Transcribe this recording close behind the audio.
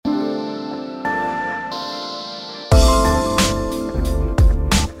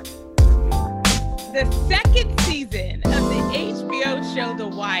The second season of the HBO show The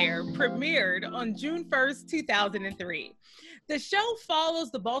Wire premiered on June 1st, 2003. The show follows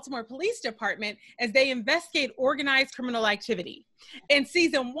the Baltimore Police Department as they investigate organized criminal activity. In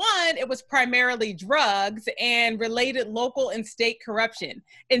season 1, it was primarily drugs and related local and state corruption.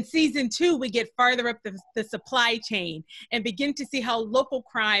 In season 2, we get farther up the supply chain and begin to see how local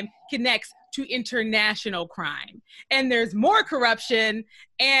crime connects to international crime. And there's more corruption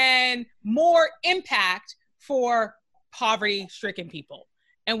and more impact for poverty-stricken people.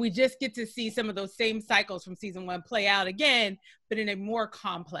 And we just get to see some of those same cycles from season 1 play out again, but in a more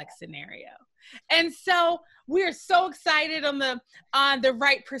complex scenario. And so we're so excited on the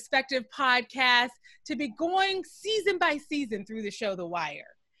Wright Perspective podcast to be going season by season through the show The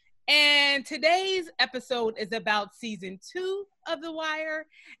Wire. And today's episode is about season 2 of The Wire.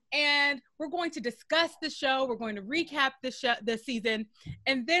 And we're going to discuss the show. We're going to recap the season.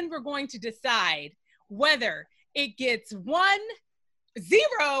 And then we're going to decide whether it gets 1,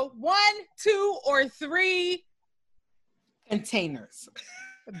 0, 1, 2, or 3 containers.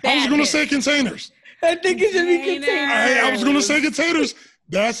 I was going to say containers. I think it should be containers. I was going to say containers.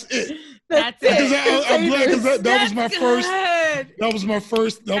 That's it. That's it. Because I'm glad because that was my That's first. good. That was my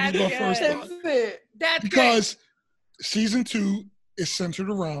first. That was my That's first good. thought. That's it. That's Because season 2 is centered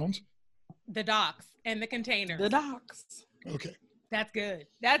around the docks and the containers. The docks. Okay. That's good.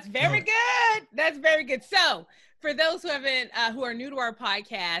 That's very good. That's very good. So for those who who are new to our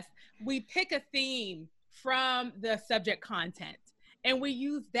podcast, we pick a theme from the subject content, and we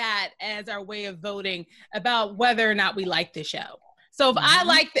use that as our way of voting about whether or not we like the show. So if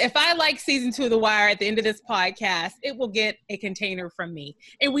I like season 2 of The Wire at the end of this podcast, it will get a container from me,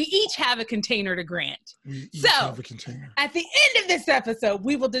 and we each have a container to grant. We each So, have a container. At the end of this episode,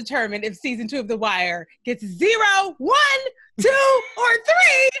 we will determine if season 2 of The Wire gets 0, 1, 2, or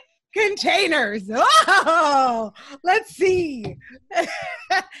 3 containers. Oh, let's see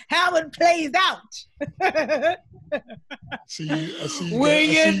how it plays out. I see you When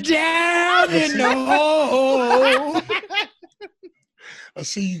you're down in the hole. I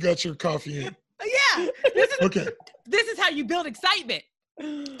see you got your coffee in. Yeah, Okay. this is how you build excitement.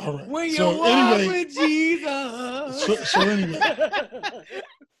 All right. When you So walk anyway, with Jesus. so anyway,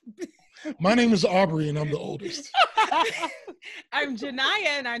 my name is Aubrey and I'm the oldest. I'm Genia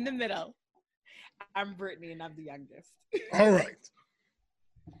and I'm the middle. I'm Brittany and I'm the youngest. All right.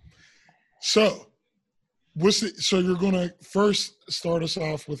 So, so you're going to first start us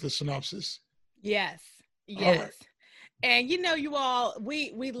off with a synopsis. Yes. All right. And you all,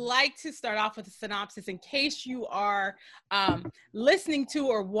 we like to start off with a synopsis in case you are listening to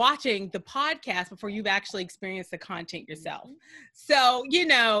or watching the podcast before you've actually experienced the content yourself. So,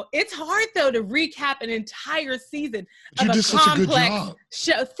 it's hard though to recap an entire season of a complex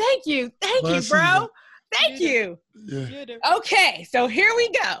show. Thank you. Thank you, bro. Thank you. Yeah. Okay, so here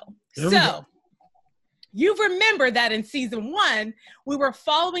we go. You remember that in season 1, we were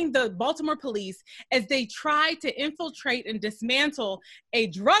following the Baltimore police as they tried to infiltrate and dismantle a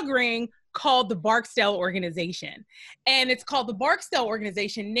drug ring called the Barksdale Organization. And it's called the Barksdale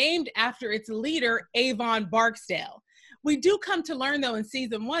Organization, named after its leader, Avon Barksdale. We do come to learn, though, in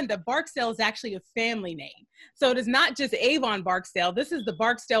season 1 that Barksdale is actually a family name. So it is not just Avon Barksdale. This is the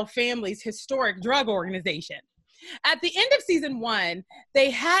Barksdale family's historic drug organization. At the end of season 1,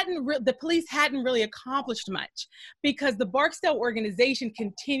 the police hadn't really accomplished much because the Barksdale organization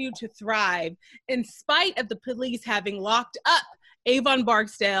continued to thrive in spite of the police having locked up Avon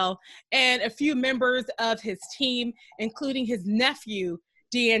Barksdale and a few members of his team, including his nephew,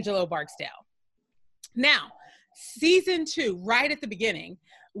 D'Angelo Barksdale. Now, season 2, right at the beginning,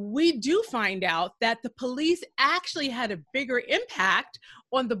 we do find out that the police actually had a bigger impact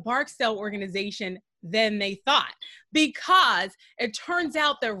on the Barksdale organization than they thought, because it turns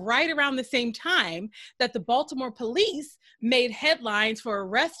out that right around the same time that the Baltimore police made headlines for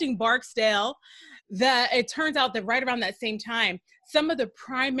arresting Barksdale, it turns out that right around that same time, some of the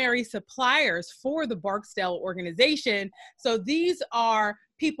primary suppliers for the Barksdale organization, so these are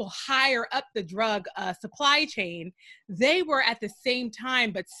people higher up the drug supply chain, they were at the same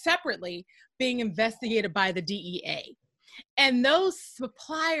time, but separately, being investigated by the DEA. And those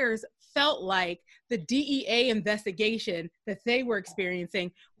suppliers felt like the DEA investigation that they were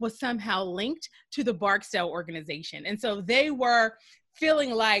experiencing was somehow linked to the Barksdale organization. And so they were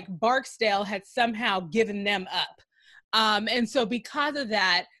feeling like Barksdale had somehow given them up. And so because of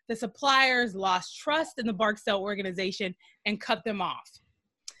that, the suppliers lost trust in the Barksdale organization and cut them off.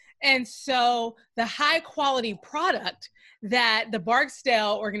 And so the high quality product that the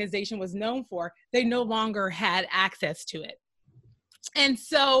Barksdale organization was known for, they no longer had access to it. And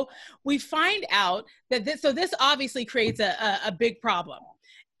so we find out that this obviously creates a big problem.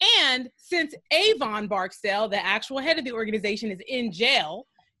 And since Avon Barksdale, the actual head of the organization, is in jail,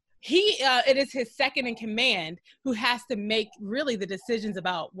 it is his second in command who has to make really the decisions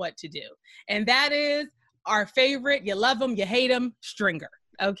about what to do. And that is our favorite, you love him, you hate him, Stringer.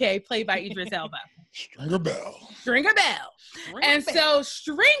 Okay, played by Idris Elba. Stringer Bell. So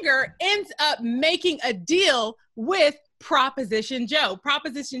Stringer ends up making a deal with Proposition Joe.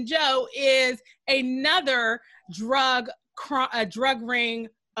 Proposition Joe is another drug ring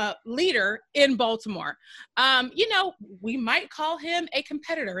leader in Baltimore. We might call him a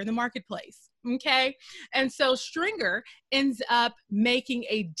competitor in the marketplace. Okay. And so Stringer ends up making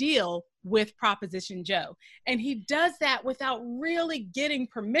a deal with Proposition Joe. And he does that without really getting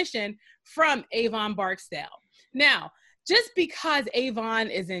permission from Avon Barksdale. Now, just because Avon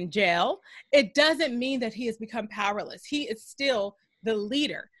is in jail, it doesn't mean that he has become powerless. He is still the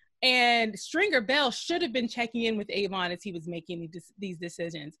leader. And Stringer Bell should have been checking in with Avon as he was making these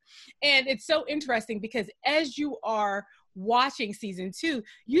decisions. And it's so interesting because as you are watching season 2,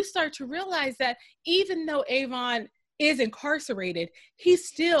 you start to realize that even though Avon is incarcerated, he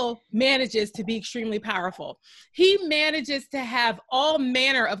still manages to be extremely powerful. He manages to have all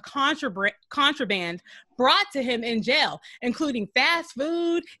manner of contraband brought to him in jail, including fast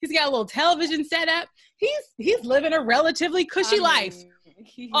food. He's got a little television set up. He's living a relatively cushy life,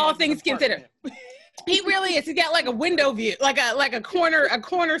 all things considered. He really is. He's got like a window view, like a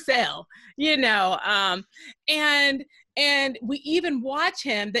corner cell, and we even watch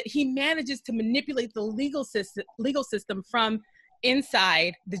him that he manages to manipulate the legal system from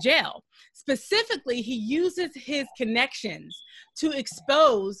inside the jail. Specifically, he uses his connections to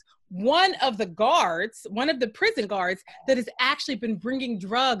expose one of the prison guards that has actually been bringing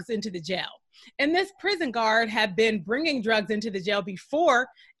drugs into the jail. And this prison guard had been bringing drugs into the jail before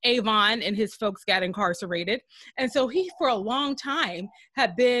Avon and his folks got incarcerated. And so he, for a long time,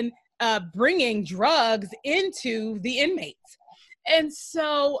 had been bringing drugs into the inmates. And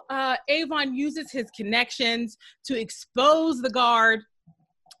so Avon uses his connections to expose the guard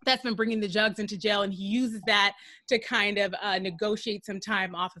that's been bringing the drugs into jail, and he uses that to kind of negotiate some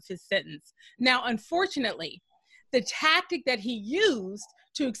time off of his sentence. Now, unfortunately, the tactic that he used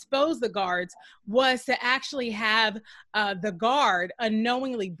to expose the guards was to actually have the guard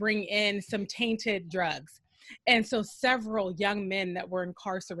unknowingly bring in some tainted drugs. And so several young men that were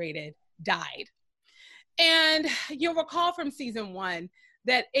incarcerated died. And you'll recall from season 1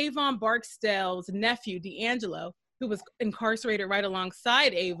 that Avon Barksdale's nephew, D'Angelo, who was incarcerated right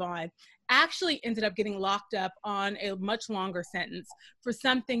alongside Avon, actually ended up getting locked up on a much longer sentence for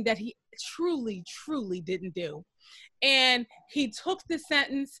something that he truly, truly didn't do. And he took the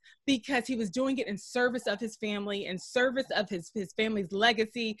sentence because he was doing it in service of his family, in service of his family's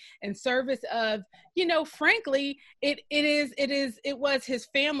legacy, in service of, frankly, it was his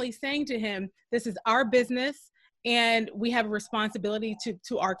family saying to him, this is our business, and we have a responsibility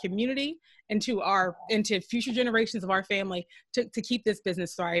to our community and to future generations of our family to keep this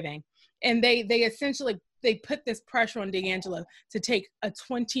business thriving. And they essentially put this pressure on D'Angelo to take a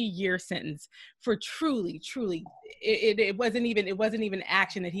 20-year sentence for truly, it wasn't even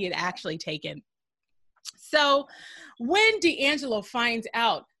action that he had actually taken. So when D'Angelo finds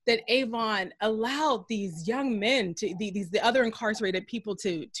out that Avon allowed these young men the other incarcerated people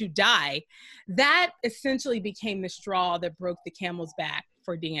to die, that essentially became the straw that broke the camel's back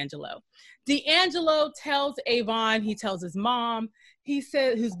for D'Angelo. D'Angelo tells Avon, he tells his mom, he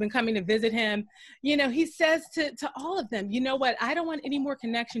said, who's been coming to visit him, he says to all of them, you know what, I don't want any more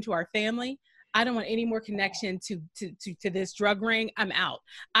connection to our family. I don't want any more connection to this drug ring. I'm out.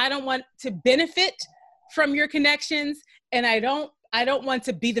 I don't want to benefit from your connections, and I don't want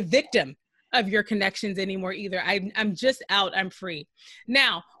to be the victim of your connections anymore either. I'm just out. I'm free.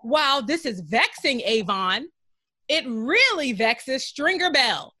 Now, while this is vexing Avon, it really vexes Stringer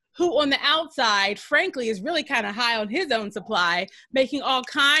Bell, who on the outside, frankly, is really kind of high on his own supply, making all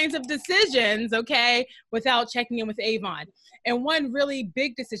kinds of decisions, okay, without checking in with Avon. And one really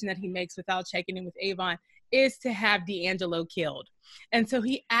big decision that he makes without checking in with Avon is to have D'Angelo killed. And so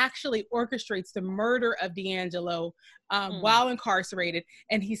he actually orchestrates the murder of D'Angelo while incarcerated,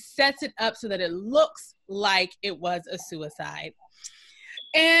 and he sets it up so that it looks like it was a suicide.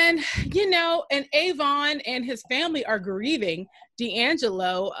 And, and Avon and his family are grieving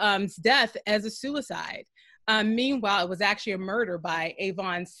D'Angelo's death as a suicide. Meanwhile, it was actually a murder by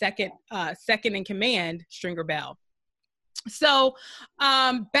Avon's second in command, Stringer Bell. So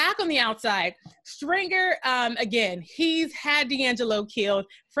back on the outside, Stringer, again, he's had D'Angelo killed.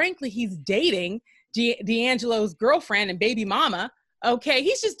 Frankly, he's dating D'Angelo's girlfriend and baby mama, Okay,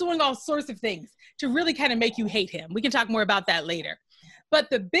 he's just doing all sorts of things to really kind of make you hate him. We can talk more about that later. But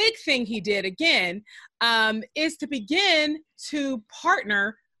the big thing he did again is to begin to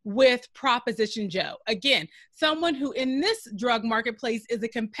partner with Proposition Joe. Again, someone who in this drug marketplace is a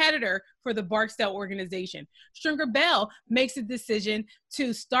competitor for the Barksdale organization. Stringer Bell makes a decision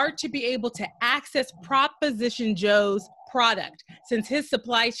to start to be able to access Proposition Joe's product since his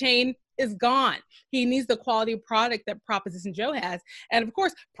supply chain is gone. He needs the quality of product that Proposition Joe has. And of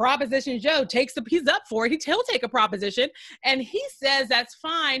course, Proposition Joe he's up for it. He'll take a proposition and he says that's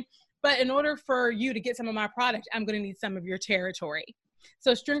fine. But in order for you to get some of my product, I'm going to need some of your territory.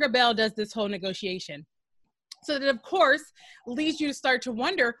 So Stringer Bell does this whole negotiation. So that, of course, leads you to start to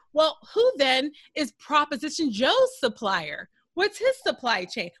wonder, well, who then is Proposition Joe's supplier? What's his supply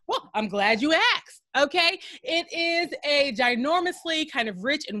chain? Well, I'm glad you asked, okay? It is a ginormously kind of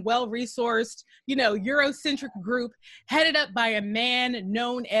rich and well-resourced, Eurocentric group headed up by a man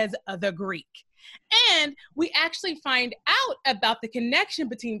known as the Greek. And we actually find out about the connection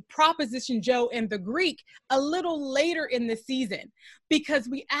between Proposition Joe and the Greek a little later in the season, because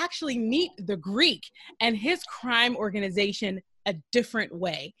we actually meet the Greek and his crime organization a different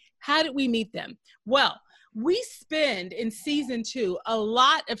way. How did we meet them? Well, we spend in season 2 a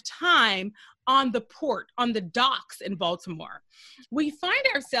lot of time on the port, on the docks in Baltimore. We find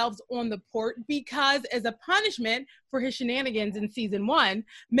ourselves on the port because as a punishment for his shenanigans in season 1,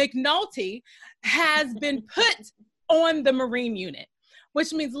 McNulty has been put on the Marine unit,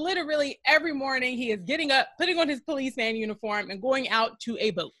 which means literally every morning he is getting up, putting on his policeman uniform and going out to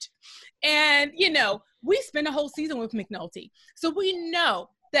a boat. And, we spend a whole season with McNulty. So we know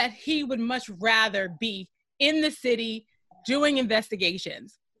that he would much rather be in the city doing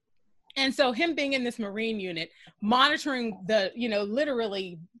investigations. And so him being in this Marine unit, monitoring the,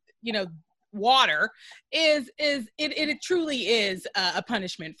 literally, water it truly is a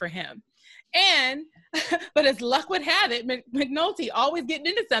punishment for him. And, but as luck would have it, McNulty always getting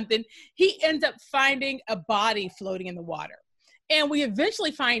into something, he ends up finding a body floating in the water. And we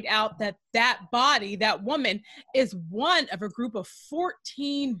eventually find out that that body, that woman, is one of a group of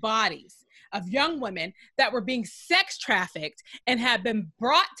 14 bodies of young women that were being sex trafficked and had been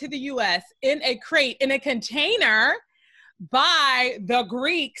brought to the U.S. in a crate, in a container, by the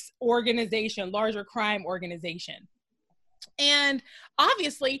Greeks organization, larger crime organization. And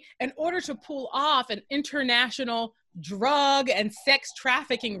obviously, in order to pull off an international drug and sex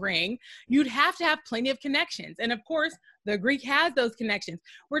trafficking ring, you'd have to have plenty of connections. And of course, the Greek has those connections.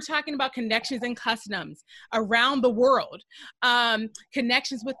 We're talking about connections in customs around the world,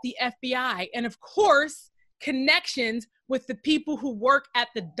 connections with the FBI, and of course, connections with the people who work at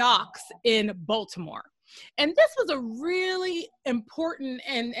the docks in Baltimore. And this was a really important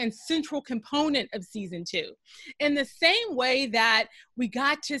and central component of season 2. In the same way that we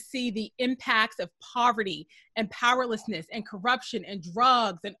got to see the impacts of poverty and powerlessness and corruption and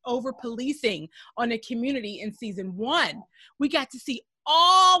drugs and over-policing on a community in season 1, we got to see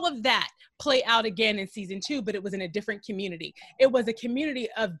all of that play out again in season 2, but it was in a different community. It was a community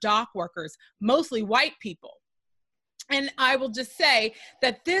of dock workers, mostly white people. And I will just say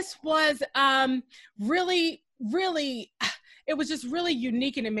that this was really, it was just really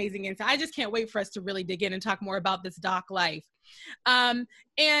unique and amazing. And so I just can't wait for us to really dig in and talk more about this dock life. And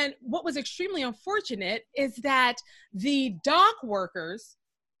what was extremely unfortunate is that the dock workers,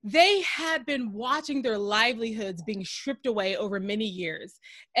 they had been watching their livelihoods being stripped away over many years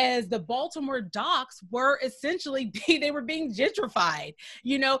as the Baltimore docks were essentially, they were being gentrified.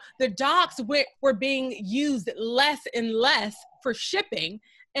 The docks were being used less and less for shipping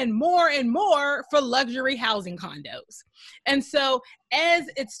and more for luxury housing condos. And so as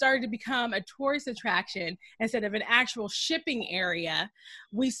it started to become a tourist attraction instead of an actual shipping area,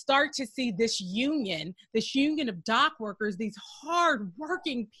 we start to see this union of dock workers, these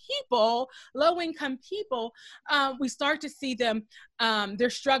hard-working people, low-income people, we start to see them, they're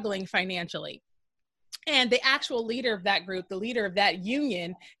struggling financially. And the actual leader of that group, the leader of that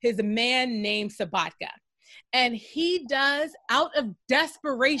union, is a man named Sabatka. And he does, out of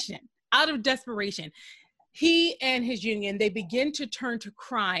desperation, he and his union, they begin to turn to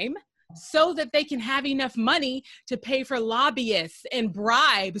crime so that they can have enough money to pay for lobbyists and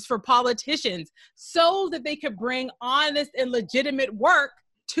bribes for politicians so that they could bring honest and legitimate work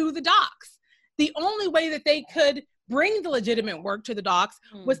to the docks. The only way that they could bring the legitimate work to the docks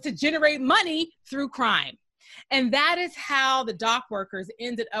was to generate money through crime. And that is how the dock workers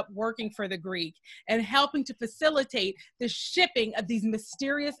ended up working for the Greek and helping to facilitate the shipping of these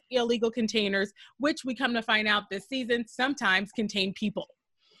mysterious illegal containers, which we come to find out this season sometimes contain people.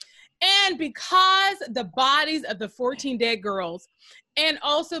 And because the bodies of the 14 dead girls, and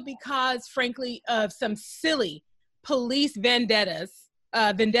also because, frankly, of some silly police vendettas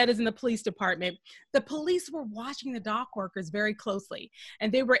in the police department, the police were watching the dock workers very closely,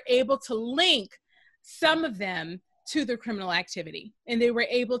 and they were able to link some of them to the criminal activity. And they were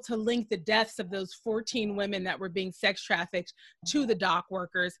able to link the deaths of those 14 women that were being sex trafficked to the dock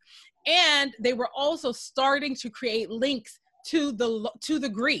workers. And they were also starting to create links to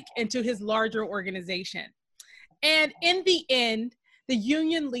the Greek and to his larger organization. And in the end, the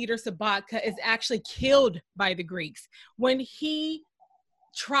union leader Sabatka is actually killed by the Greeks when he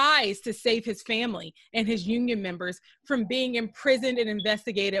tries to save his family and his union members from being imprisoned and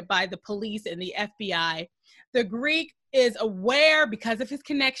investigated by the police and the FBI. The Greek is aware, because of his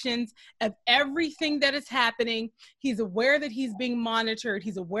connections, of everything that is happening. He's aware that he's being monitored.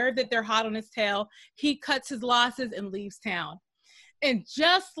 He's aware that they're hot on his tail. He cuts his losses and leaves town. And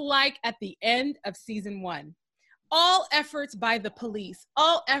just like at the end of season 1, all efforts by the police,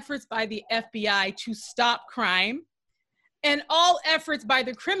 all efforts by the FBI to stop crime, and all efforts by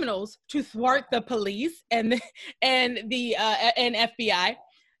the criminals to thwart the police and FBI,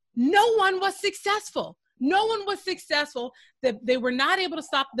 no one was successful. No one was successful. They were not able to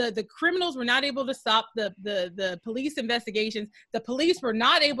stop the criminals were not able to stop the police investigations. The police were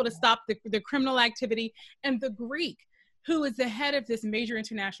not able to stop the criminal activity. And the Greek, who is the head of this major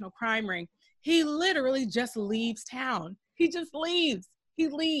international crime ring, he literally just leaves town. He just leaves. He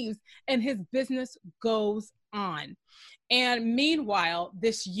leaves, and his business goes on. And meanwhile,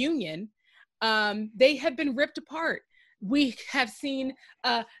 this union, they have been ripped apart. We have seen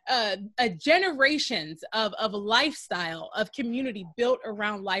generations of a lifestyle, of community built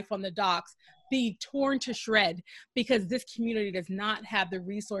around life on the docks be torn to shred because this community does not have the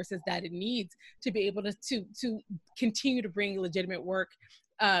resources that it needs to be able to continue to bring legitimate work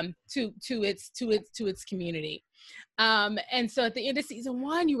to its community. And so at the end of season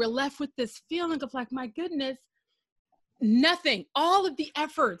 1, you were left with this feeling of like, my goodness, nothing, all of the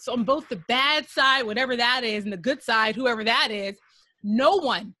efforts on both the bad side, whatever that is, and the good side, whoever that is, no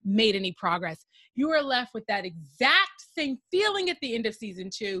one made any progress. You are left with that exact same feeling at the end of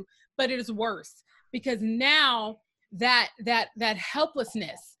season 2, but it is worse because now that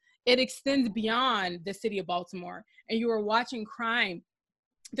helplessness, it extends beyond the city of Baltimore, and you are watching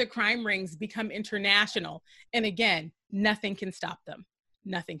the crime rings become international. And again, nothing can stop them.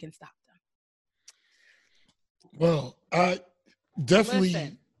 Nothing can stop them. Well, I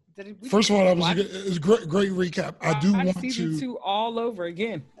definitely. First of all, it was a great recap. I do want season 2 all over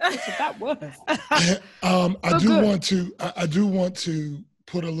again. That's what that was. I do want to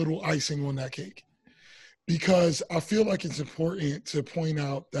put a little icing on that cake because I feel like it's important to point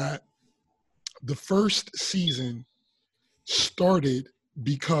out that the first season started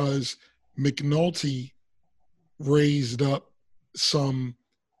because McNulty raised up some,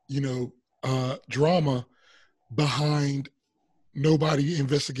 drama behind nobody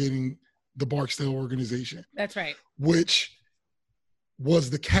investigating the Barksdale organization. That's right. Which was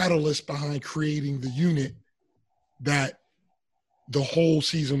the catalyst behind creating the unit that the whole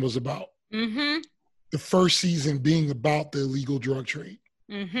season was about. Mm-hmm. The first season being about the illegal drug trade.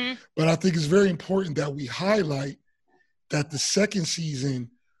 Mm-hmm. But I think it's very important that we highlight that the second season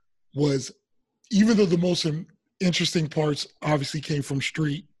was, even though the most interesting parts obviously came from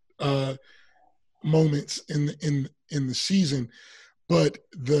street moments in the season, but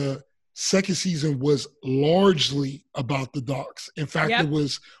the second season was largely about the docks. In fact, It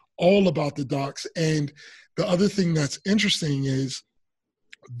was all about the docks. And the other thing that's interesting is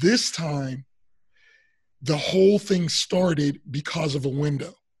this time, the whole thing started because of a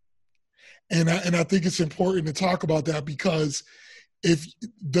window. And I think it's important to talk about that because if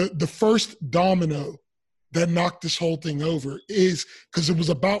the first domino that knocked this whole thing over is because it was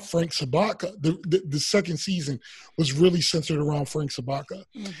about Frank Sabatka. The second season was really centered around Frank Sabatka.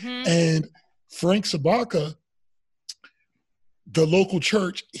 Mm-hmm. And Frank Sabatka, the local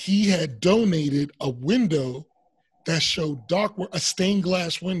church, he had donated a window that showed a stained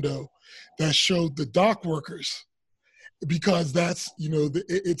glass window that showed the dock workers, because that's,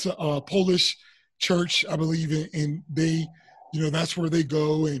 it's a Polish church, I believe, and they, that's where they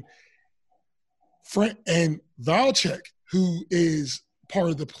go. And Frank and Valchek, who is part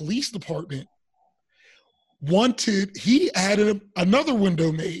of the police department, he added another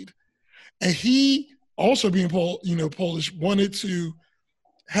window made, and he also being Polish, wanted to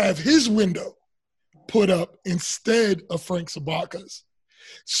have his window put up instead of Frank Sabatka's.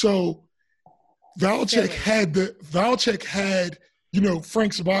 So Valchek had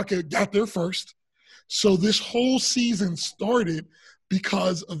Frank Sabatka got there first. So this whole season started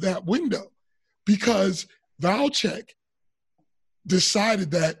because of that window. Because Valchek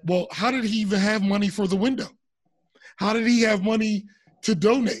decided that, well, how did he even have money for the window? How did he have money to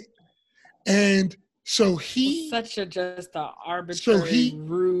donate? And so he such a just an arbitrary,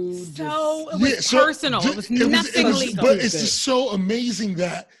 rude. So it was personal. It was nothing legal. But it's just so amazing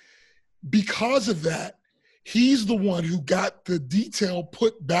that because of that, he's the one who got the detail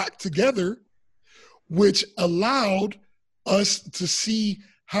put back together, which allowed us to see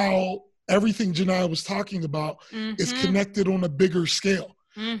how everything Janiyah was talking about is connected on a bigger scale.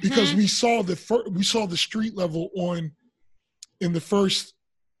 Because we saw the street level in the first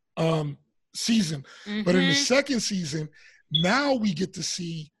season, but in the second season, now we get to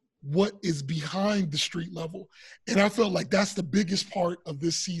see what is behind the street level, and I felt like that's the biggest part of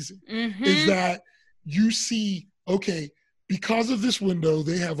this season is that you see, okay, because of this window,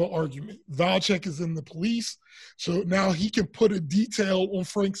 they have an argument. Valchek is in the police, so now he can put a detail on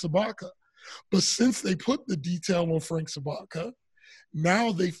Frank Sabaka. But since they put the detail on Frank Sabaka,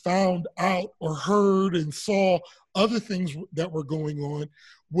 now they found out or heard and saw other things that were going on,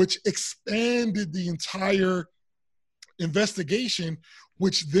 which expanded the entire investigation,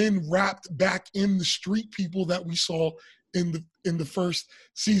 which then wrapped back in the street people that we saw in the first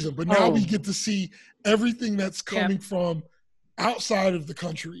season. But now we get to see everything that's coming from outside of the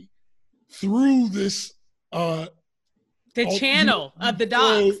country through this the channel of the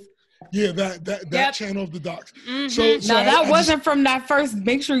dogs. Yeah, that channel of the docs. So now that wasn't from that first.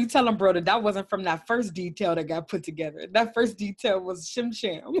 Make sure you tell them, bro, that wasn't from that first detail that got put together. That first detail was Shim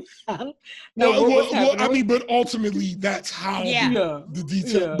Sham. I mean, but ultimately that's how the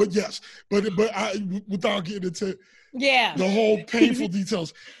detail. Yeah. But yes, but without getting into the whole painful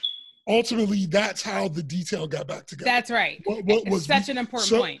details, ultimately that's how the detail got back together. That's right. What was such an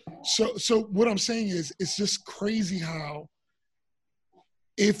important point. So what I'm saying is, it's just crazy how,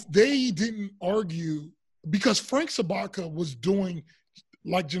 if they didn't argue, because Frank Sabaka was doing,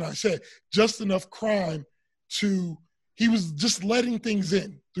 like Janiyah said, just enough crime he was just letting things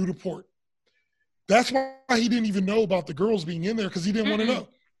in through the port. That's why he didn't even know about the girls being in there, because he didn't want to know.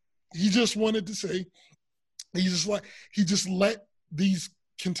 He just wanted to say, he just let these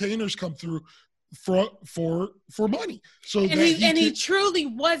containers come through for money. So he truly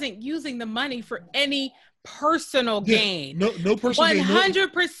wasn't using the money for any personal gain. No personal gain.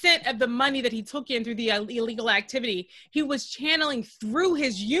 100% of the money that he took in through the illegal activity, he was channeling through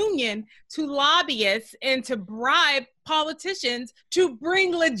his union to lobbyists and to bribe politicians to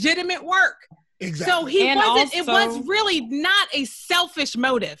bring legitimate work. Exactly. So it was really not a selfish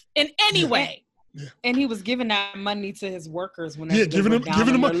motive in any way. Yeah. And he was giving that money to his workers when giving the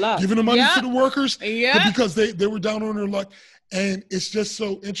money to the workers because they were down on their luck. And it's just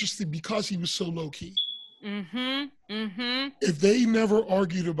so interesting because he was so low key. If they never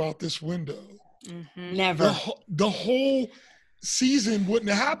argued about this window, never, the whole season wouldn't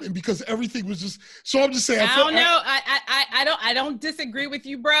have happened, because everything was just. So I'm just saying. I don't disagree with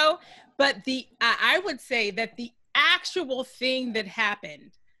you, bro. But I would say that the actual thing that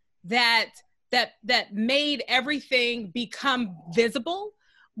happened that made everything become visible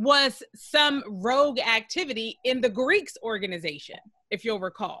was some rogue activity in the Greeks organization, if you'll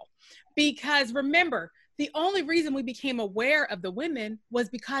recall. Because remember, the only reason we became aware of the women was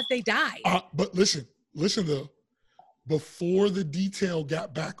because they died. But listen though, before the detail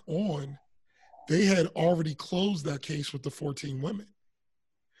got back on, they had already closed that case with the 14 women.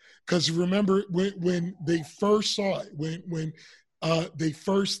 Because remember, when they first saw it, when they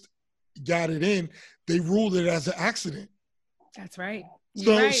first got it in, they ruled it as an accident. That's right.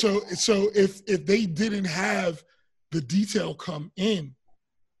 So if they didn't have the detail come in,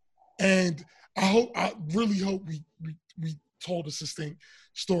 and I really hope we told a succinct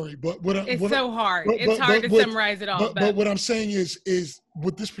story, but it's so hard. It's hard to summarize it all. But what I'm saying is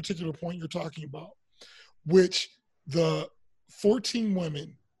with this particular point you're talking about, which the 14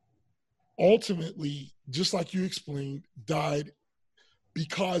 women ultimately, just like you explained, died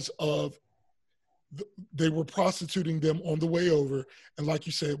because of they were prostituting them on the way over. And like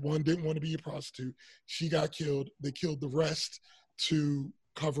you said, one didn't want to be a prostitute. She got killed. They killed the rest to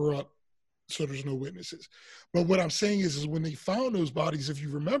cover up so there's no witnesses. But what I'm saying is when they found those bodies, if you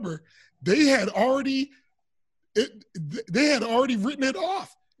remember, they had already written it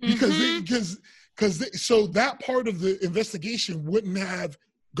off because so that part of the investigation wouldn't have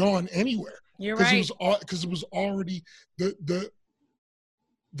gone anywhere. You're right. Because it was already the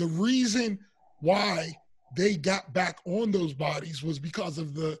reason why they got back on those bodies was because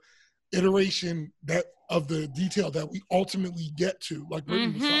of the iteration of the detail that we ultimately get to, like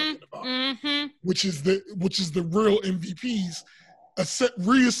Brittany was talking about, which is the real MVPs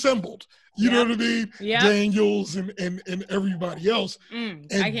reassembled. You know what I mean? Yep. Daniels and everybody else. And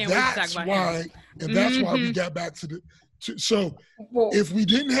I can't wait to talk about why, him. And that's why we got back to so if we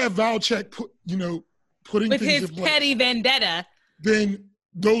didn't have Valchek putting with things his in place, petty vendetta, then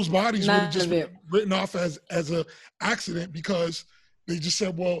those bodies would have just been written off as a accident, because they just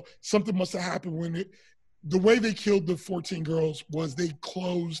said, well, something must have happened when the way they killed the 14 girls was they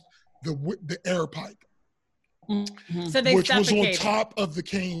closed the air pipe. Mm-hmm. So they which suffocated. was on top of the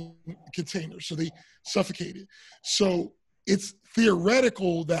container. So they suffocated. So it's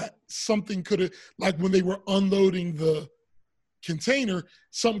theoretical that something could have, like when they were unloading the container,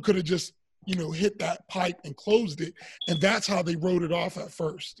 something could have just, hit that pipe and closed it. And that's how they wrote it off at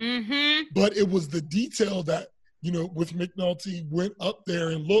first. Mm-hmm. But it was the detail that, with McNulty went up there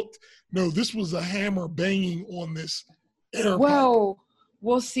and looked. No, this was a hammer banging on this air pipe.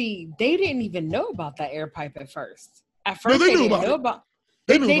 Well, see, they didn't even know about that air pipe at first. At first, no, they didn't know about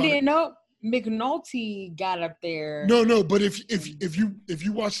it. They didn't know. McNulty got up there. No, but if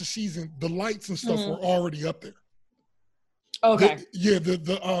you watch the season, the lights and stuff were already up there. Okay.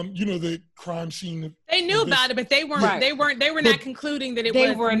 The crime scene. They knew about it, but they weren't. Right. They were not concluding that it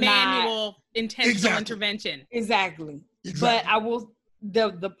was manual intentional intervention. Exactly. But I will.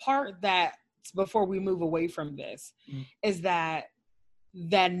 The part that before we move away from this is that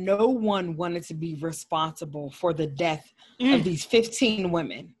no one wanted to be responsible for the death of these 15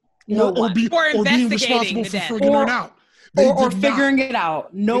 women. Or being responsible for figuring it out. Or figuring it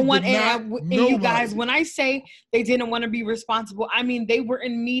out. No one, and you guys, when I say they didn't want to be responsible, I mean they were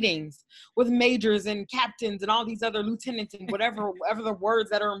in meetings with majors and captains and all these other lieutenants and whatever the words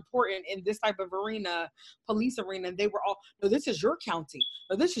that are important in this type of arena, police arena. And they were all, no, this is your county.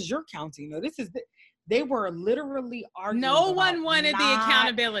 No, this is your county. No, this is they were literally arguing. No one wanted the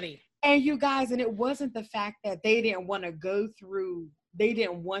accountability. And you guys, and it wasn't the fact that they didn't want to go through. They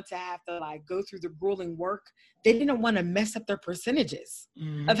didn't want to have to go through the grueling work. They didn't want to mess up their percentages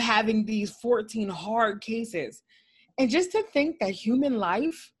of having these 14 hard cases. And just to think that human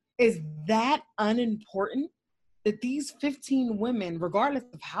life is that unimportant, that these 15 women, regardless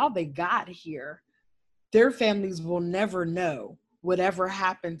of how they got here, their families will never know whatever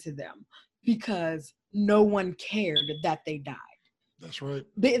happened to them because no one cared that they died. That's right.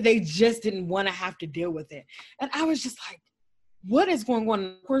 They just didn't want to have to deal with it. And I was just like, what is going on?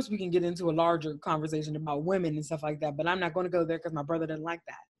 Of course, we can get into a larger conversation about women and stuff like that, but I'm not going to go there because my brother doesn't like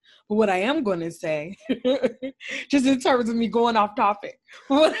that. But what I am going to say, just in terms of me going off topic,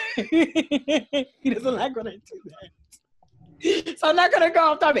 he doesn't like when I do that. So I'm not going to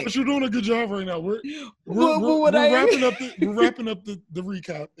go off topic. But you're doing a good job right now. We're wrapping up the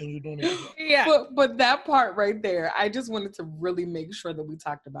recap, and you're doing a good job. Yeah. But that part right there, I just wanted to really make sure that we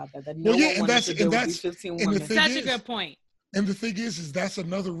talked about that. That no one wanted to deal with these 15 women. Such a good point. And the thing is that's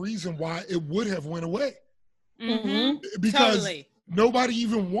another reason why it would have went away. Mm-hmm. Because nobody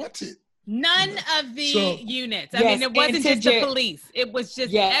even wanted. None of the units. I mean, it wasn't just the police. It was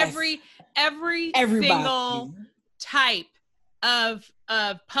just every single type of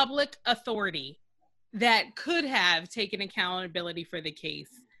public authority that could have taken accountability for the case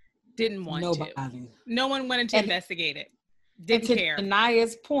didn't want to. No one wanted to investigate it. Didn't care. To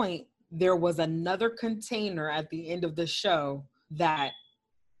Naya's point, there was another container at the end of the show that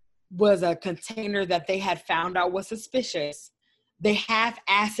was a container that they had found out was suspicious. They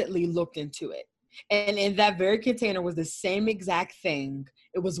half-assedly looked into it. And in that very container was the same exact thing.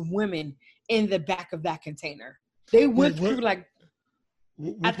 It was women in the back of that container. They went through at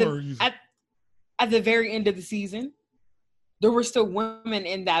the very end of the season, there were still women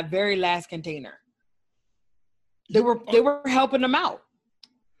in that very last container. They were helping them out.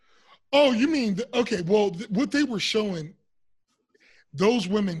 Oh, you mean, okay, well, what they were showing, those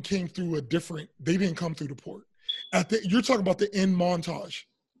women came through they didn't come through the port. You're talking about the end montage.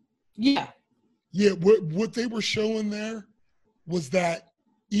 Yeah. Yeah, what they were showing there was that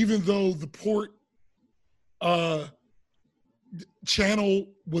even though the port channel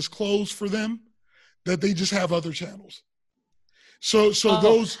was closed for them, that they just have other channels. Those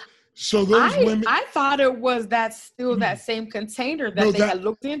women. I thought it was that same container that they had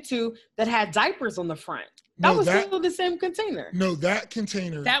looked into that had diapers on the front. That was still the same container. No, that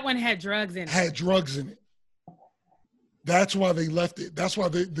container. That one had drugs in it. That's why they left it. That's why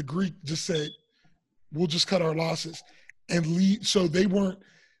the Greek just said, we'll just cut our losses and leave. So they weren't,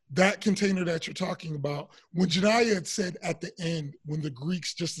 that container that you're talking about, when Genia had said at the end, when the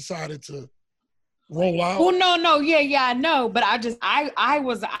Greeks just decided to roll out. Well, no, yeah, I know, but I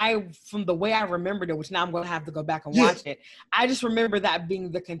from the way I remembered it, which now I'm going to have to go back and watch it. I just remember that being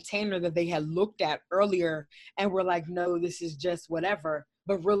the container that they had looked at earlier and were like, no, this is just whatever.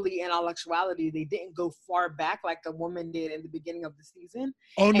 But really, in all actuality, they didn't go far back like the woman did in the beginning of the season.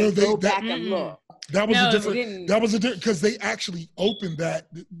 Oh no, they go back and look. That was a different. That was a different because they actually opened that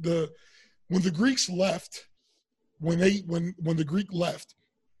when the Greeks left, when the Greek left,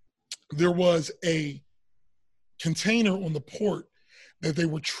 there was a container on the port that they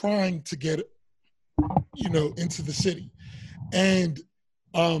were trying to get, into the city. And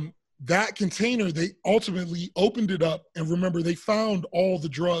that container, they ultimately opened it up. And remember, they found all the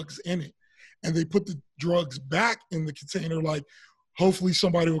drugs in it. And they put the drugs back in the container, like, hopefully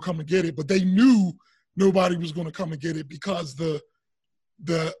somebody will come and get it. But they knew nobody was going to come and get it because the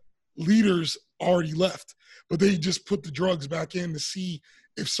leaders already left. But they just put the drugs back in to see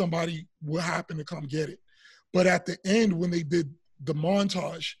if somebody would happen to come get it. But at the end, when they did the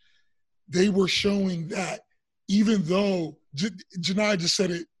montage, they were showing that even though, Janai just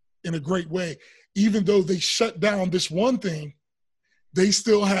said it in a great way, even though they shut down this one thing, they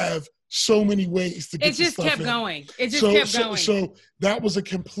still have so many ways to get the stuff in. It just kept going. So that was a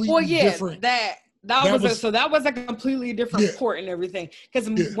completely different. That was a completely different port and everything. Because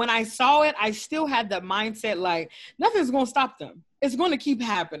when I saw it, I still had the mindset like nothing's going to stop them. It's going to keep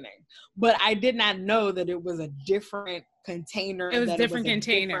happening. But I did not know that it was a different container. It was a different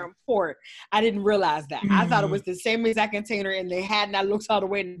port. I didn't realize that. I thought it was the same exact container, and they had not looked all the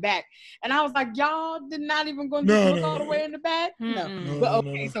way in the back. And I was like, y'all did not even going to look all the way in the back? No. But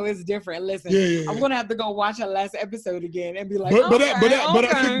okay, so it's different. Listen, I'm going to have to go watch that last episode again and be like, but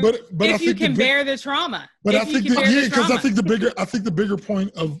if you can bear the trauma. But I think because I think the bigger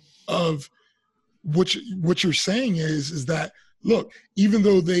point of what you're saying is that, look, even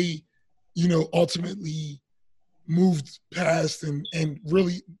though they, ultimately moved past and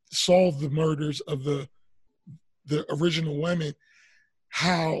really solved the murders of the original women,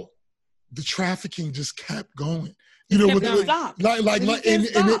 how the trafficking just kept going. Even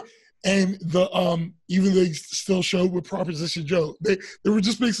they still showed with Proposition Joe, they were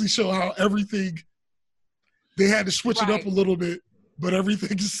just basically show how everything, they had to switch it up a little bit, but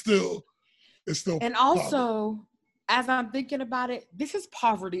everything is still. And also, as I'm thinking about it, this is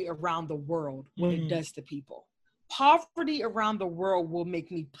poverty around the world, what it does to people. Poverty around the world will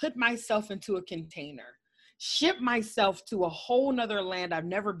make me put myself into a container, ship myself to a whole nother land I've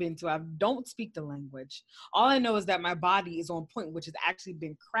never been to. I don't speak the language. All I know is that my body is on point, which has actually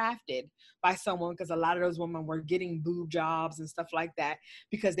been crafted by someone, because a lot of those women were getting boob jobs and stuff like that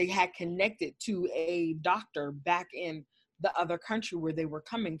because they had connected to a doctor back in the other country where they were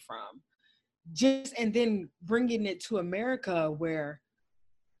coming from. And then bringing it to America, where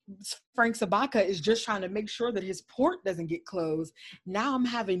Frank Sabaka is just trying to make sure that his port doesn't get closed. Now I'm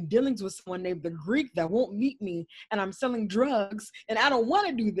having dealings with someone named the Greek that won't meet me, and I'm selling drugs, and I don't want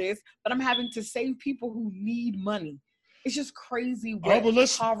to do this, but I'm having to save people who need money. It's just crazy what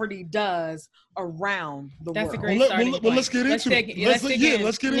poverty does around the world. That's a great starting point. Let's get into it.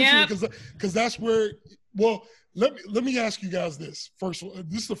 Let's get into it because that's where. Well, let me ask you guys this first.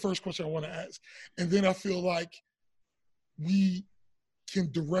 This is the first question I want to ask, and then I feel like we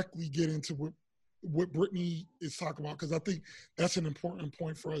can directly get into what Brittany is talking about, because I think that's an important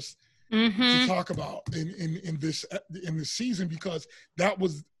point for us to talk about in this season, because that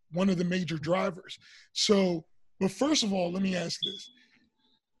was one of the major drivers. So, but first of all, let me ask this.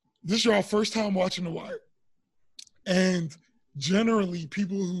 This is your first time watching The Wire. And generally,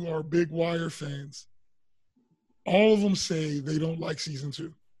 people who are big Wire fans, all of them say they don't like season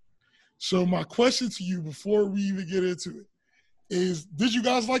 2. So my question to you before we even get into it is, did you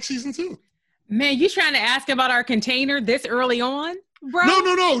guys like season 2? Man, you trying to ask about our container this early on, bro?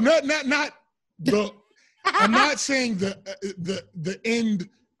 No, not the. I'm not saying the end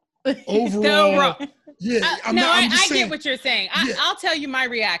overall. I get what you're saying. I'll tell you my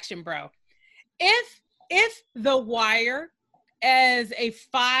reaction, bro. If The Wire, as a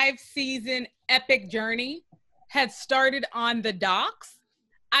 5-season epic journey, had started on the docks,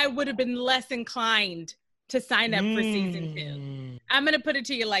 I would have been less inclined to sign up for season 2. I'm going to put it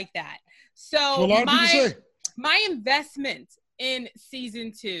to you like that. So my investment in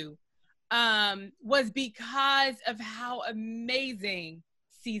season 2 was because of how amazing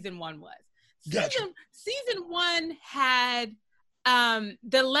season 1 was. Gotcha. Season 1 had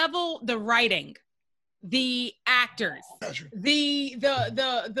the writing, the actors, gotcha, the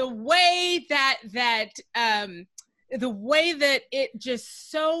way that the way that it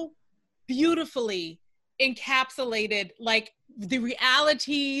just so beautifully encapsulated like the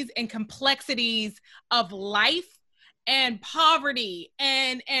realities and complexities of life and poverty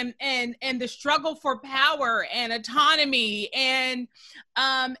and the struggle for power and autonomy and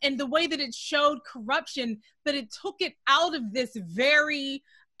the way that it showed corruption, but it took it out of this very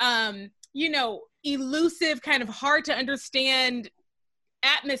elusive, kind of hard to understand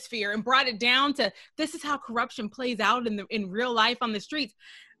atmosphere and brought it down to this is how corruption plays out in real life on the streets.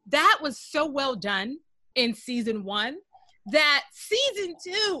 That was so well done in season 1 that season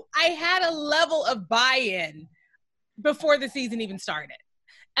 2 I had a level of buy-in before the season even started.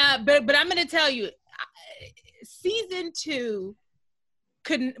 But I'm going to tell you, season 2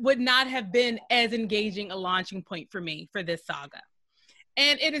 would not have been as engaging a launching point for me for this saga.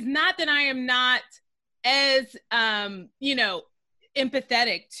 And it is not that I am not as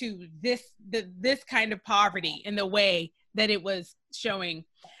empathetic to this kind of poverty in the way that it was showing.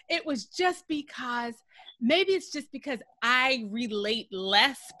 It was just because, maybe it's just because I relate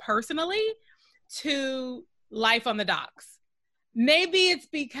less personally to life on the docks. Maybe it's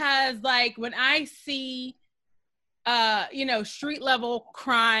because, like, when I see street level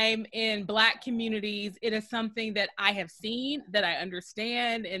crime in Black communities, it is something that I have seen, that I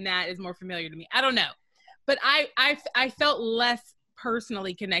understand, and that is more familiar to me. I don't know, but I felt less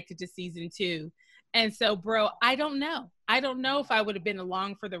personally connected to season 2. And so, bro, I don't know if I would have been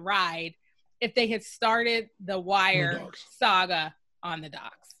along for the ride if they had started the Wire saga on the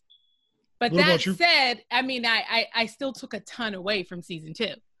docks. But what that said, I mean, I still took a ton away from season 2.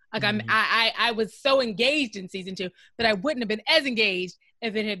 Like, I was so engaged in season 2 that I wouldn't have been as engaged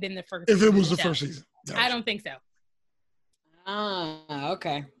if it had been the first. If it was the first season, I don't think so.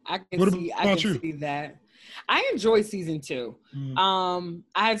 Okay. I can see that. I enjoyed season 2.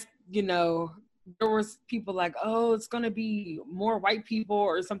 There was people like, oh, it's gonna be more white people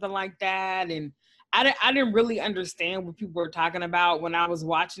or something like that, and I didn't really understand what people were talking about when I was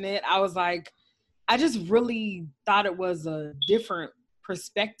watching it. I was like, I just really thought it was a different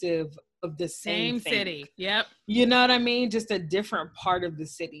perspective of the same city. Yep. You know what I mean? Just a different part of the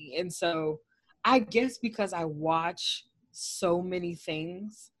city. And so I guess because I watch so many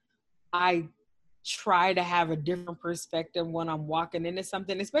things, I try to have a different perspective when I'm walking into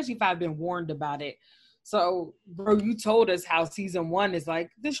something, especially if I've been warned about it. So, bro, you told us how season 1 is like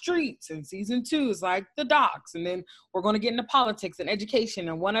the streets and season 2 is like the docks. And then we're going to get into politics and education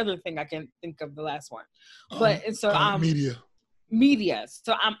and one other thing I can think of, the last one. But and so media.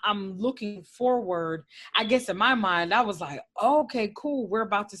 So I'm looking forward. I guess in my mind, I was like, oh, okay, cool. We're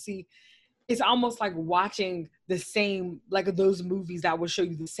about to see. It's almost like watching the same, like those movies that will show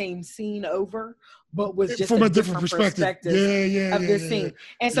you the same scene over, but with just from a different perspective of this scene.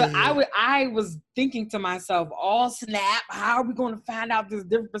 And so I was thinking to myself, all snap, how are we going to find out this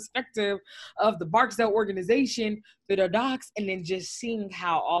different perspective of the Barksdale organization for the docks, and then just seeing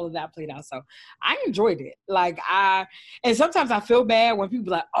how all of that played out. So I enjoyed it. And sometimes I feel bad when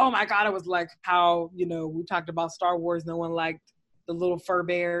people are like, oh my God, it was like how, we talked about Star Wars, no one liked the little fur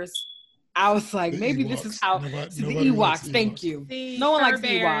bears. I was like, maybe this is how the Ewoks. Thank you. No one likes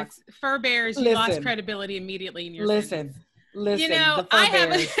the Ewoks. Fur bears, you lost credibility immedely in your sentence. Listen. I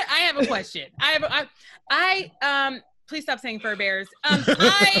have a question. Please stop saying fur bears. But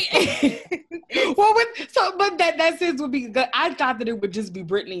that sense would be good. I thought that it would just be,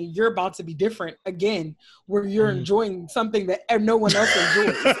 Brittany, you're about to be different again, where you're enjoying something that no one else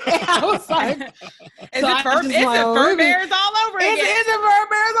enjoys. I was like, is it fur bears all over again? Is it fur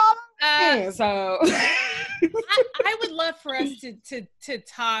bears all over again? So I would love for us to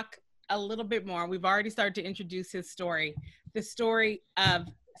talk a little bit more. We've already started to introduce his story, the story of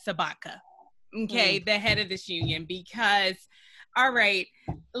Sabatka. Okay, the head of this union, because, all right,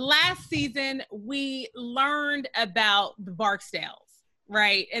 last season we learned about the Barksdales,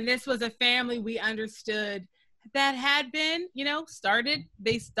 right? And this was a family we understood that had been, started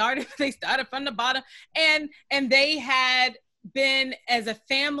from the bottom, and they had been, as a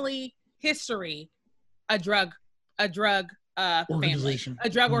family history, a drug organization. Family, a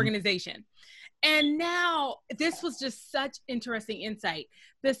drug organization. And now this was just such interesting insight.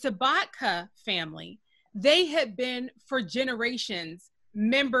 The Sabatka family, they had been for generations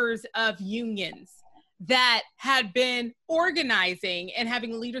members of unions that had been organizing and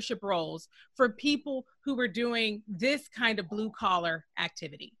having leadership roles for people who were doing this kind of blue collar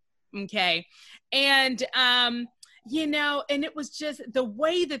activity. Okay. And, and it was just the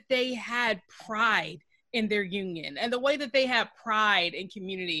way that they had pride in their union and the way that they have pride in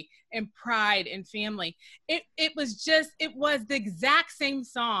community and pride in family. It was the exact same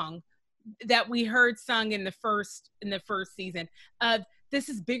song that we heard sung in the first season of, this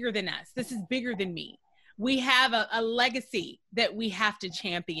is bigger than us. This is bigger than me. we have a legacy that we have to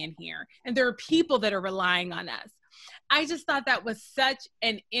champion here. And there are people that are relying on us. I just thought that was such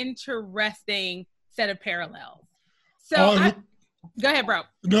an interesting set of parallels. So go ahead, bro.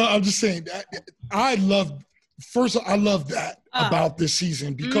 No, I'm just saying I love that about this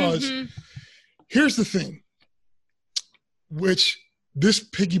season, because here's the thing, which this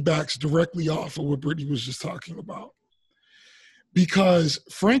piggybacks directly off of what Brittany was just talking about. Because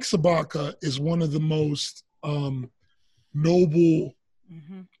Frank Sabaka is one of the most noble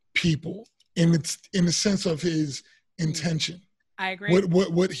people in the sense of his intention. I agree.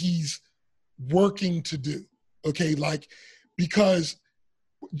 What he's working to do. Okay, like, because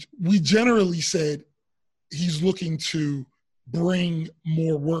we generally said he's looking to bring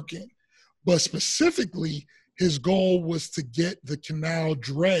more work in, but specifically his goal was to get the canal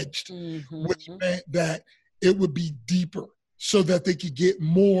dredged, which meant that it would be deeper so that they could get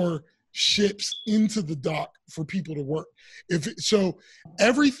more ships into the dock for people to work. So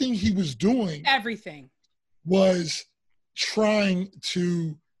everything he was doing was trying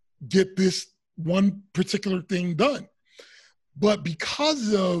to get this one particular thing done. But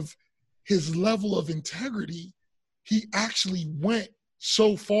because of his level of integrity, he actually went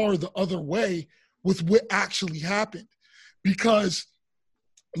so far the other way with what actually happened. Because,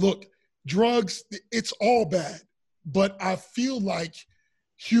 look, drugs, it's all bad. But I feel like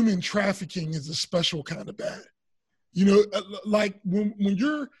human trafficking is a special kind of bad. You know, like when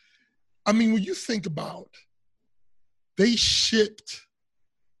you think about, they shipped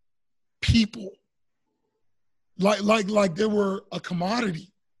people like they were a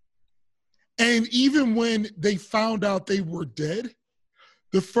commodity. And even when they found out they were dead,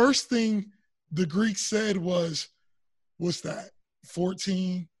 the first thing the Greeks said was, what's that?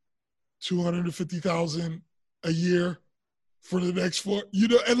 250,000 a year for the next 4, you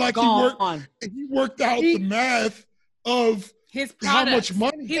know, and like he worked out the math of his how much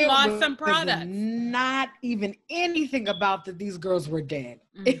money he lost some products. Not even anything about that these girls were dead.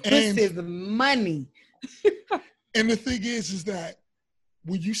 It was his money. And the thing is that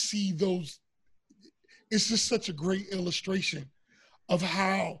when you see those, it's just such a great illustration of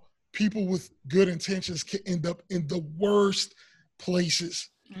how people with good intentions can end up in the worst places.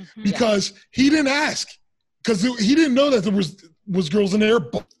 Because he didn't ask. Because he didn't know that there was girls in there,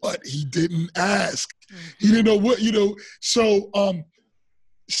 but he didn't ask. He didn't know what, you know. So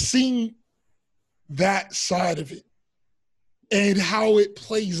seeing that side of it and how it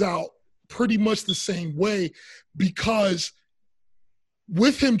plays out pretty much the same way, because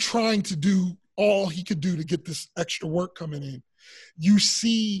with him trying to do all he could do to get this extra work coming in, you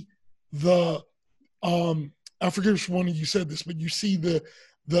see the I forget which one of you said this, but you see the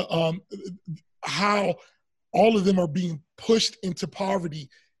how all of them are being pushed into poverty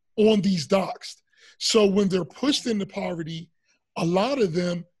on these docks. So when they're pushed into poverty, a lot of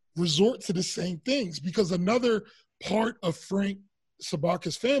them resort to the same things, because another part of Frank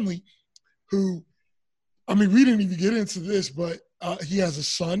Sabaka's family, who, I mean, we didn't even get into this, but he has a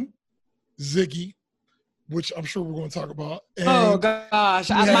son, Ziggy, which I'm sure we're going to talk about. And oh gosh,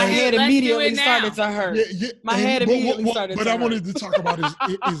 my head immediately started to hurt. My head immediately started to hurt. But I wanted to talk about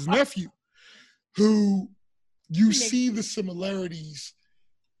his nephew, who you see the similarities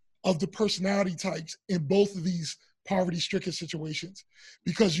of the personality types in both of these poverty-stricken situations.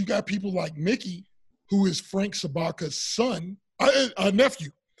 Because you got people like Mickey, who is Frank Sabaka's son,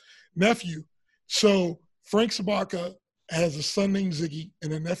 nephew. So Frank Sabaka has a son named Ziggy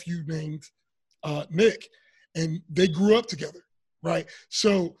and a nephew named Nick, and they grew up together, right?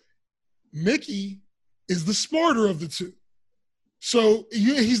 So Mickey is the smarter of the two. So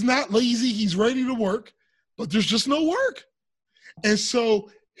he's not lazy, he's ready to work, but there's just no work. And so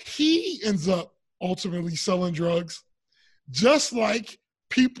he ends up ultimately selling drugs, just like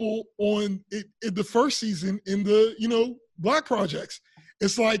people in the first season in the, you know, Black projects.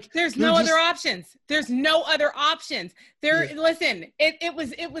 It's like there's no other options. There's no other options. Listen, it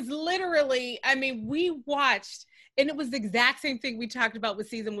was literally, I mean, we watched, and it was the exact same thing we talked about with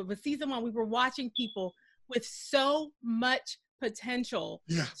season 1. With season 1, we were watching people with so much potential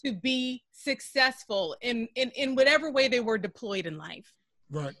to be successful in whatever way they were deployed in life.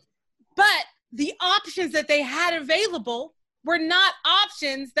 Right. But the options that they had available were not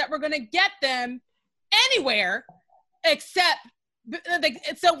options that were going to get them anywhere except,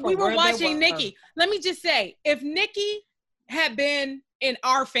 so we were watching Nikki. Let me just say, if Nikki had been in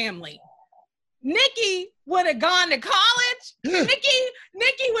our family, Nikki would have gone to college. Yeah.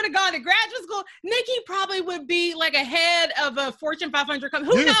 Nikki would have gone to graduate school. Nikki probably would be like a head of a Fortune 500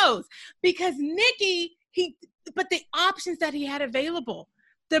 company. Who knows? Because Nikki, but the options that he had available,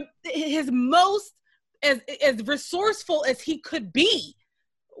 his most as resourceful as he could be,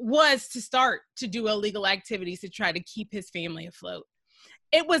 was to start to do illegal activities to try to keep his family afloat.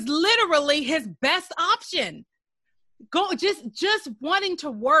 It was literally his best option. Just wanting to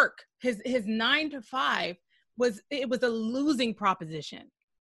work his 9 to 5 was a losing proposition.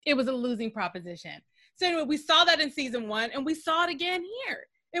 It was a losing proposition. So anyway, we saw that in season 1, and we saw it again here.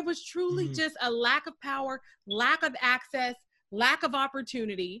 It was truly just a lack of power, lack of access, lack of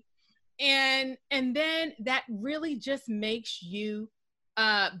opportunity. And then that really just makes you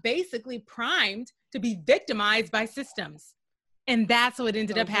basically primed to be victimized by systems. And that's what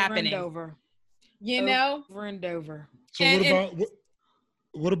ended up happening. Over and over. Over and over. So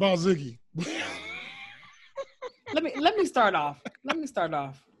what about Ziggy? Let me start off.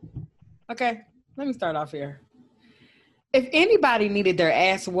 Okay, let me start off here. If anybody needed their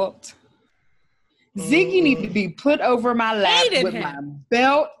ass whooped, Ziggy needed to be put over my lap with my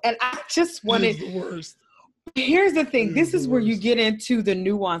belt, and I just wanted. The worst. Here's the thing. This is where you get into the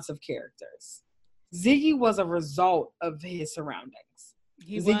nuance of characters. Ziggy was a result of his surroundings.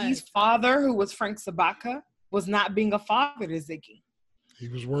 Ziggy's father, who was Frank Sabaka, was not being a father to Ziggy. He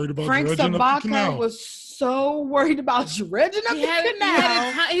was worried about Frank Sabaka was so worried about dredging up the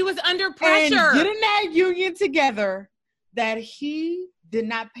canal. He was under pressure. And getting that union together that he did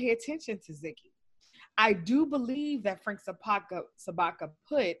not pay attention to Ziggy. I do believe that Frank Sabaka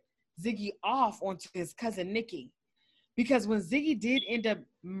put Ziggy off onto his cousin Nikki, because when Ziggy did end up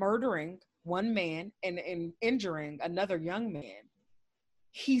murdering one man and injuring another young man,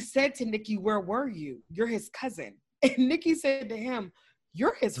 he said to Nikki, "Where were you? You're his cousin." And Nikki said to him,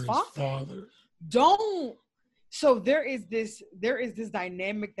 "You're his father. Don't." So there is this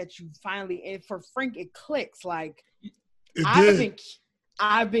dynamic that you finally, and for Frank, it clicks. Like,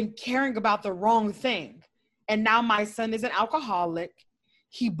 I've been caring about the wrong thing. And now my son is an alcoholic.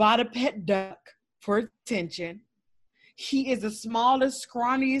 He bought a pet duck for attention. He is the smallest,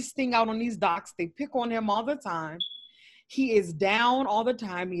 scrawniest thing out on these docks. They pick on him all the time. He is down all the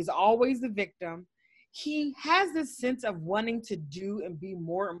time. He's always the victim. He has this sense of wanting to do and be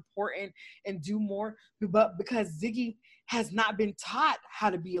more important and do more, but because Ziggy has not been taught how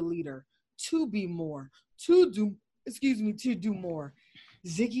to be a leader, to be more, to do more.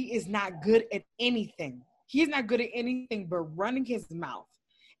 Ziggy is not good at anything. He's not good at anything but running his mouth.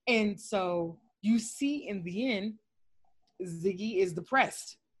 And so you see in the end, Ziggy is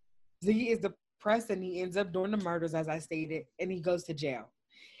depressed. Ziggy is depressed, and he ends up doing the murders, as I stated, and he goes to jail.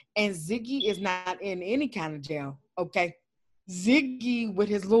 And Ziggy is not in any kind of jail, okay? Ziggy, with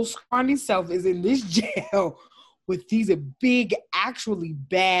his little scrawny self, is in this jail with these big, actually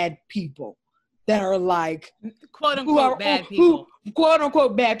bad people that are like, quote unquote, bad people. Quote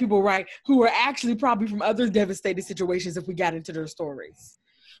unquote bad people, right? Who are actually probably from other devastated situations if we got into their stories.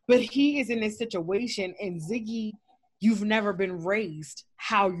 But he is in this situation, and Ziggy, you've never been raised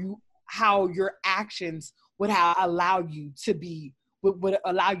how your actions would allow you to be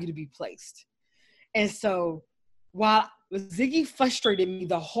placed. And so while Ziggy frustrated me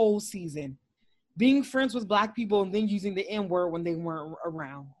the whole season, being friends with Black people and then using the N-word when they weren't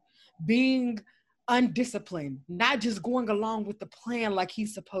around, being undisciplined, not just going along with the plan like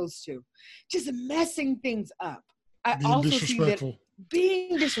he's supposed to, just messing things up. I also see that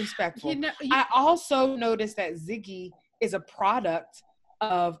being disrespectful. I also noticed that Ziggy is a product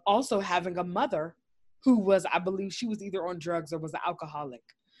of also having a mother who was, I believe she was either on drugs or was an alcoholic.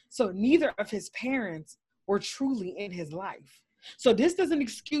 So neither of his parents were truly in his life. So this doesn't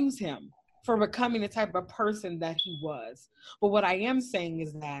excuse him for becoming the type of person that he was. But what I am saying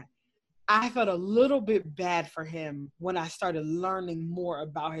is that I felt a little bit bad for him when I started learning more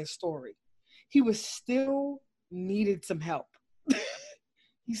about his story. He was still needed some help.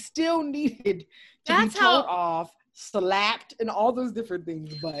 He still needed to be told off, slapped, and all those different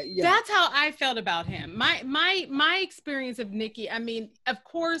things. But yeah, that's how I felt about him. My experience of Nikki, I mean, of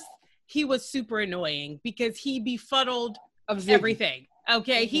course he was super annoying because he befuddled everything.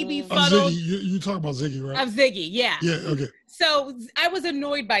 Okay, he befuddled. You talk about Ziggy, right? Of Ziggy, yeah. Yeah, okay. So I was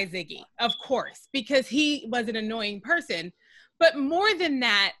annoyed by Ziggy, of course, because he was an annoying person. But more than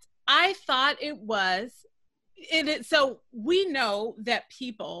that, I thought so we know that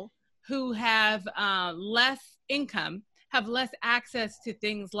people who have less income have less access to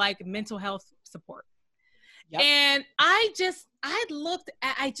things like mental health support. Yep. And I just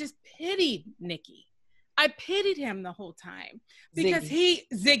pitied Nikki. I pitied him the whole time because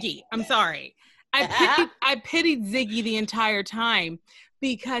Ziggy, I'm sorry. I pitied Ziggy the entire time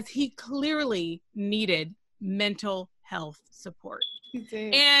because he clearly needed mental health support.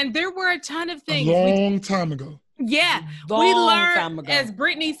 And there were a ton of things. A long time ago. Yeah, we learned, as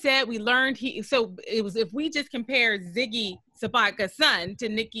Brittany said, we learned if we just compare Ziggy Zabaka's son to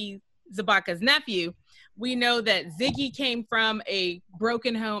Nikki Zabaka's nephew, we know that Ziggy came from a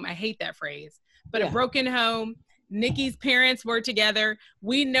broken home. I hate that phrase, but a broken home. Nikki's parents were together.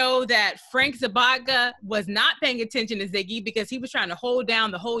 We know that Frank Zabaka was not paying attention to Ziggy because he was trying to hold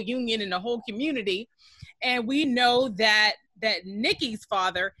down the whole union and the whole community. And we know that Nikki's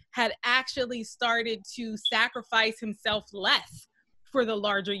father had actually started to sacrifice himself less for the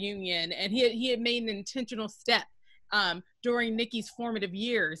larger union. And he had made an intentional step during Nikki's formative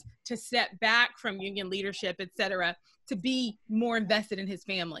years to step back from union leadership, et cetera, to be more invested in his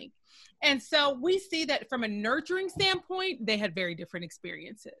family. And so we see that from a nurturing standpoint, they had very different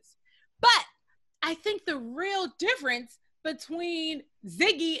experiences. But I think the real difference between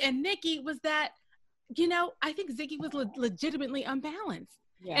Ziggy and Nikki was that, I think Ziggy was legitimately unbalanced.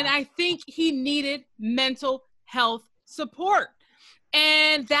 Yeah. And I think he needed mental health support.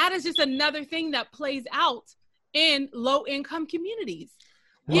 And that is just another thing that plays out in low-income communities.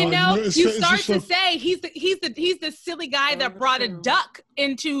 Well, you start to say he's the silly guy that brought a duck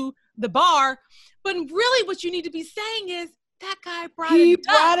into the bar, but really what you need to be saying is that guy brought a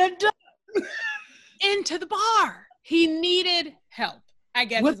duck into the bar. He needed help, I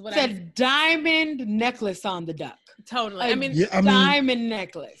guess. With a diamond necklace on the duck. Totally. Diamond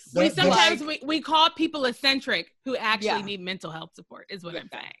necklace. We call people eccentric who actually need mental health support, is what I'm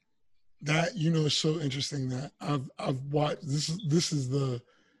saying. That, is so interesting that I've watched, this is the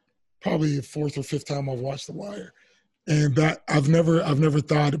probably the fourth or fifth time I've watched The Wire. And that I've never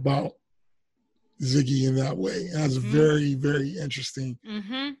thought about Ziggy in that way. And that's very, very interesting.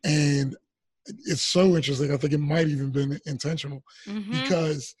 Mm-hmm. And it's so interesting. I think it might even been intentional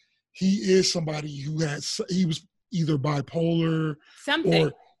because he is somebody he was either bipolar or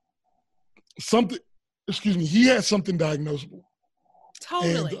something. Excuse me. He had something diagnosable.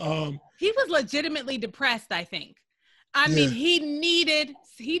 Totally. And, he was legitimately depressed, I think. I mean, he needed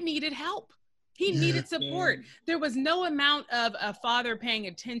help. He needed support. Yeah. There was no amount of a father paying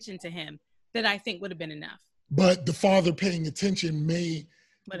attention to him that I think would have been enough. But the father paying attention may,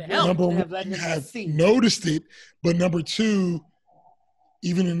 number one, have noticed it. But number two,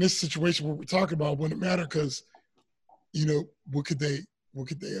 even in this situation where we're talking about, wouldn't matter because, what could they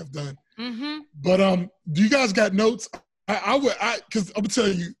have done? Mm-hmm. But do you guys got notes? Because I'm gonna tell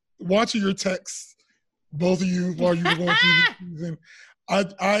you, watching your texts, both of you, while you were going through the season.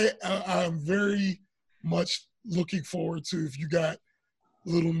 I'm very much looking forward to if you got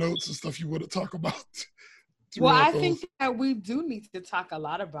little notes and stuff you want to talk about. Well, I think that we do need to talk a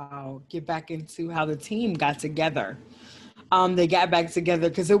lot about, get back into how the team got together. They got back together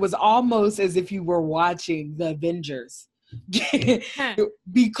because it was almost as if you were watching the Avengers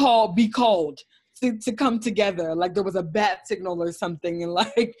be called to come together. Like there was a bat signal or something, and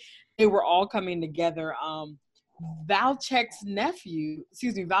like they were all coming together. Valchek's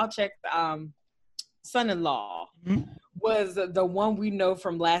son-in-law was the one we know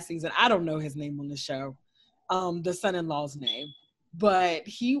from last season. I don't know his name on the show, the son-in-law's name, but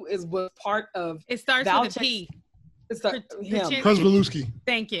he was part of. It starts with a P. Him. Przybylewski.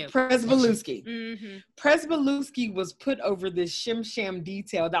 Thank you. Przybylewski. Mm-hmm. Przybylewski was put over this shim-sham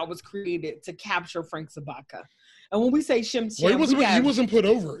detail that was created to capture Frank Zabaka. And when we say shim-sham, he wasn't put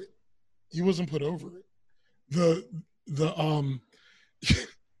over it. He wasn't put over it.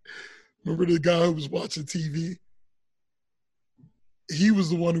 Remember the guy who was watching TV? He was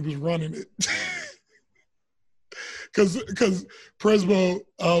the one who was running it. Because Presbo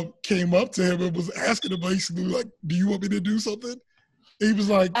came up to him and was asking him basically like, "Do you want me to do something?" He was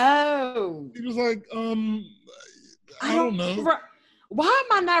like, "Oh." He was like, I don't know. Why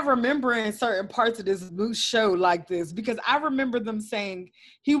am I not remembering certain parts of this show like this? Because I remember them saying,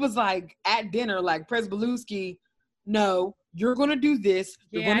 he was like at dinner, like, Przybylewski, no, you're going to do this.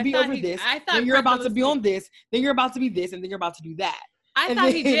 You're going to be over this. Then you're about to be on this. Then you're about to be this. And then you're about to do that. I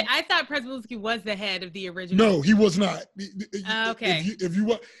thought Przybylewski was the head of the original. No, he was not. Okay.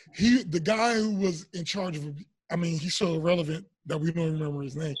 The guy who was in charge of, he's so irrelevant that we don't remember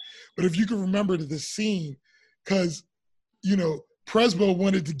his name. But if you can remember this scene, because, Presbo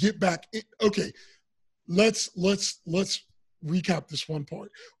wanted to get back in. Okay, let's recap this one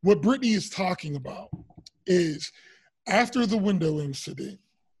part. What Brittany is talking about is after the window incident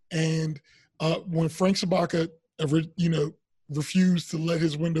and when Frank Zabaka refused to let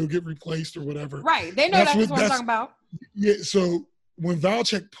his window get replaced or whatever. Right. They know that's what I'm talking about. Yeah. So when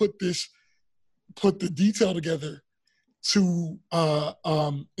Valchek put the detail together to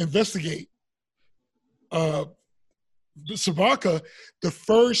investigate Zabaka, the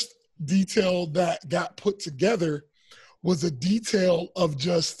first detail that got put together was a detail of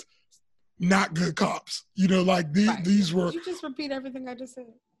just not good cops. You know, like these were. Did you just repeat everything I just said?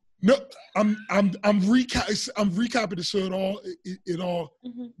 No, I'm recapping it so it all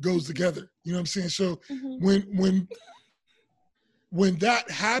goes together. You know what I'm saying? So when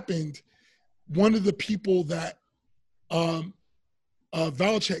that happened, one of the people that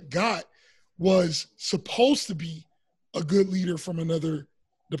Valchek got was supposed to be a good leader from another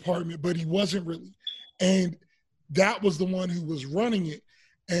department, but he wasn't really. And that was the one who was running it.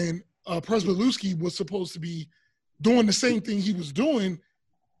 And Presbalewski was supposed to be doing the same thing he was doing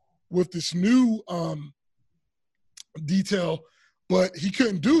with this new detail, but he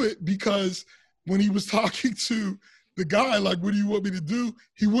couldn't do it because when he was talking to the guy, like, what do you want me to do?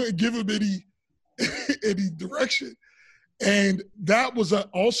 He wouldn't give him any direction. And that was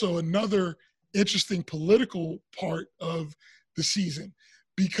also another interesting political part of the season,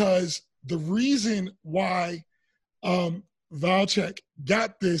 because the reason why Valchek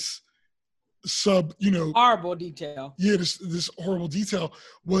got this horrible detail. Yeah, this horrible detail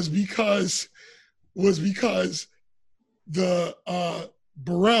was because the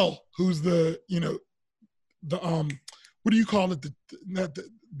Burrell, who's the what do you call it?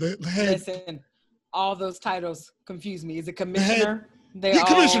 The head. Listen, all those titles confuse me. Is it commissioner?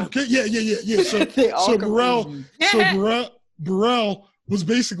 Commissioner. Yeah. So Burrell was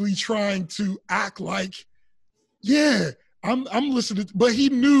basically trying to act like, I'm listening, but he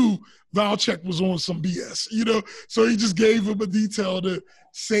knew Valchek was on some BS, so he just gave him a detail to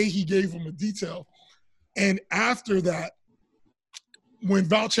say he gave him a detail. And after that, when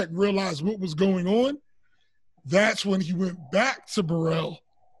Valchek realized what was going on, that's when he went back to Burrell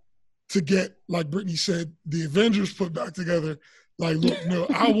to get, like Brittany said, the Avengers put back together. Like, look, no,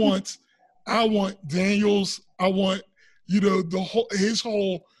 I want Daniels, I want, his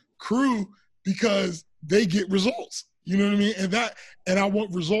whole crew, because they get results. You know what I mean? And I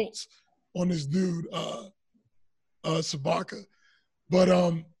want results on this dude, Sabaka. But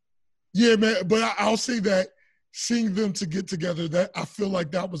yeah, man, but I'll say that seeing them to get together, that I feel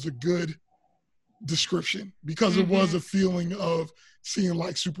like that was a good description, because it was a feeling of seeing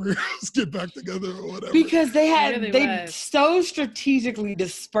like superheroes get back together or whatever. Because they so strategically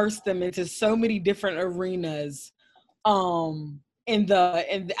dispersed them into so many different arenas at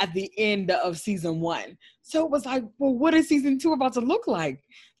the end of season 1. So it was like, well, what is season 2 about to look like?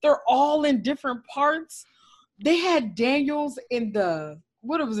 They're all in different parts. They had Daniels in the,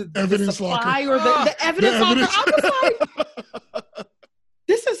 what was it? Evidence the supply locker. Or the evidence locker. I was like,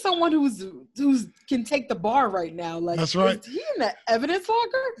 this is someone who's can take the bar right now. Like, that's right. Is he in the evidence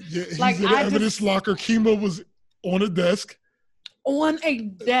locker? Yeah, he's in the evidence locker. Kima was on a desk. On a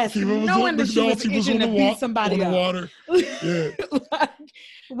desk. Knowing that she was itching to beat somebody up. Water. Yeah.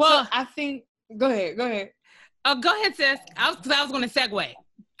 Well, I think, go ahead. Oh, go ahead, sis. I was going to segue.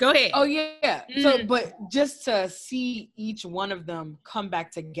 Go ahead. Oh, yeah. So, but just to see each one of them come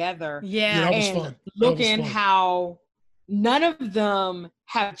back together. Yeah. That was fun. Looking how none of them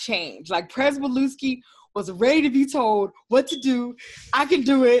have changed. Like, Presbalewski was ready to be told what to do. I can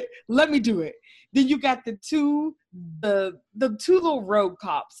do it. Let me do it. Then you got the two little rogue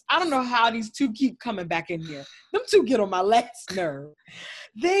cops. I don't know how these two keep coming back in here. Them two get on my last nerve.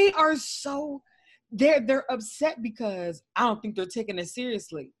 They are so, they're upset because I don't think they're taking it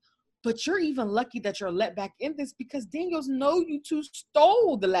seriously. But you're even lucky that you're let back in this, because Daniels know you two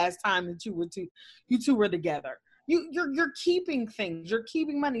stole the last time that you two were together. You're keeping things. You're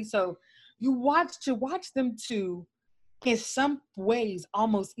keeping money. So you watch them two in some ways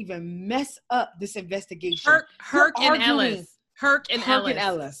almost even mess up this investigation. Herc and Ellis.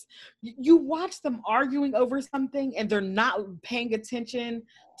 You watch them arguing over something, and they're not paying attention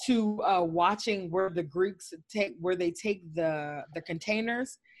to watching where the Greeks take the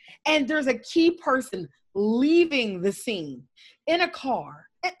containers. And there's a key person leaving the scene in a car.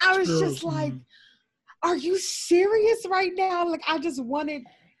 And I was just like, are you serious right now? Like, I just wanted,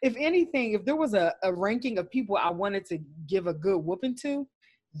 if anything, if there was a ranking of people I wanted to give a good whooping to,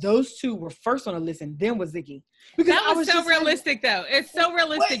 those two were first on the list, and then was Ziggy. Because that was so realistic, though. It's so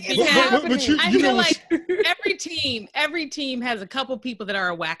realistic because I feel like every team has a couple people that are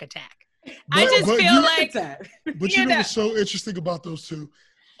a whack attack. I just feel like that. But you know what's so interesting about those two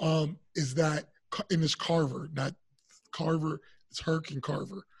is that in this Carver, not Carver, it's Herc and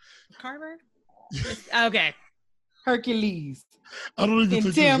Carver. Carver? Okay. Hercules. I don't even think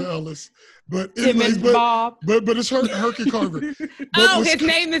it's Ellis, but Bob. But it's Herc and Carver. His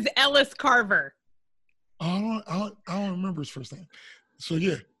name is Ellis Carver. I don't remember his first name. So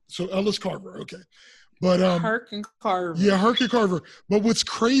yeah, so Ellis Carver. Okay, But Herc and Carver. Yeah, Herc and Carver. But what's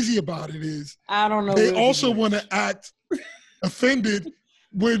crazy about it is I don't know. They also want to act offended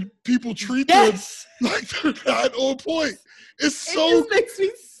when people treat them like they're not on point. It just makes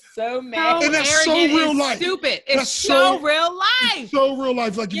me so mad. And that's so real life. Stupid. It's so real life. It's so real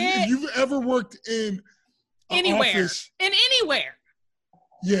life. Like if you've ever worked in anywhere, office,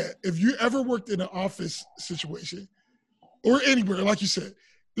 yeah, if you ever worked in an office situation or anywhere, like you said,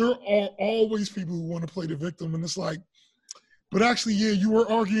 there are always people who want to play the victim, and it's like, but actually, yeah, you were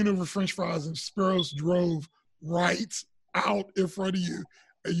arguing over French fries, and Sparrows drove right out in front of you,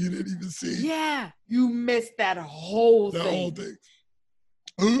 and you didn't even see. Yeah, you missed that whole thing.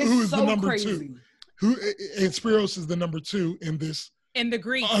 Who is the number two? And Sparrows is the number two in this. In the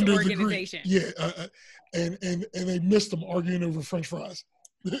Greek organization. And they missed them arguing over French fries.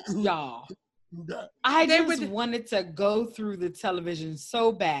 Y'all, I just wanted to go through the television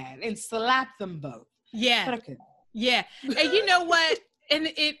so bad and slap them both. Yeah. But I couldn't. Yeah. And you know what? And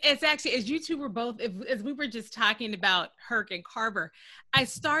it's actually, as you two were both, as we were just talking about Herc and Carver, I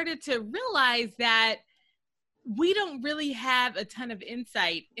started to realize that we don't really have a ton of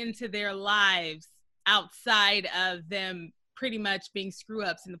insight into their lives outside of them pretty much being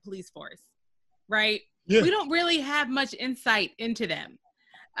screw-ups in the police force, right? Yeah. We don't really have much insight into them.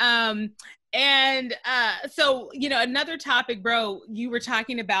 So, you know, another topic, bro, you were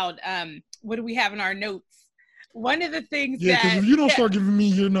talking about, what do we have in our notes? One of the things because if you don't start giving me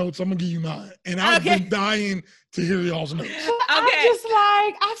your notes, I'm gonna give you mine. And I've been dying to hear y'all's notes. I'm just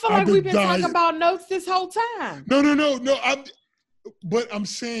like, I feel like we've been talking about notes this whole time. No. I'm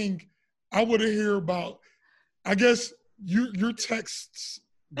saying I want to hear about, I guess your texts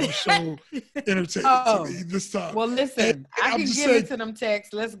were so entertaining to me this time. Well, listen, I can get into them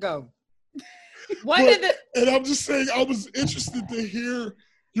texts. Let's go. And I'm just saying, I was interested to hear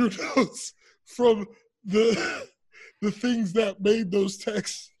your notes from the things that made those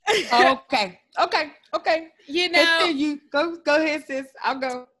texts. Okay. You know, you go ahead, sis. I'll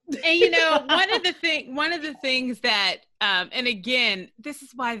go. And you know, one of the things that, and again, this is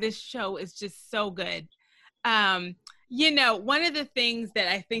why this show is just so good. You know, one of the things that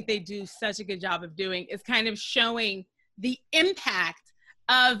I think they do such a good job of doing is kind of showing the impact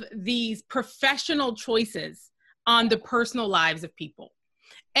of these professional choices on the personal lives of people,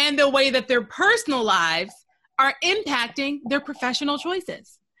 and the way that their personal lives are impacting their professional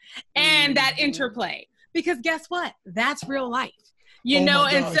choices, and that interplay. Because guess what? That's real life, you know?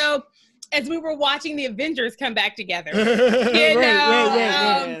 And so as we were watching the Avengers come back together, you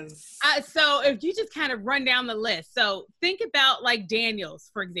know, so if you just kind of run down the list. So think about like Daniels,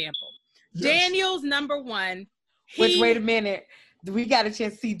 for example. Yes. Daniels, number one. Wait a minute. We got a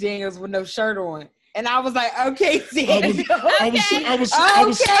chance to see Daniels with no shirt on. And I was like, okay, Daniel. I was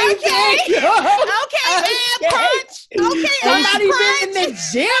somebody been in the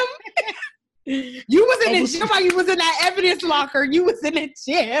gym. You was in the gym while you was in that evidence locker. You was in the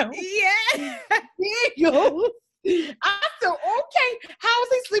gym. Yeah. Daniel. I said, okay, how is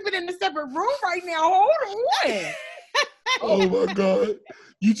he sleeping in a separate room right now? Hold on. Oh my God.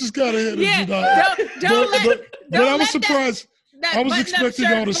 You just got ahead of you. But I was surprised. I was expecting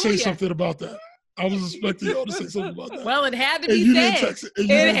y'all to say something about that. I was expecting y'all to say something about that. Well, it had to be said.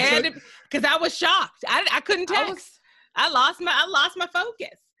 It had to, because I was shocked. I couldn't text. I lost my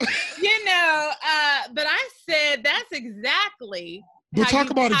focus. You know, but I said that's exactly. But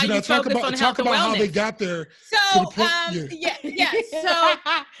talk about it, Jeanette. Talk about how they got there. So, So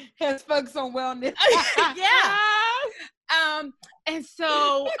let's focus on wellness. Yeah. And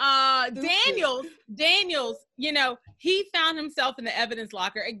so Daniels, you know, he found himself in the evidence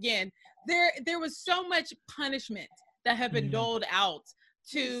locker again. There was so much punishment that had been doled out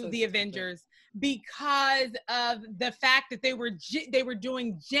to the Avengers because of the fact that they were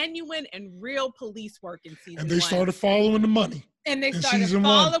doing genuine and real police work in season 1. And they started following the money. And they started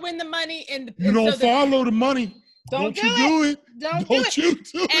following the money. You don't follow the money. Don't you do it. Don't you do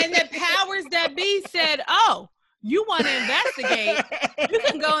it. And the powers that be said, oh, you want to investigate? You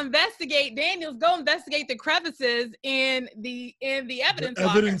can go investigate. Daniels, go investigate the crevices in the evidence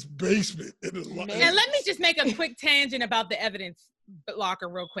locker. Evidence basement. And let me just make a quick tangent about the evidence locker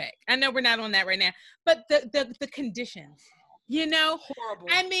real quick. I know we're not on that right now, but the conditions, you know, horrible.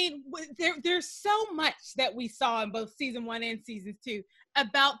 I mean, there's so much that we saw in both season 1 and season 2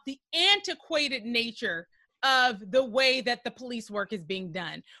 about the antiquated nature of the way that the police work is being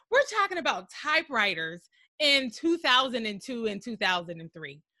done. We're talking about typewriters in 2002 and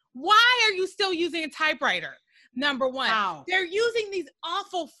 2003. Why are you still using a typewriter? Number one, How? They're using these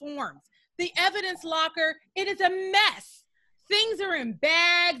awful forms. The evidence locker, it is a mess. Things are in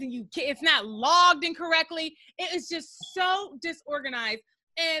bad flags and it's not logged incorrectly. It is just so disorganized.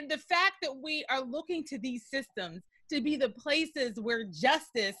 And the fact that we are looking to these systems to be the places where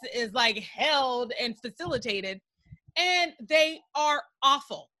justice is like held and facilitated, and they are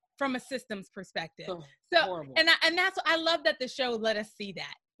awful from a systems perspective. So and that's, I love that the show let us see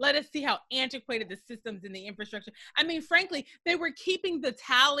that. Let us see how antiquated the systems and the infrastructure. I mean, frankly, they were keeping the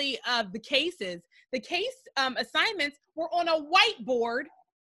tally of the cases. The case assignments were on a whiteboard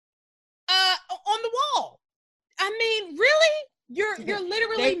on the wall. I mean, really? You're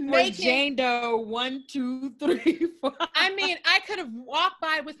literally making Jane Doe 1, 2, 3, 4. I mean, I could have walked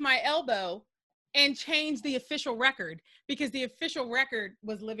by with my elbow and changed the official record because the official record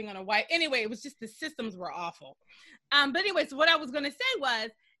was living on a white. Anyway, it was just the systems were awful. But anyway, so what I was going to say was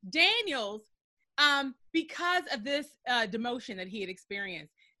Daniels, because of this demotion that he had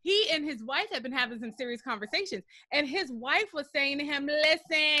experienced, he and his wife had been having some serious conversations, and his wife was saying to him,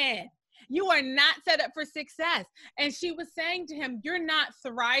 listen, you are not set up for success. And she was saying to him, you're not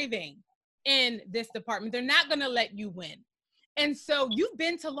thriving in this department. They're not going to let you win. And so you've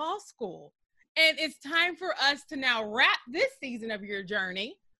been to law school, and it's time for us to now wrap this season of your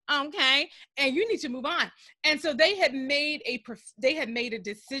journey. Okay. And you need to move on. And so they had made a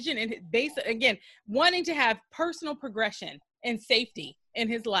decision, and again, wanting to have personal progression and safety in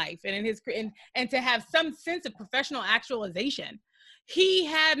his life and in his, and to have some sense of professional actualization. He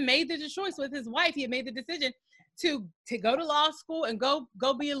had made the choice with his wife. He had made the decision to go to law school and go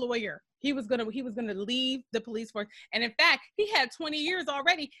be a lawyer. He was gonna leave the police force. And in fact, he had 20 years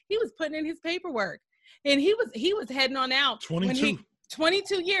already. He was putting in his paperwork, and he was heading on out.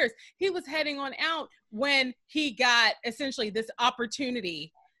 22 years. He was heading on out when he got essentially this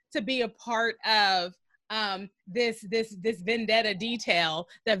opportunity to be a part of this vendetta detail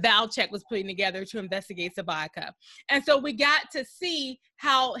that Valchek was putting together to investigate Sabatka. And so we got to see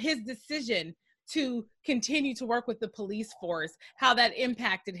how his decision to continue to work with the police force, how that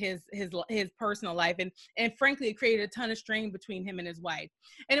impacted his personal life. And frankly, it created a ton of strain between him and his wife.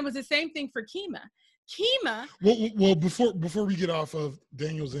 And it was the same thing for Kima. Well, before we get off of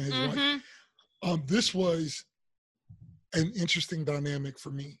Daniels and his wife, this was an interesting dynamic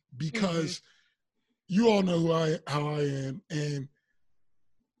for me because you all know how I am, and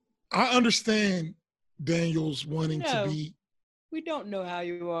I understand Daniels wanting to be. We don't know how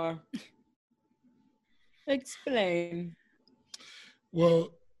you are. Explain.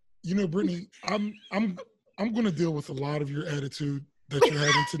 Well, you know, Brittany, I'm going to deal with a lot of your attitude that you're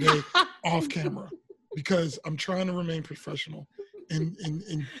having today off camera, because I'm trying to remain professional, and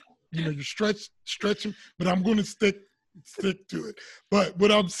you know, you're stretching, but I'm going to stick to it. But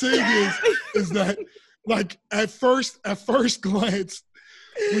what I'm saying is that, like, at first glance,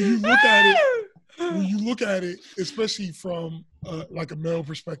 when you look at it, especially from like a male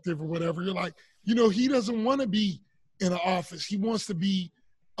perspective or whatever, you're like, you know, he doesn't want to be in an office. He wants to be,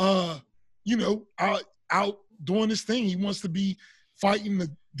 you know, out doing his thing. He wants to be fighting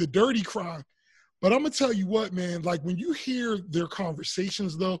the dirty crime. But I'm going to tell you what, man, like when you hear their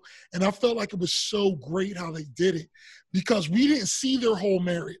conversations, though, and I felt like it was so great how they did it, because we didn't see their whole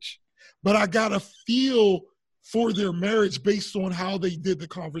marriage, but I got a feel for their marriage based on how they did the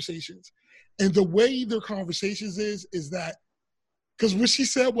conversations. And the way their conversations is that, because what she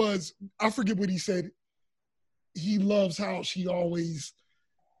said was, I forget what he said, he loves how she always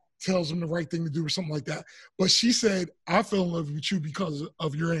tells him the right thing to do or something like that. But she said, I fell in love with you because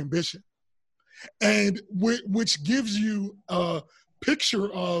of your ambition. And which gives you a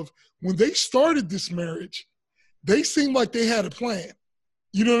picture of when they started this marriage, they seemed like they had a plan.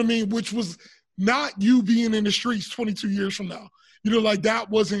 You know what I mean? Which was not you being in the streets 22 years from now. You know, like that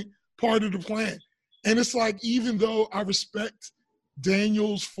wasn't part of the plan. And it's like, even though I respect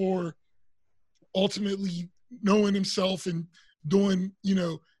Daniels for ultimately knowing himself and doing, you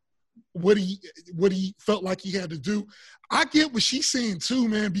know, what he felt like he had to do, I get what she's saying too,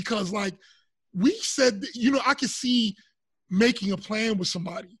 man, because like, we said, you know, I could see making a plan with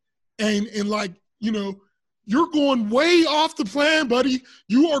somebody and like, you know, you're going way off the plan, buddy.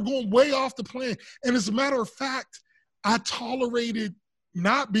 You are going way off the plan. And as a matter of fact, I tolerated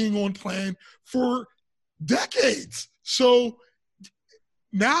not being on plan for decades. So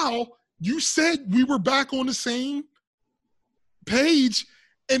now you said we were back on the same page,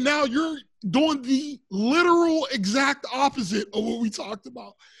 and now you're doing the literal exact opposite of what we talked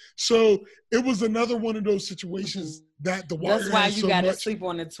about. So it was another one of those situations that The Wire. That's why you got to sleep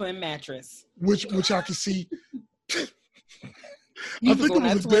on a twin mattress. Which I could see. I think it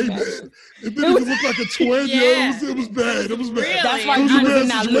was a day bed. It didn't even look like a twin. Yeah. It was bad. It was bad. Really? That's why you was in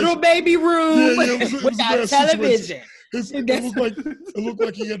that little baby room with that television. It looked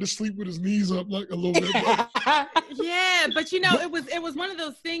like he had to sleep with his knees up like a little bit. Yeah, but it was one of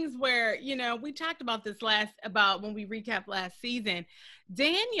those things where, we talked about this about when we recapped last season.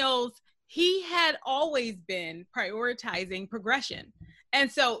 Daniels, he had always been prioritizing progression. And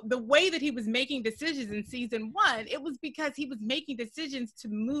so the way that he was making decisions in season 1, it was because he was making decisions to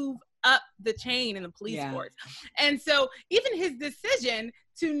move up the chain in the police force. And so even his decision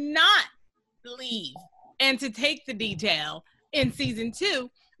to not leave and to take the detail in season 2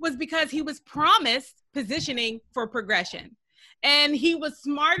 was because he was promised positioning for progression. And he was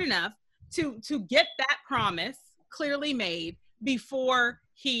smart enough to get that promise clearly made before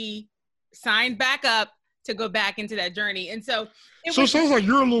he signed back up to go back into that journey. And so it sounds like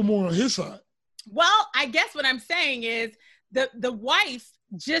you're a little more on his side. Well, I guess what I'm saying is the wife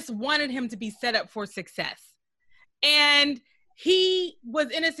just wanted him to be set up for success. And he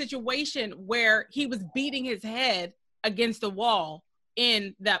was in a situation where he was beating his head against the wall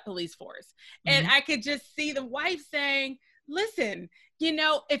in that police force. And I could just see the wife saying, listen,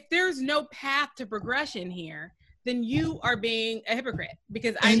 if there's no path to progression here, then you are being a hypocrite,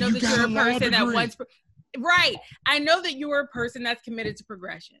 because I know that you're a person that wants, right. I know that you are a person that's committed to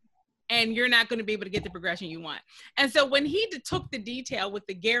progression, and you're not going to be able to get the progression you want. And so when he took the detail with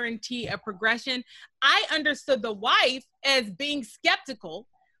the guarantee of progression, I understood the wife as being skeptical,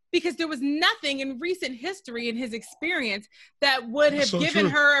 because there was nothing in recent history in his experience that would have given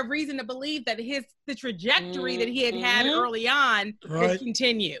her a reason to believe that the trajectory that he had early on would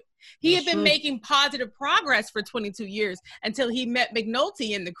continue. He had been making positive progress for 22 years until he met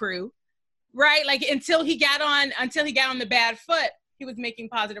McNulty in the crew, right? Like until he got on the bad foot, he was making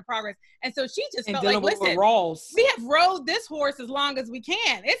positive progress. And so she just felt like, listen, we have rode this horse as long as we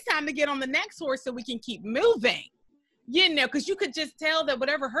can. It's time to get on the next horse so we can keep moving. Because you could just tell that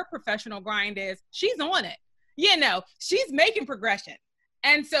whatever her professional grind is, she's on it. She's making progression.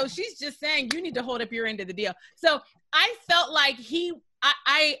 And so she's just saying, you need to hold up your end of the deal. So I felt like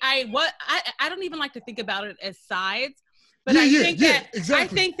I don't even like to think about it as sides, but I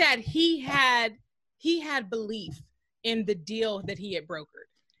think that he had belief in the deal that he had brokered.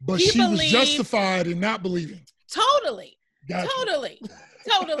 But she was justified in not believing. Totally. Gotcha.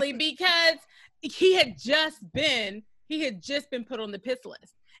 Totally, because he had just been put on the piss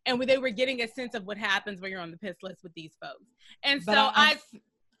list, and they were getting a sense of what happens when you're on the piss list with these folks. And so I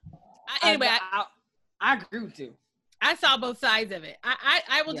agree with you. I saw both sides of it.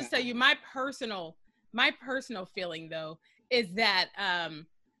 I will just tell you my personal feeling though is that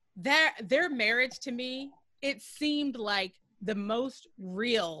their marriage, to me, it seemed like the most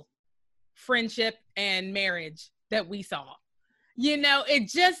real friendship and marriage that we saw. It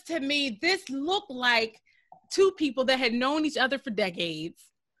just, to me, this looked like two people that had known each other for decades,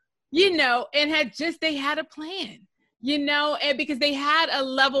 and they had a plan, and because they had a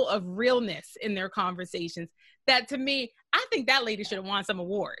level of realness in their conversations that, to me, I think that lady should have won some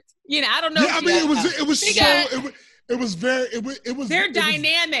awards. I don't know. Yeah, I mean, it was their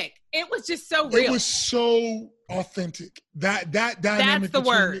dynamic. It was just so real. It was so authentic. That dynamic. That's the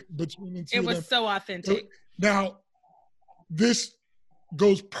word. Between the two it was of them. so authentic. Now, this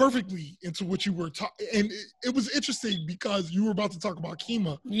goes perfectly into what you were talking, and it was interesting because you were about to talk about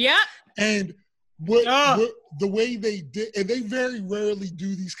Kima. Yeah. And what the way they did, and they very rarely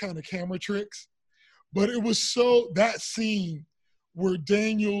do these kind of camera tricks, but it was that scene where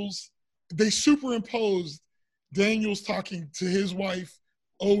they superimposed Daniels talking to his wife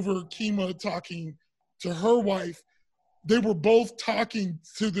over Kima talking to her wife. They were both talking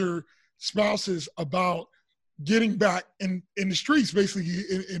to their spouses about getting back in the streets, basically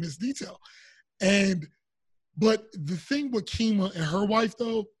in this detail. But the thing with Kima and her wife,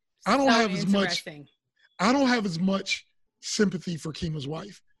 though, I don't have as much sympathy for Kima's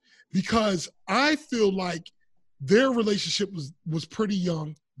wife, because I feel like their relationship was pretty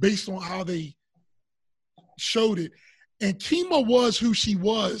young based on how they showed it. And Kima was who she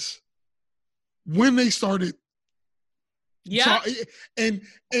was when they started. Yeah. And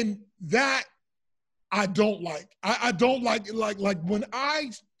that I don't like. I don't like when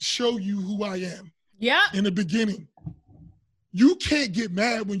I show you who I am. Yeah. In the beginning, you can't get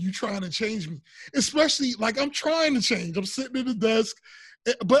mad when you're trying to change me. Especially like I'm trying to change. I'm sitting at the desk,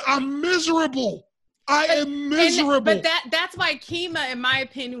 but I'm miserable. I am miserable. But that's why Kima, in my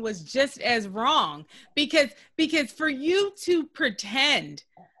opinion, was just as wrong. Because for you to pretend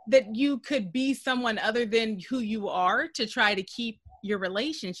that you could be someone other than who you are to try to keep your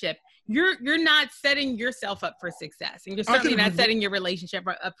relationship, you're not setting yourself up for success, and you're certainly not setting your relationship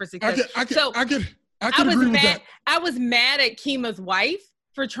up for success. I can agree with that. I was mad at Kima's wife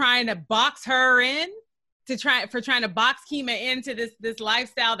for trying to box her in trying to box Kima into this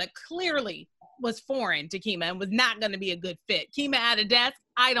lifestyle that clearly was foreign to Kima and was not going to be a good fit. Kima at a desk,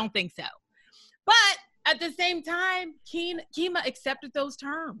 I don't think so. But at the same time, Kima accepted those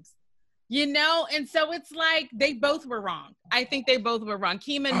terms, and so it's like they both were wrong. I think they both were wrong.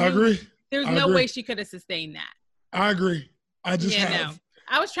 Kima I agree. There's no way she could have sustained that. I agree. I just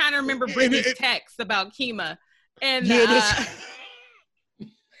I was trying to remember Brittany's text about Kima, and I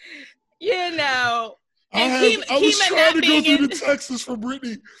was trying to go through the texts for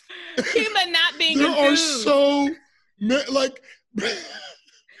Brittany. Kima not being there are enthused. so like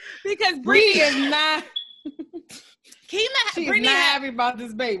because Brittany is not. She's not happy about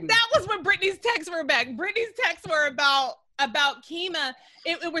this baby. That was when Brittany's texts were back. Brittany's texts were about Kima.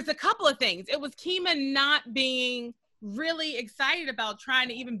 It was a couple of things. It was Kima not being really excited about trying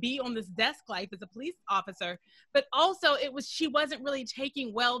to even be on this desk life as a police officer, but also she wasn't really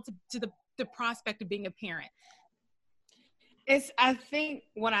taking well to the prospect of being a parent. I think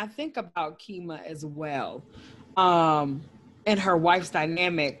when I think about Kima as well, and her wife's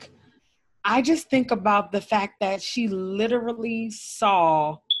dynamic, I just think about the fact that she literally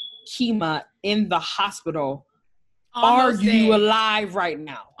saw Kima in the hospital. Are you alive right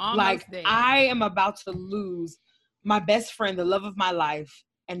now? I am about to lose my best friend, the love of my life.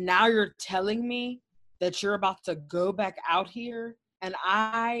 And now you're telling me that you're about to go back out here and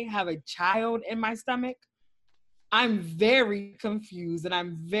I have a child in my stomach. I'm very confused and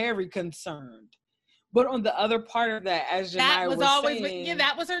I'm very concerned. But on the other part of that, as Janiyah was saying,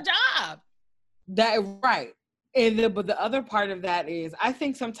 that was her job. Right. But the other part of that is, I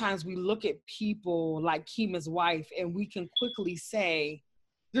think sometimes we look at people like Kima's wife and we can quickly say,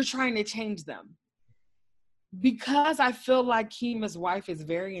 you're trying to change them. Because I feel like Kima's wife is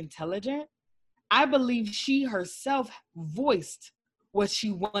very intelligent, I believe she herself voiced what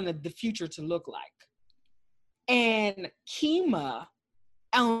she wanted the future to look like. And Kima,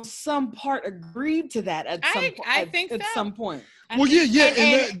 on some part, agreed to that at some point. Well,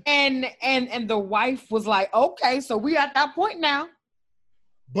 yeah. And the wife was like, okay, so we at that point now.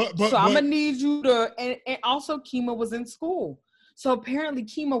 But I'm gonna need you to, and also Kima was in school. So apparently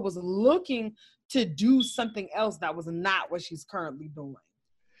Kima was looking to do something else that was not what she's currently doing.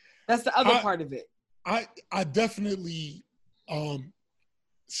 That's the other part of it. I definitely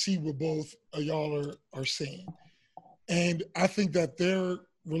see what both of y'all are saying. And I think that their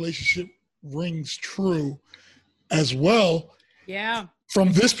relationship rings true as well. Yeah.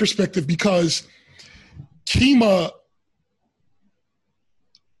 From this perspective, because Kima,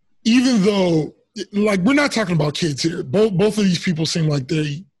 even though, like, we're not talking about kids here. Both of these people seem like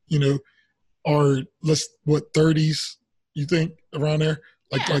they, are 30s, you think, around there?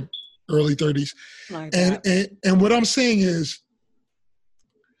 Like early 30s. And what I'm saying is,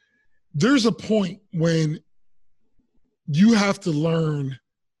 there's a point when you have to learn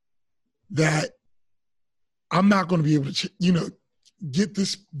that I'm not going to be able to, get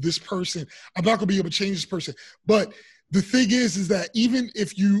this person. I'm not going to be able to change this person. But the thing is that even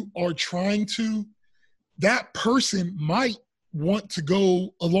if you are trying to, that person might want to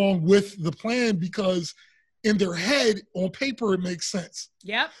go along with the plan because in their head, on paper, it makes sense.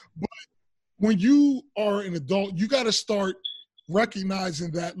 Yep. But when you are an adult, you got to start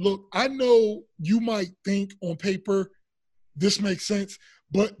recognizing that, look, I know you might think on paper this makes sense,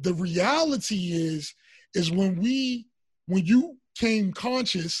 but the reality is when you came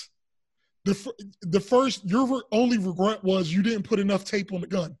conscious, your only regret was you didn't put enough tape on the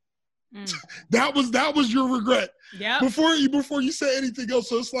gun. Mm. That was your regret. Yeah. Before you said anything else.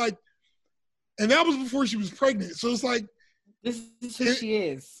 So it's like, and that was before she was pregnant. So it's like, this is who she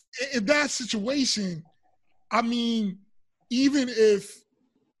is. In that situation, I mean, even if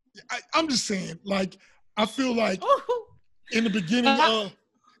I'm just saying, like, I feel like in the beginning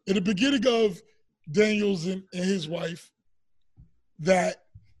of Daniels and his wife, that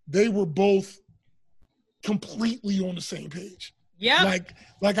they were both completely on the same page. Yeah.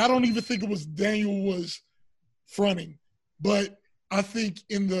 Like I don't even think it was Daniel was fronting, but I think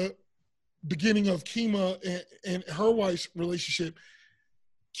in the beginning of Kima and her wife's relationship,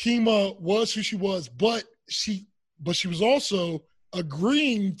 Kima was who she was, but she was also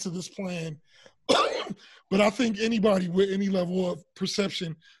agreeing to this plan. But I think anybody with any level of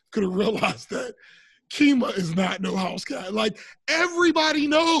perception could have realized that Kima is not no house guy. Like, everybody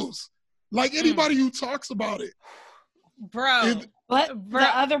knows. Like, anybody who talks about it. But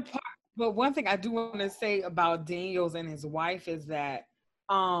one thing I do want to say about Daniels and his wife is that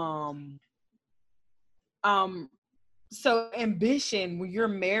so ambition, when you're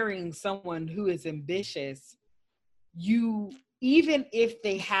marrying someone who is ambitious, you even if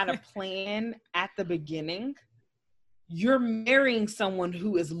they had a plan at the beginning, you're marrying someone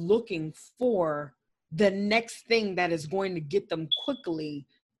who is looking for the next thing that is going to get them quickly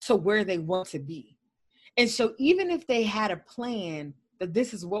to where they want to be. And so even if they had a plan that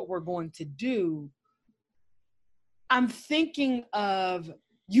this is what we're going to do, I'm thinking of,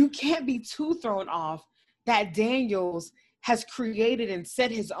 you can't be too thrown off that Daniels has created and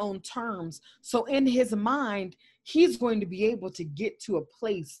set his own terms. So in his mind, he's going to be able to get to a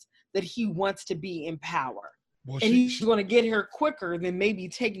place that he wants to be in power. Well, and he's going to get here quicker than maybe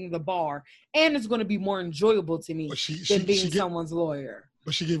taking the bar. And it's going to be more enjoyable to me than being someone's lawyer.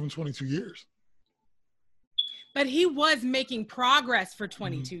 But she gave him 22 years. But he was making progress for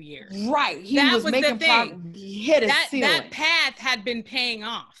 22 years. Right. He was making progress. He hit a ceiling. That path had been paying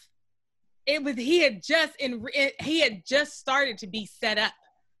off. He had just started to be set up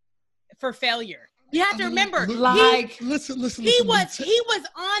for failure. You have to remember, listen. He was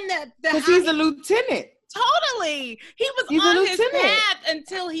on the because he's a lieutenant. Totally, he was on his path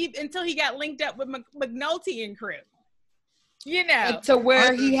until he got linked up with McNulty and crew. You know, to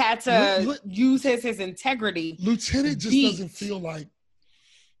where he had to use his integrity. Lieutenant just doesn't feel like.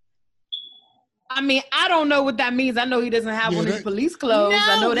 I mean, I don't know what that means. I know he doesn't have one of his police clothes. No,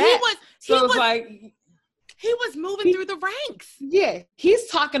 I know that. He was moving through the ranks. Yeah, he's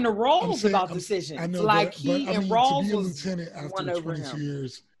talking to Rawls about decisions. I know like that, but, and Rawls to be a was lieutenant after one over 22 him.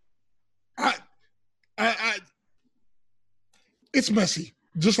 years. It's messy.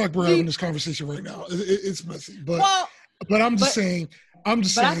 Just like we're having this conversation right now, it's messy. But I'm just saying.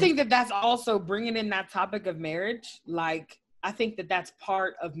 But I think that's also bringing in that topic of marriage. Like, I think that's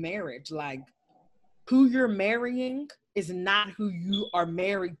part of marriage. Like, who you're marrying is not who you are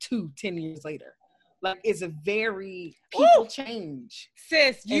married to 10 years later. Like, it's a very people change,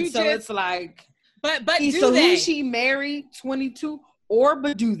 sis. It's like, but so who she married 22,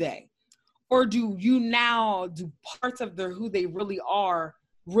 but do they? Or do parts of who they really are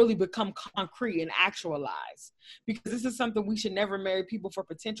really become concrete and actualize? Because this is something we should never marry people for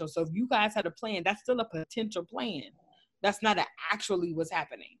potential. So if you guys had a plan, that's still a potential plan. That's not actually what's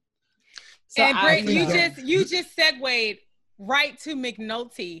happening. So and Britt, you just segued right to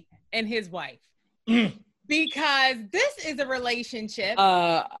McNulty and his wife. Because this is a relationship.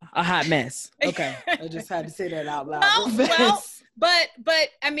 A hot mess. Okay. I just had to say that out loud. But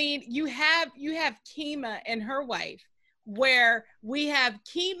I mean, you have Kima and her wife, where we have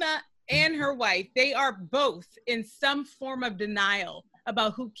Kima and her wife. They are both in some form of denial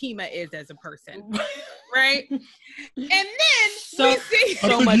about who Kima is as a person, right? And then we see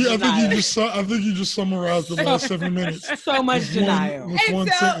I think you just summarized the last 7 minutes. So much denial. With one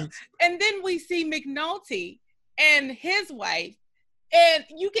sentence. And then we see McNulty and his wife. And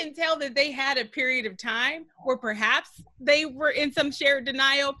you can tell that they had a period of time where perhaps they were in some shared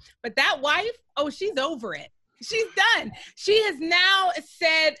denial. But that wife, she's over it. She's done. She has now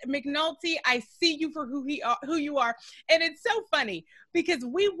said, McNulty, I see you for who you are. And it's so funny because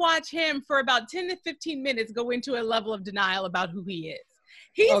we watch him for about 10 to 15 minutes go into a level of denial about who he is.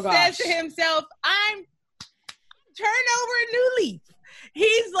 He says to himself, I'm turning over a new leaf.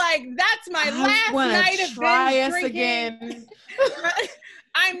 He's like, that's my last night of binge drinking. Again.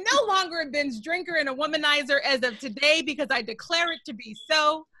 I'm no longer a binge drinker and a womanizer as of today because I declare it to be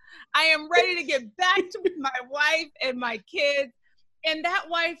so. I am ready to get back to my wife and my kids. And that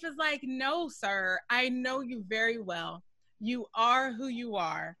wife is like, no, sir, I know you very well. You are who you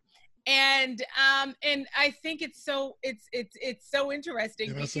are. And I think it's so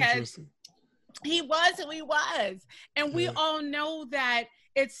interesting because he was who he was. And we all know that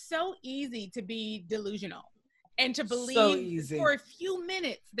it's so easy to be delusional and to believe for a few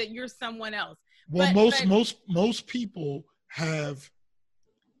minutes that you're someone else. Well, most people have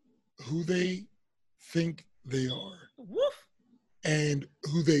who they think they are. Woof. And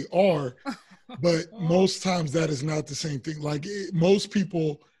who they are, but most times that is not the same thing. Like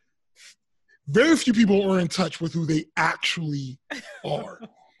very few people are in touch with who they actually are,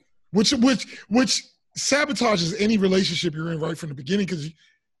 which sabotages any relationship you're in right from the beginning because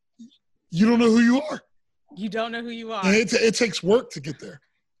you don't know who you are. You don't know who you are. And it takes work to get there.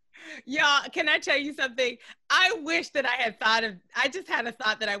 Y'all, can I tell you something? I wish that I just had a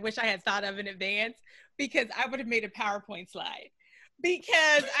thought that I wish I had thought of in advance because I would have made a PowerPoint slide.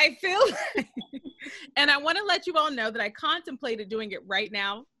 Because I feel like, and I want to let you all know that I contemplated doing it right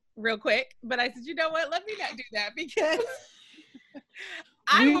now, real quick. But I said, you know what? Let me not do that because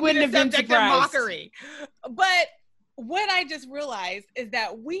I wouldn't have been subject of mockery. But what I just realized is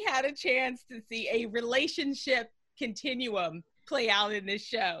that we had a chance to see a relationship continuum play out in this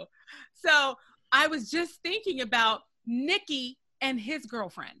show. So I was just thinking about Nikki and his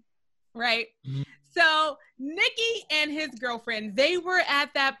girlfriend, right? Mm-hmm. So Nikki and his girlfriend, they were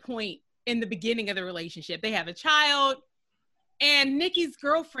at that point in the beginning of the relationship. They have a child, and Nikki's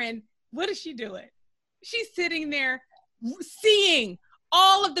girlfriend, what is she doing? She's sitting there seeing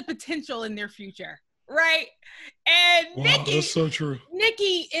all of the potential in their future, right? And Wow, that's so true.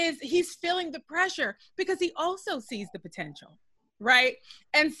 Nikki he's feeling the pressure because he also sees the potential, right?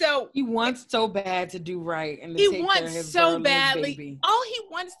 And so he wants so bad to do right, and he wants so badly. All he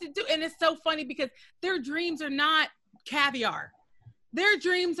wants to do, and it's so funny because their dreams are not caviar. Their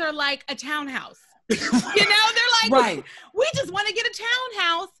dreams are like a townhouse. You know, they're like, right. We just want to get a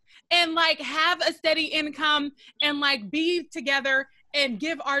townhouse and like have a steady income and like be together and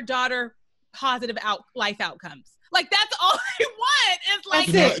give our daughter positive life outcomes. Like that's all they want. It's like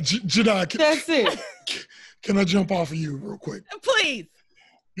Jedi, that's it. Can I jump off of you real quick? Please.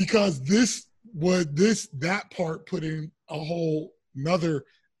 Because that part put in a whole another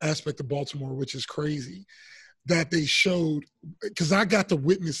aspect of Baltimore, which is crazy, that they showed, because I got to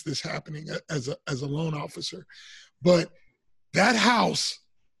witness this happening as a loan officer. But that house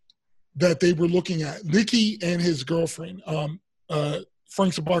that they were looking at, Nikki and his girlfriend,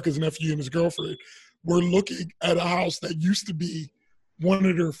 Frank Sabarka's nephew and his girlfriend, were looking at a house that used to be one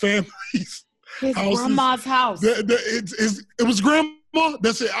of their families. His grandma's house. It was grandma.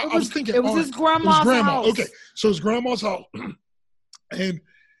 That's it. I was thinking it was his grandma's house. Okay, so his grandma's house, and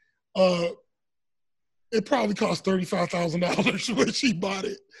it probably cost $35,000 when she bought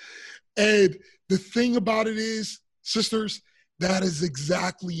it. And the thing about it is, sisters, that is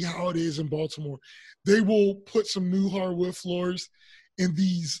exactly how it is in Baltimore. They will put some new hardwood floors in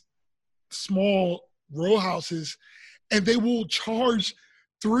these small row houses, and they will charge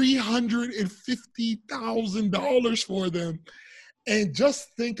 $350,000 for them. And just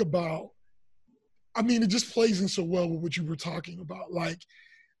think about, I mean, it just plays in so well with what you were talking about. Like,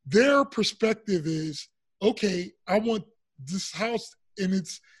 their perspective is, okay, I want this house, and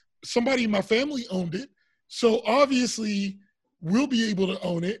it's somebody in my family owned it, so obviously we'll be able to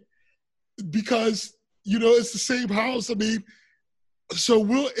own it because, you know, it's the same house. I mean, so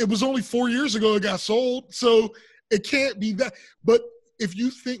it was only 4 years ago it got sold, so it can't be that. But if you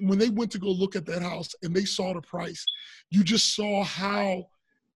think, when they went to go look at that house and they saw the price, you just saw how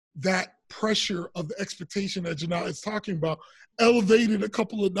that pressure of the expectation that Janai is talking about elevated a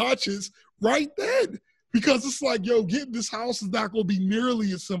couple of notches right then. Because it's like, yo, getting this house is not going to be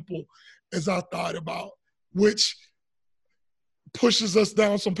nearly as simple as I thought about, which pushes us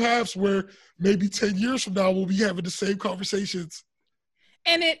down some paths where maybe 10 years from now we'll be having the same conversations.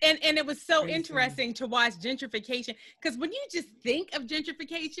 And it was so interesting to watch gentrification, because when you just think of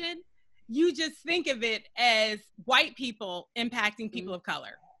gentrification, you just think of it as white people impacting people of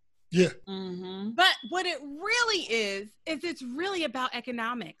color. Yeah. Mm-hmm. But what it really is it's really about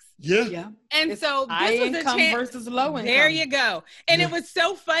economics. Yeah. Yeah. And it's so high income versus low income. There you go. And it was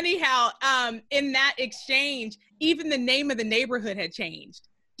so funny how in that exchange, even the name of the neighborhood had changed.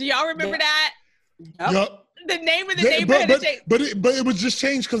 Do y'all remember that? Yep. The name of the neighborhood had changed. But it was just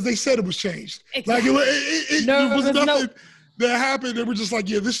changed because they said it was changed. Exactly. Like it was nothing that happened. They were just like,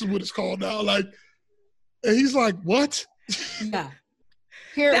 yeah, this is what it's called now. Like, and he's like, what? Yeah.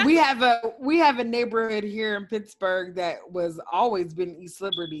 Here we have a neighborhood here in Pittsburgh that was always been East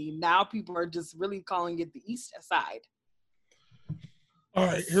Liberty. Now people are just really calling it the East Side. All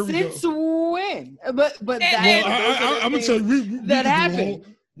right, here we go. Since when? But I'm gonna tell you, that happened.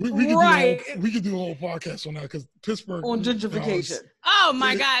 We could do a whole podcast on that because Pittsburgh on gentrification. Oh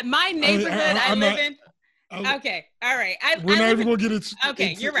my God, my neighborhood I live in. Okay, all right. We're not even gonna get it.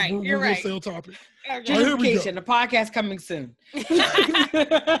 Okay, you're right. You're right. Stay on topic. Okay. Gentrification. The podcast coming soon.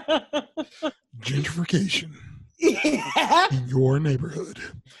 Gentrification in your neighborhood.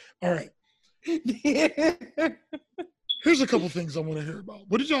 All right. Here's a couple things I want to hear about.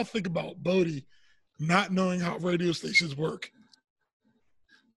 What did y'all think about Bodie not knowing how radio stations work?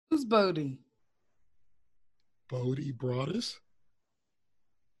 Who's Bodie? Bodie Broadus.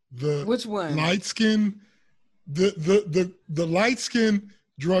 Which one? Light skin. The light skin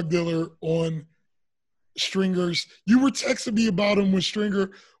drug dealer on Stringer's. You were texting me about him when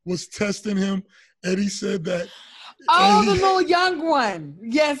Stringer was testing him, and he said that. Oh, the little young one.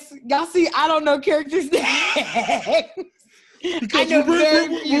 Yes, y'all see. I don't know characters' names. I know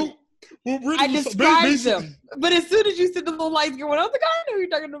very few. I described them, but as soon as you said the little light skin one, I was like, I know who you're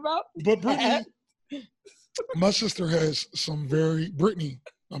talking about. But Brittany, my sister has some Brittany,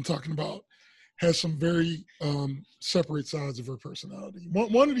 I'm talking about, has some very separate sides of her personality.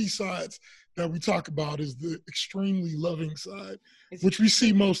 One of these sides that we talk about is the extremely loving side, which we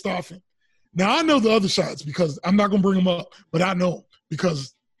see most often. Now, I know the other sides because I'm not going to bring them up, but I know them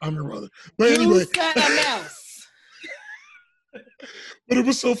because I'm your brother. But anyway. else. But it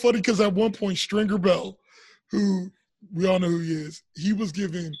was so funny because at one point, Stringer Bell, who we all know who he is, he was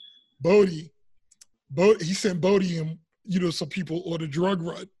giving Bodie, he sent Bodie and, some people on a drug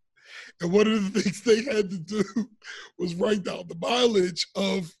run. And one of the things they had to do was write down the mileage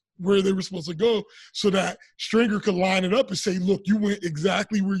of where they were supposed to go so that Stringer could line it up and say, look, you went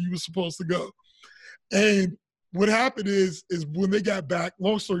exactly where you were supposed to go. And what happened is when they got back,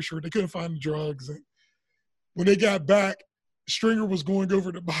 long story short, they couldn't find the drugs. And when they got back, Stringer was going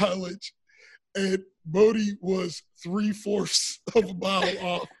over the mileage and Bodie was 3/4 of a mile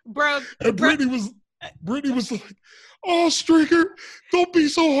off. Bro. And Brittany was like, oh, Stringer, don't be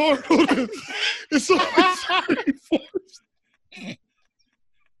so hard on him. It's only 3/4.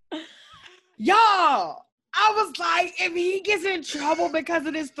 Y'all, I was like, if he gets in trouble because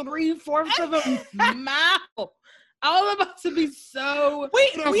of this 3/4 of a mile, all of us would be so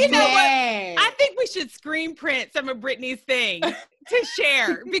you know what? I think we should screen print some of Brittany's things to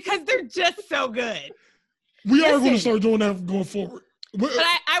share because they're just so good. We are going to start doing that going forward. But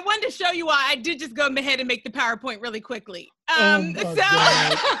I wanted to show you why I did just go ahead and make the PowerPoint really quickly. God.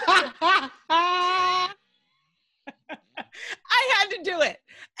 I had to do it.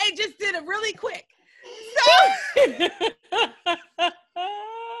 I just did it really quick. So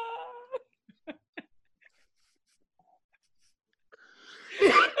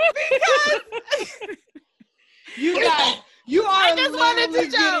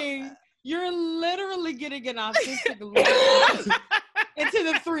because you're literally getting an autistic look into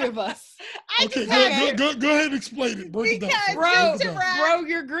the three of us. Okay, go ahead and explain it. Break it down. Bro,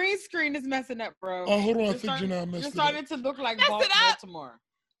 your green screen is messing up, bro. Oh, hold on. I think Janelle messed it up. You're starting to look like Baltimore.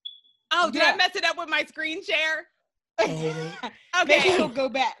 Oh, did I mess it up with my screen share? Okay. Maybe he'll go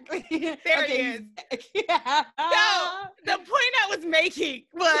back. There he is. Yeah. So the point I was making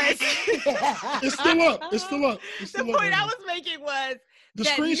was It's still up. The point I was making was the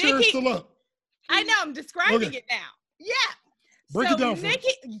screen share is still up. I know, I'm describing it now. Yeah. Break it down for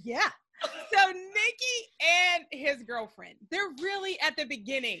Nikki, yeah. So Nikki and his girlfriend, they're really at the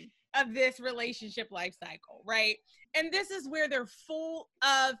beginning of this relationship life cycle, right? And this is where they're full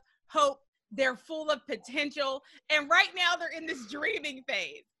of hope. They're full of potential. And right now they're in this dreaming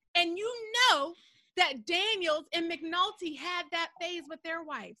phase. And you know that Daniels and McNulty had that phase with their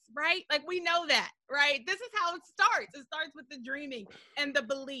wives, right? Like we know that, right? This is how it starts. It starts with the dreaming and the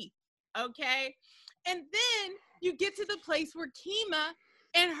belief, okay? And then you get to the place where Kima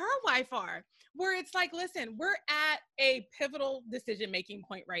and her wife are, where it's like, listen, we're at a pivotal decision-making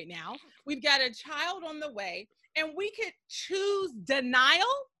point right now. We've got a child on the way, and we could choose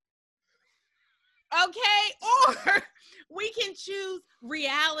denial, okay? Or we can choose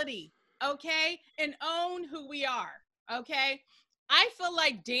reality, okay? And own who we are, okay? I feel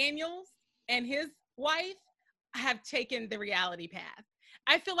like Daniels and his wife have taken the reality path.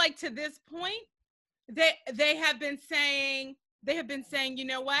 I feel like to this point, they have been saying, you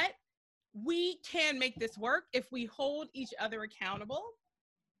know what? We can make this work if we hold each other accountable.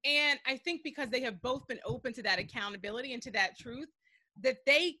 And I think because they have both been open to that accountability and to that truth, that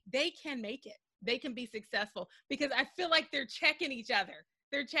they can make it. They can be successful because I feel like they're checking each other.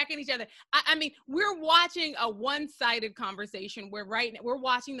 They're checking each other. I mean, we're watching a one-sided conversation where right now we're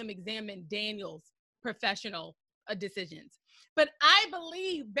watching them examine Daniel's professional decisions. But I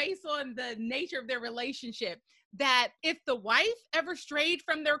believe, based on the nature of their relationship, that if the wife ever strayed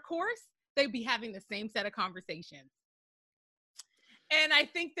from their course, they'd be having the same set of conversations. And I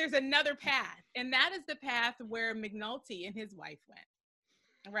think there's another path, and that is the path where McNulty and his wife went,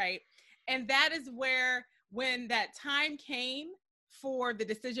 right? And that is where, when that time came for the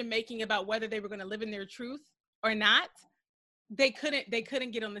decision-making about whether they were going to live in their truth or not, they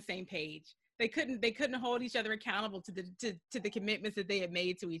couldn't get on the same page. They couldn't hold each other accountable to the commitments that they had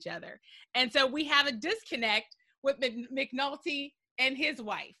made to each other. And so we have a disconnect with McNulty and his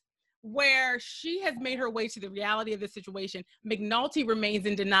wife, where she has made her way to the reality of the situation. McNulty remains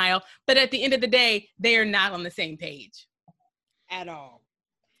in denial, but at the end of the day, they are not on the same page. At all.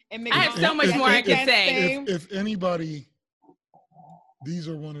 And I have so much more I can say. If anybody, these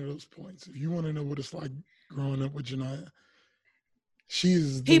are one of those points. If you want to know what it's like growing up with Janiyah, she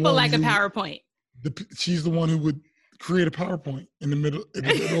is the people like a PowerPoint. She's the one who would create a PowerPoint in the middle.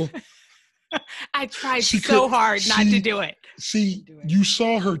 I tried so hard not to do it. You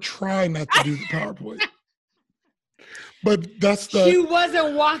saw her try not to do the PowerPoint. But she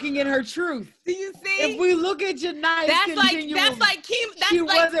wasn't walking in her truth. Do you see? If we look at Janiyah's that's like Kima's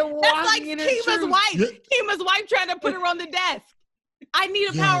wife. Kima's wife trying to put her on the desk. I need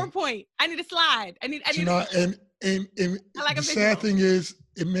a PowerPoint. I need a slide. I need and like the sad thing is,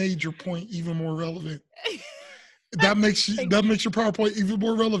 it made your point even more relevant. That makes your PowerPoint even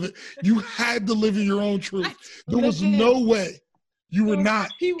more relevant. You had to live in your own truth. There was no way you were not.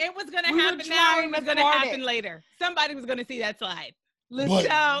 It was going to happen now. It was going to happen later. Somebody was going to see that slide. Listen,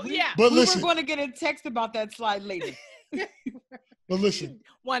 but we were going to get a text about that slide later. But listen,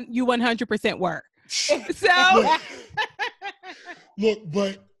 you 100% were. So look,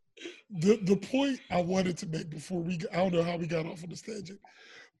 but the point I wanted to make before I don't know how we got off on this tangent,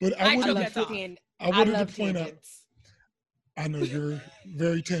 but I wanted to point out. I know you're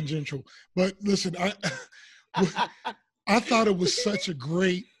very tangential, but listen, I thought it was such a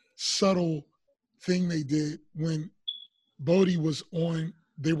great, subtle thing they did when Bodie was on.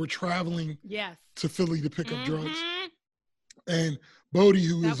 They were traveling to Philly to pick up drugs, and Bodie,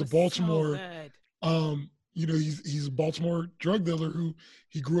 who is a Baltimore, he's a Baltimore drug dealer who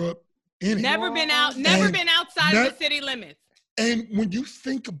he grew up in. Never been outside of the city limits. And when you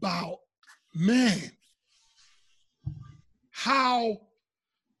think about, man, how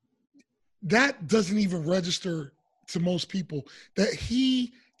that doesn't even register to most people, that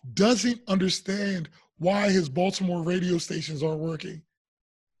he doesn't understand why his Baltimore radio stations aren't working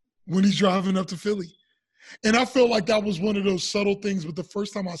when he's driving up to Philly. And I felt like that was one of those subtle things, but the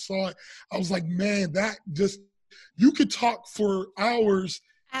first time I saw it, I was like, man, that just, you could talk for hours.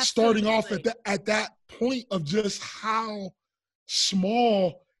 Absolutely. Starting off at that point of just how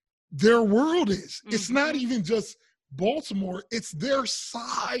small their world is. It's not even just Baltimore, it's their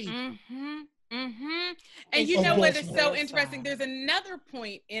side. And you know what is so interesting? There's another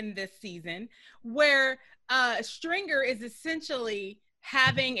point in this season where Stringer is essentially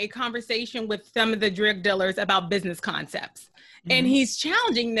having a conversation with some of the drug dealers about business concepts. And he's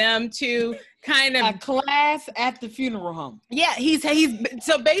challenging them to kind of a class at the funeral home. Yeah, he's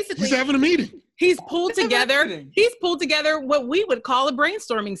so basically he's having a meeting. He's pulled together what we would call a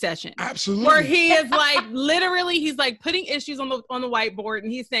brainstorming session. Absolutely. Where he is like literally he's like putting issues on the whiteboard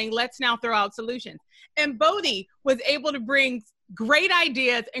and he's saying, let's now throw out solutions. And Bodie was able to bring great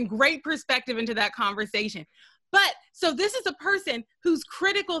ideas and great perspective into that conversation. But so this is a person whose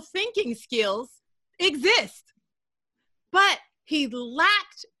critical thinking skills exist, but he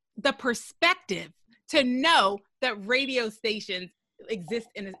lacked the perspective to know that radio stations exist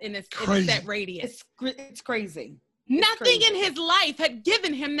in a set radius. It's crazy. Nothing in his life had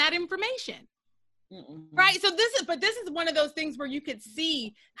given him that information. Right? So this is one of those things where you could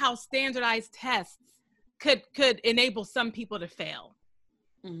see how standardized tests could enable some people to fail.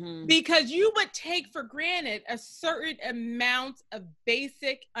 Because you would take for granted a certain amount of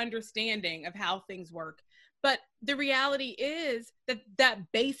basic understanding of how things work. But the reality is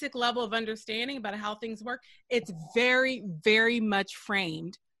that basic level of understanding about how things work, it's very, very much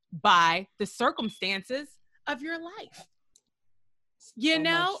framed by the circumstances of your life. You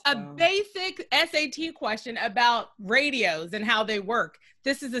know, a basic SAT question about radios and how they work.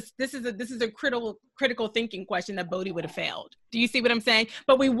 This is a critical thinking question that Bodie would have failed. Do you see what I'm saying?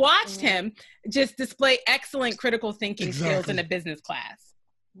 But we watched him just display excellent critical thinking skills in a business class.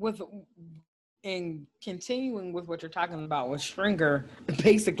 And continuing with what you're talking about with Stringer,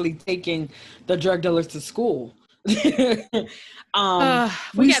 basically taking the drug dealers to school. We got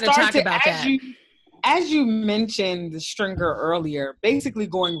to talk about that. As you mentioned Stringer earlier, basically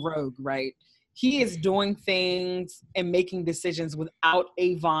going rogue, right? He is doing things and making decisions without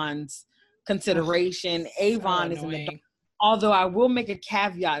Avon's consideration. Avon is in the dark. Although I will make a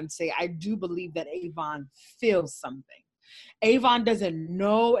caveat and say I do believe that Avon feels something. Avon doesn't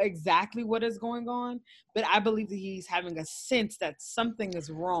know exactly what is going on, but I believe that he's having a sense that something is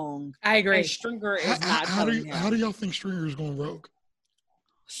wrong. I agree. And Stringer is not. How do y'all think Stringer is going rogue?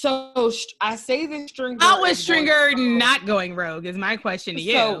 So I say that Stringer. How is Stringer not going rogue? Is my question to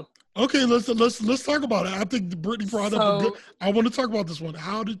you. Okay, let's talk about it. I think Brittany brought up a good. I want to talk about this one.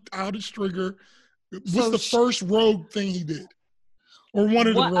 How did Stringer? What's the first rogue thing he did, or one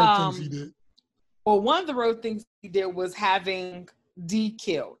of the rogue things he did? Well, one of the rogue things he did was having D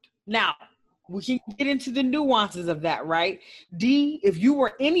killed. Now, we can get into the nuances of that, right? D, if you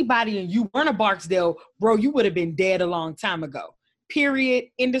were anybody and you weren't a Barksdale, bro, you would have been dead a long time ago. Period.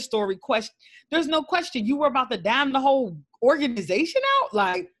 End of story. Question. There's no question. You were about to damn the whole organization out.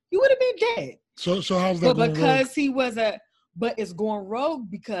 Like, you would have been dead. So how's that going rogue? But it's going rogue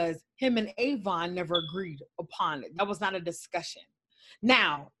because him and Avon never agreed upon it. That was not a discussion.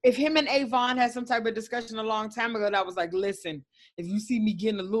 Now, if him and Avon had some type of discussion a long time ago, that was like, listen, if you see me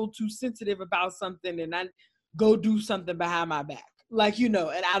getting a little too sensitive about something, and I go do something behind my back, like, and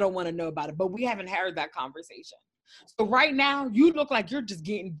I don't want to know about it. But we haven't had that conversation. So right now, you look like you're just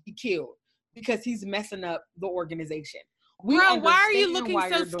getting killed because he's messing up the organization. Bro, why are you looking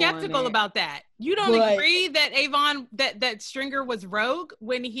so skeptical about that? You don't agree that Avon, that Stringer was rogue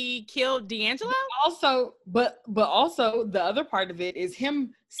when he killed D'Angelo? But also the other part of it is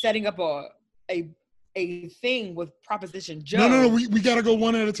him setting up a thing with Proposition Joe. No. We gotta go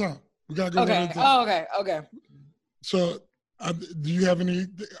one at a time. We gotta go one at a time. Okay. So, do you have any?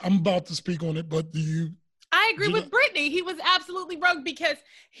 I'm about to speak on it, but do you? I agree with Brittany. He was absolutely rogue because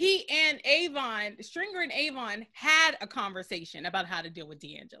he and Stringer and Avon had a conversation about how to deal with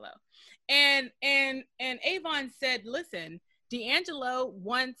D'Angelo. And Avon said, listen, D'Angelo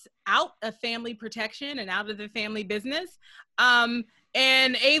wants out of family protection and out of the family business. And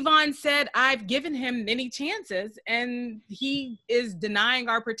Avon said, I've given him many chances and he is denying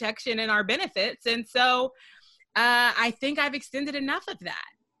our protection and our benefits. And so I think I've extended enough of that.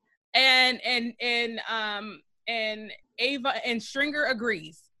 And Ava and Stringer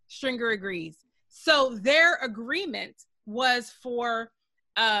agrees. So their agreement was for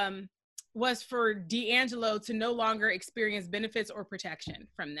D'Angelo to no longer experience benefits or protection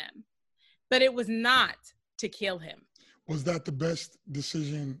from them, but it was not to kill him. Was that the best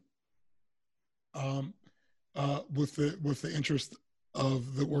decision with the interest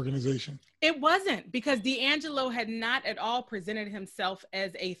of the organization? It wasn't, because D'Angelo had not at all presented himself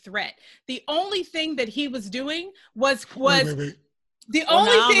as a threat. The only thing that he was doing was Wait. The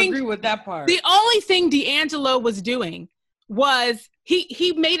only thing. I agree with that part. The only thing D'Angelo was doing was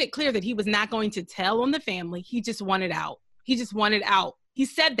he made it clear that he was not going to tell on the family. He just wanted out. He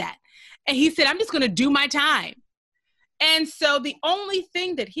said that, and he said, "I'm just going to do my time." And so the only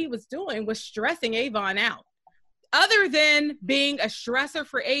thing that he was doing was stressing Avon out. Other than being a stressor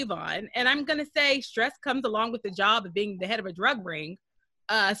for Avon, and I'm going to say stress comes along with the job of being the head of a drug ring,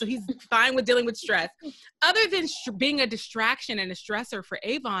 so he's fine with dealing with stress. Other than being a distraction and a stressor for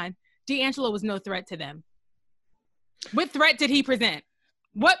Avon, D'Angelo was no threat to them. What threat did he present?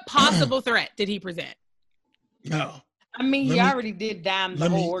 What possible threat did he present? No. I mean, he already did dime the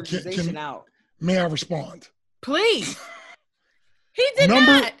whole organization out. May I respond? Please. He did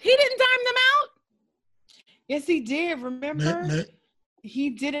not. He didn't dime them out. Yes, he did. Remember? He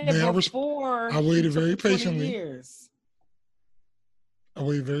did it before. I waited very patiently. Years. I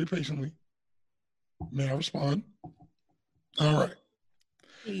waited very patiently. May I respond? All right.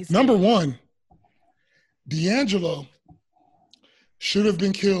 Please. Number one, D'Angelo should have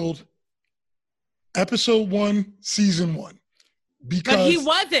been killed episode 1, season 1. Because but he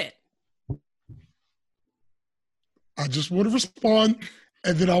wasn't. I just want to respond,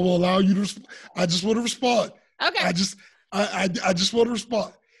 and then I will allow you to. I just want to respond. Okay. I just want to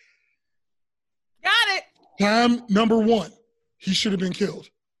respond. Got it. Time number 1, he should have been killed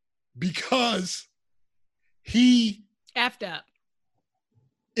because he effed up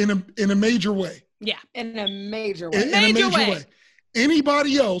in a major way. Yeah, in a major way. In a major way.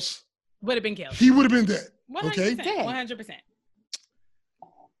 Anybody else would have been killed. He would have been dead. 100%, okay, 100%.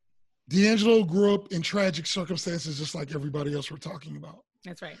 D'Angelo grew up in tragic circumstances, just like everybody else we're talking about.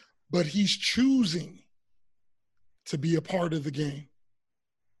 That's right. But he's choosing to be a part of the game.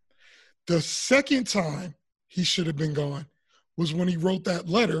 The second time he should have been gone was when he wrote that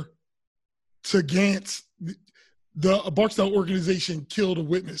letter to Gantz. The Barksdale organization killed a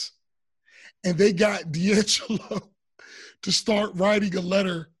witness. And they got D'Angelo to start writing a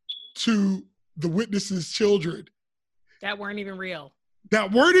letter to the witnesses' children. That weren't even real.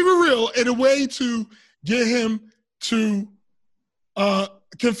 In a way to get him to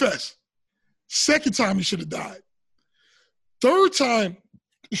confess. Second time he should have died. Third time,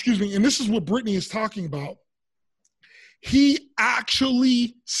 and this is what Brittany is talking about, he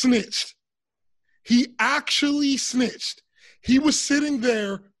actually snitched. He was sitting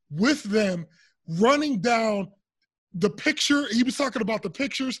there with them, running down the picture. He was talking about the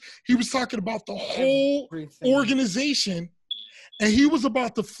pictures. He was talking about the whole organization. And he was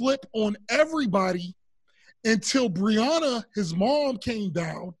about to flip on everybody until Brianna, his mom, came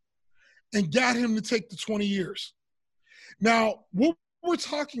down and got him to take the 20 years. Now, what we're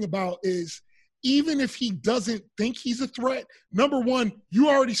talking about is, even if he doesn't think he's a threat, number one, you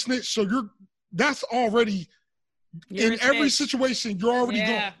already snitched, so that's already in every situation, you're already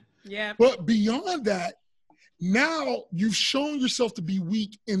gone. Yeah. But beyond that, now you've shown yourself to be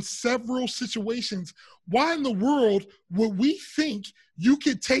weak in several situations. Why in the world would we think you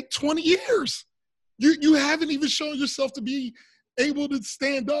could take 20 years? You haven't even shown yourself to be able to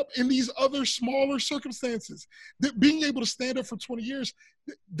stand up in these other smaller circumstances. That being able to stand up for 20 years,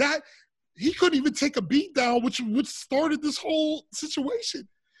 that he couldn't even take a beat down, which started this whole situation.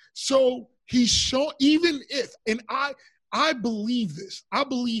 So he's shown, even if, and I believe this. I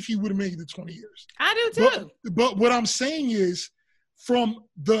believe he would have made the 20 years. I do too. But what I'm saying is, from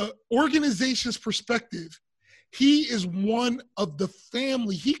the organization's perspective, he is one of the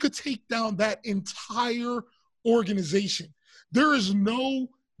family. He could take down that entire organization. There is no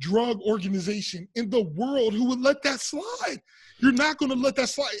drug organization in the world who would let that slide. You're not going to let that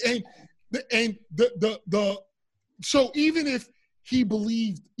slide. So even if he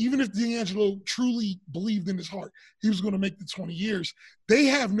believed, even if D'Angelo truly believed in his heart he was going to make the 20 years, they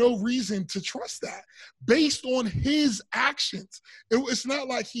have no reason to trust that based on his actions. It's not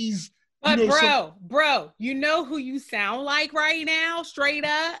like he's, but bro, you know who you sound like right now, straight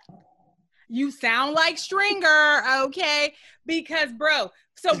up? You sound like Stringer, okay? Because, bro,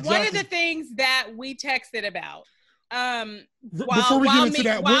 so exactly. One of the things that we texted about while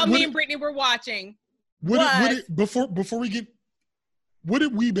me and Brittany were watching before we get, what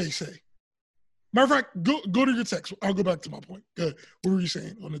did Weebay say? Matter of fact, go to your text. I'll go back to my point. What were you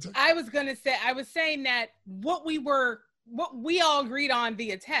saying on the text? I was saying that what we all agreed on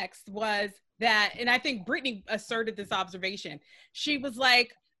via text was that, and I think Brittany asserted this observation. She was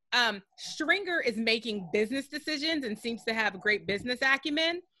like, Stringer is making business decisions and seems to have a great business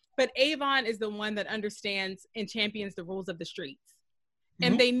acumen, but Avon is the one that understands and champions the rules of the streets.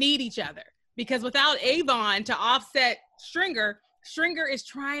 And they need each other, because without Avon to offset Stringer is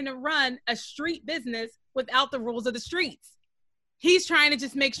trying to run a street business without the rules of the streets. He's trying to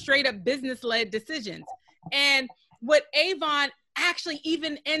just make straight up business-led decisions. And what Avon actually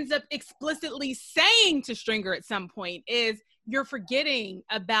even ends up explicitly saying to Stringer at some point is, you're forgetting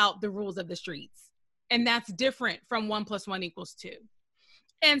about the rules of the streets. And that's different from 1 + 1 = 2.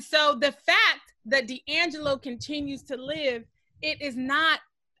 And so the fact that D'Angelo continues to live, it is not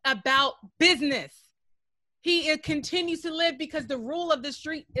about business. He continues to live because the rule of the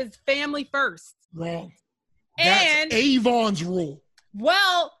street is family first. Wrong. That's Avon's rule.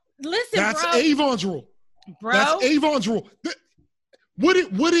 Well, listen, that's bro. Avon's rule. Bro. That's Avon's rule.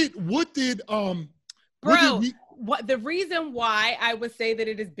 The reason why I would say that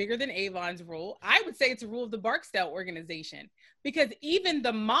it is bigger than Avon's rule, I would say it's a rule of the Barksdale organization, because even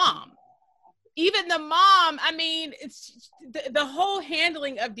the mom, I mean, it's the whole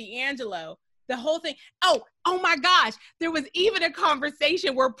handling of D'Angelo, the whole thing. Oh my gosh. There was even a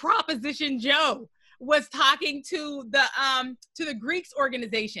conversation where Proposition Joe was talking to the Greeks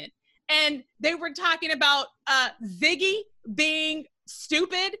organization, and they were talking about Ziggy being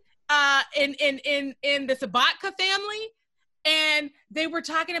stupid in the Sabatka family, and they were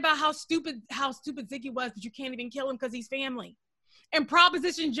talking about how stupid Ziggy was, but you can't even kill him because he's family. And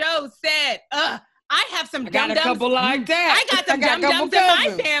Proposition Joe said, I have some dum-dums. I got a couple like that. I got some dum-dums in my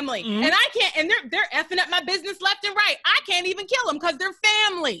family. And I can't, and they're effing up my business left and right. I can't even kill them because they're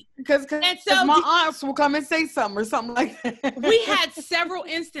family. Because my aunts will come and say something or something like that. We had several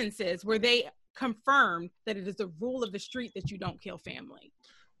instances where they confirmed that it is the rule of the street that you don't kill family.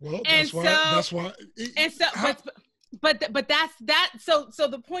 Well, that's why. But that's that. So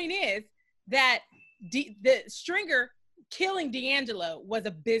the point is that the Stringer killing D'Angelo was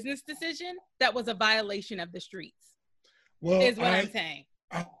a business decision that was a violation of the streets. Well, is what I'm saying.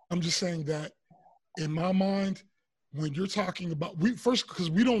 I'm just saying that in my mind, when you're talking about because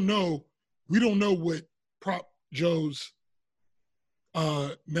we don't know what Prop Joe's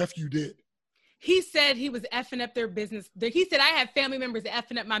nephew did. He said he was effing up their business. He said, I have family members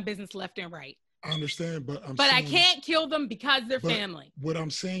effing up my business left and right. I understand, but I can't kill them because they're family. What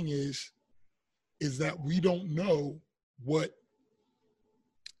I'm saying is that we don't know what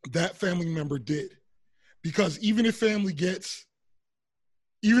that family member did, because even if family gets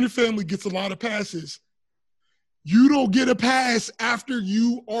a lot of passes, you don't get a pass after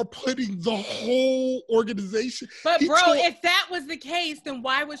you are putting the whole organization. But if that was the case, then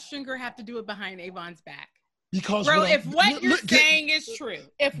why would Stringer have to do it behind Avon's back? Because if what you're saying is true,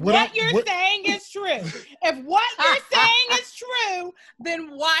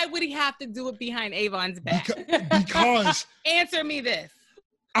 then why would he have to do it behind Avon's back? Because answer me this.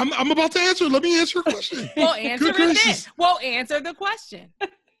 I'm about to answer. Let me answer your question. Well, answer this. Well, answer the question.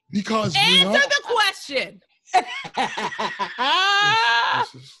 Because answer the question.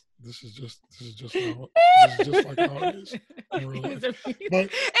 This is just like how it is in real life.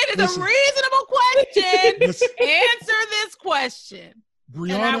 It is a reasonable question. Answer this question.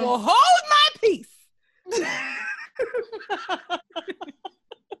 Brianna, and I will hold my peace.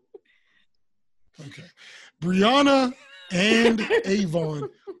 Okay. Brianna and Avon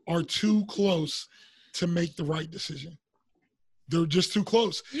are too close to make the right decision. They're just too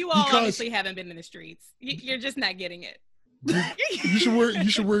close. You all obviously haven't been in the streets. You're just not getting it. You should wear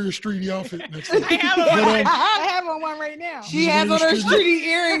your streety outfit next time. I have on one right now. She has on her streety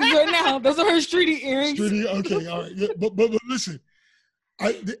earrings right now. Those are her streety earrings. Okay, all right. Yeah, but listen.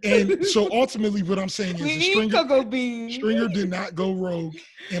 And so ultimately what I'm saying is Stringer did not go rogue,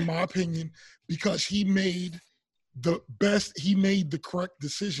 in my opinion, because he made the correct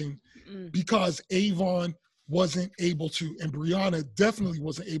decision because Avon wasn't able to, and Brianna definitely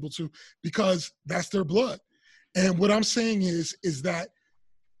wasn't able to, because that's their blood. And what I'm saying is that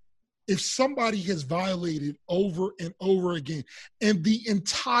if somebody has violated over and over again, and the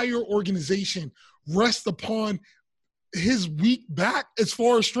entire organization rests upon his weak back as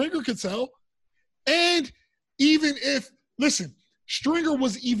far as Stringer could tell, and even if, listen, Stringer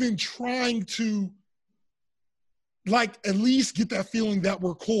was even trying to, like, at least get that feeling that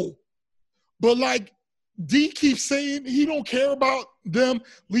we're cool. But, like, D keeps saying he don't care about them.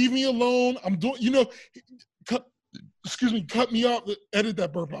 Leave me alone. I'm doing, cut me off. Edit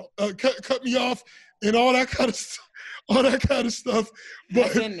that burp out. Cut me off and all that kind of stuff.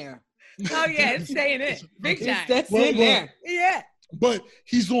 But that's in there. Oh yeah, it's staying in. Big time. That's in there. Yeah. But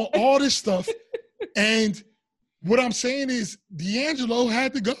he's doing all this stuff, and what I'm saying is D'Angelo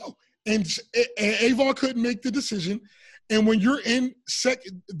had to go, and Avon couldn't make the decision. And when you're in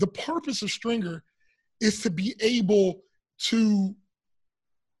second, the purpose of Stringer is to be able to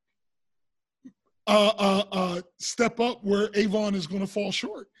step up where Avon is going to fall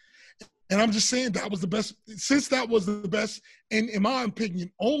short. And I'm just saying that was the best, since that was the best, and in my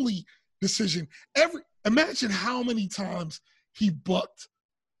opinion, only decision. Imagine how many times he bucked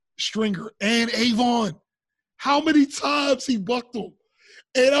Stringer and Avon. How many times he bucked them.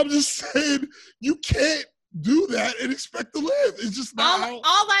 And I'm just saying, you can't do that and expect to live. It's just not all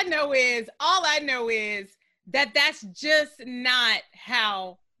I know is that that's just not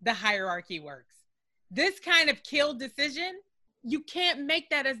how the hierarchy works. This kind of kill decision, you can't make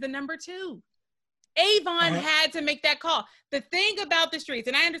that as the number two. Avon had to make that call. The thing about the streets,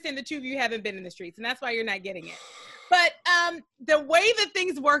 and I understand the two of you haven't been in the streets, and that's why you're not getting it. But the way that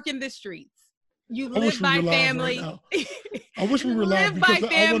things work in the streets, you live by family. Right I wish we were live. Live by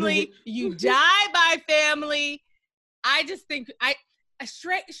family. You die by family. I just think and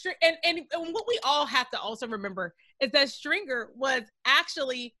what we all have to also remember is that Stringer was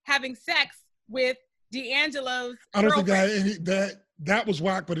actually having sex with D'Angelo's I don't girlfriend. think that was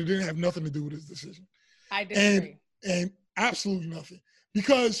whack, but it didn't have nothing to do with his decision. I disagree. And absolutely nothing.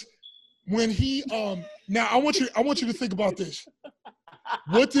 Because when he now I want you to think about this.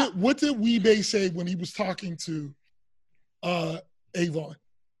 What did Weebay say when he was talking to Avon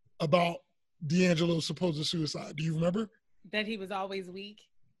about D'Angelo's supposed suicide? Do you remember? That he was always weak.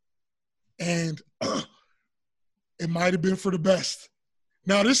 And it might have been for the best.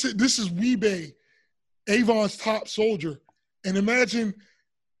 Now this is Weebay, Avon's top soldier, and imagine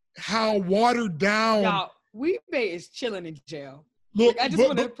how watered down. Y'all, Weebay is chilling in jail. Look, I just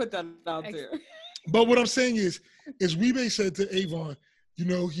want to put that out there. But what I'm saying is Weebay said to Avon,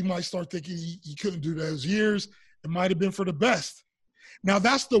 he might start thinking he couldn't do those years. It might have been for the best. Now,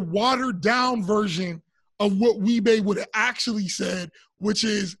 that's the watered down version of what Weebay would have actually said, which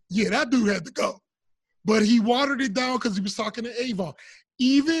is, yeah, that dude had to go. But he watered it down because he was talking to Avon.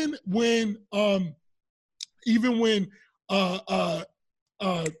 Even when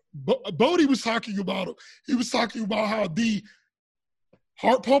Bodie was talking about him, he was talking about how the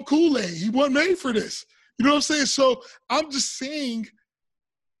heart pump Kool-Aid, he wasn't made for this. You know what I'm saying? So I'm just saying,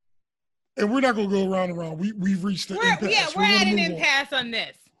 and we're not going to go around and around. We've reached the impasse. Yeah, we're at an impasse on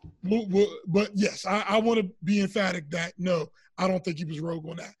this. But yes, I want to be emphatic that no, I don't think he was rogue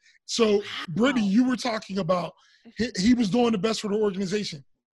on that. So, Brittany, you were talking about he was doing the best for the organization.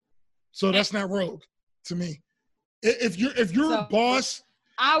 So that's not rogue to me. If you're a boss,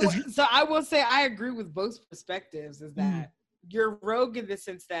 I will say I agree with both perspectives. Is that you're rogue in the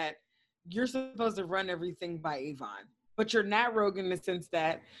sense that you're supposed to run everything by Avon, but you're not rogue in the sense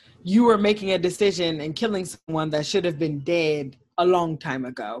that you are making a decision and killing someone that should have been dead a long time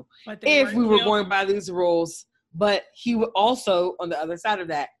ago. If we were going by these rules, but he would also, on the other side of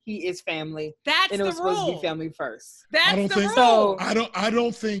that, he is family. That's and it was the rule. Supposed to be family first. That's the rule. So, I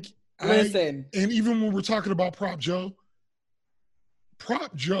don't think. Listen, and even when we're talking about Prop Joe,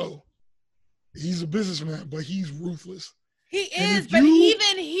 he's a businessman, but he's ruthless. He is, but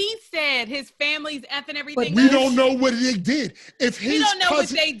even he said his family's effing everything. But we don't know what they did. We don't know what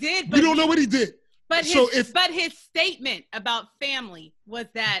they did. But we don't know what he did. But his statement about family was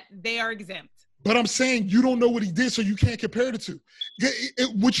that they are exempt. But I'm saying you don't know what he did, so you can't compare the two.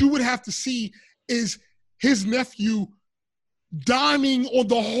 What you would have to see is his nephew diming on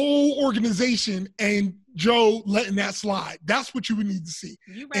the whole organization and Joe letting that slide. That's what you would need to see.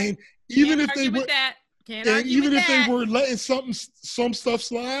 You right. And even Can't if they argue were, with that. Can't and argue even with if that. they were letting some stuff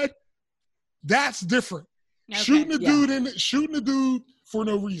slide, that's different. Okay. Shooting a dude for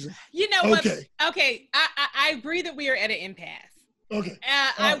no reason. You know what? Okay. Okay. I agree that we are at an impasse. Okay.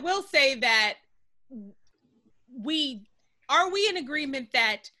 I will say that are we in agreement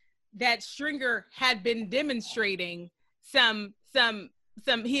that Stringer had been demonstrating some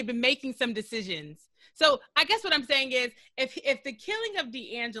he had been making some decisions. So I guess what I'm saying is if the killing of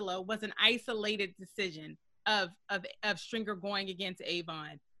D'Angelo was an isolated decision of Stringer going against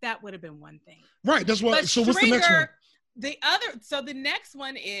Avon, that would have been one thing. Right. That's what. But So Stringer, what's the next one? The next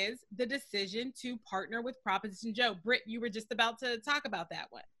one is the decision to partner with Proposition Joe. Britt, you were just about to talk about that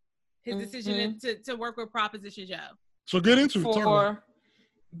one. His decision to work with Proposition Joe. So get into it.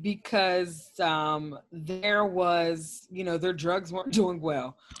 Because there was, their drugs weren't doing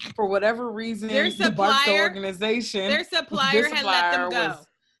well. For whatever reason, the Barstow organization, their supplier had let them go.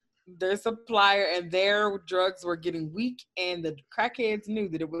 Their supplier and their drugs were getting weak, and the crackheads knew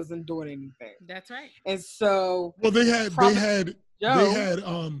that it wasn't doing anything. That's right. And so, well, they had.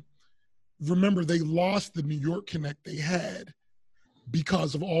 Remember, they lost the New York connect they had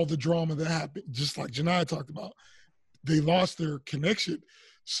because of all the drama that happened. Just like Janiyah talked about, they lost their connection.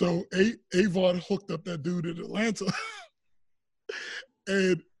 So Avon hooked up that dude in Atlanta,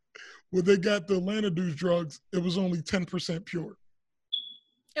 and when they got the Atlanta dude's drugs, it was only 10% pure.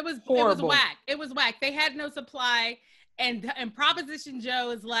 It was horrible. It was whack. They had no supply, and Proposition Joe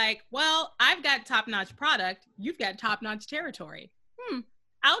is like, well, I've got top-notch product. You've got top-notch territory.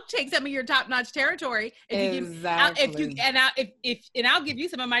 I'll take some of your top-notch territory and I'll give you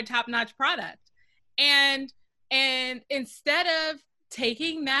some of my top-notch product. And instead of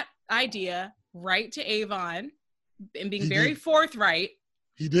taking that idea right to Avon and being very forthright,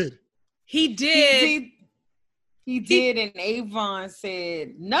 he did. And Avon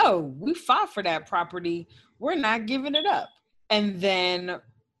said, no, we fought for that property. We're not giving it up. And then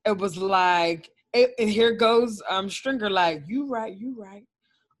it was like, and here goes Stringer like, you right.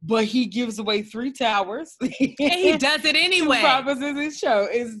 But he gives away 3 towers. And he does it anyway. Proposition Show.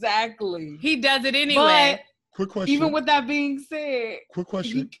 Exactly. He does it anyway. But quick question. Even with that being said. Quick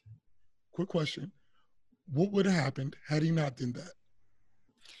question. What would have happened had he not done that?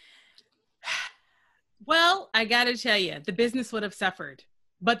 Well, I got to tell you, the business would have suffered,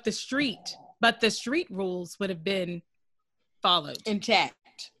 but the street rules would have been followed. Intact.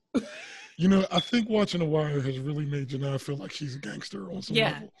 I think watching The Wire has really made Janiyah feel like she's a gangster on some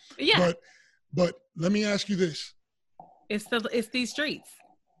level. Yeah. But let me ask you this. It's these streets.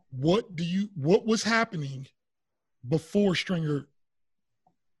 What was happening before Stringer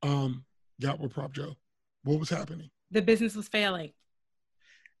got with Prop Joe? What was happening? The business was failing.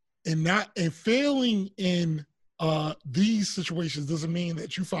 And failing in these situations doesn't mean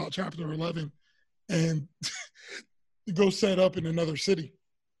that you file Chapter 11 and go set up in another city.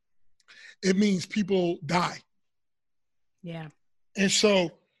 It means people die. Yeah. And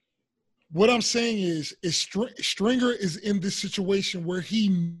so what I'm saying is Stringer is in this situation where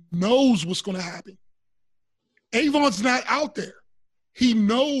he knows what's going to happen. Avon's not out there. He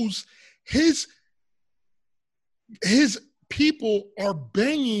knows his people are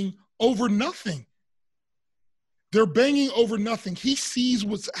banging over nothing. They're banging over nothing. He sees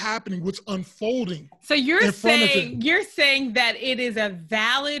what's happening, what's unfolding. So you're saying that it is a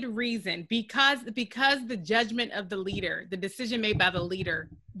valid reason because the judgment of the leader, the decision made by the leader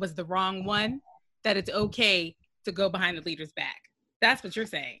was the wrong one, that it's okay to go behind the leader's back. That's what you're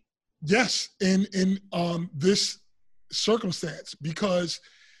saying. Yes, in this circumstance, because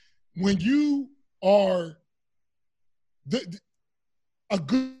when you are a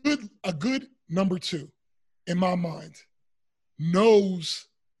good number 2, in my mind, knows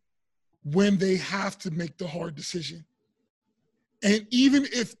when they have to make the hard decision. And even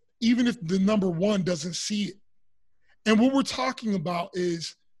if the number 1 doesn't see it. And what we're talking about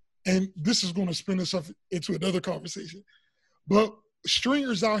is, and this is going to spin us up into another conversation, but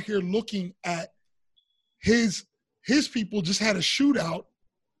Stringer's out here looking at his people just had a shootout,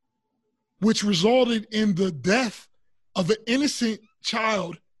 which resulted in the death of an innocent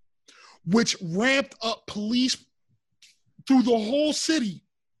child, which ramped up police through the whole city.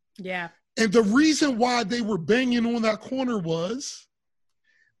 Yeah. And the reason why they were banging on that corner was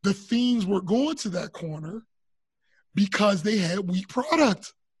the fiends were going to that corner because they had weak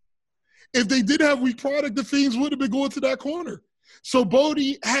product. If they did have weak product, the fiends would have been going to that corner. So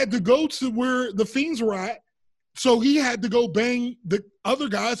Bodie had to go to where the fiends were at. So he had to go bang the other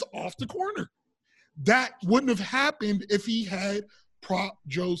guys off the corner. That wouldn't have happened if he had Prop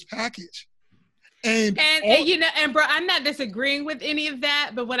Joe's package. And you know, and bro, I'm not disagreeing with any of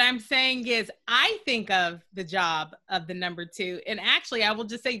that, but what I'm saying is I think of the job of the number 2. And actually, I will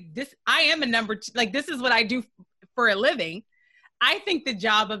just say this, I am a number 2. Like, this is what I do for a living. I think the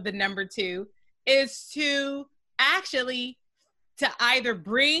job of the number 2 is to actually to either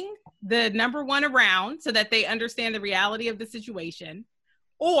bring the number 1 around so that they understand the reality of the situation,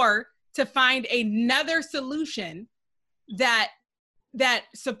 or to find another solution that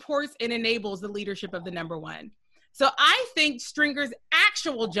supports and enables the leadership of the number 1. So I think Stringer's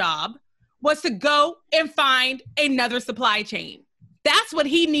actual job was to go and find another supply chain. That's what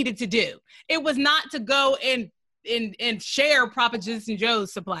he needed to do. It was not to go and share Proposition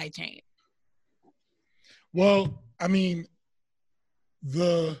Joe's supply chain. Well, I mean,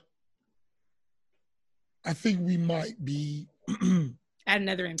 I think we might be at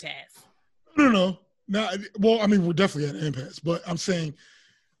another impasse. No. Well, I mean, we're definitely at an impasse, but I'm saying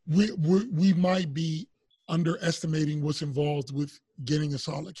we might be underestimating what's involved with getting a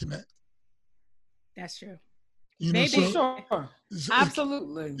solid connect. That's true. You know, maybe sure.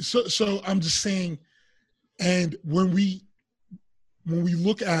 Absolutely. So I'm just saying, and when we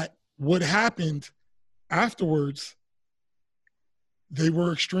look at what happened afterwards, they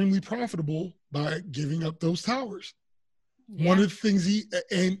were extremely profitable by giving up those towers. Yeah. One of the things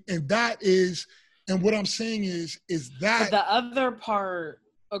and that is, and what I'm saying is that but the other part.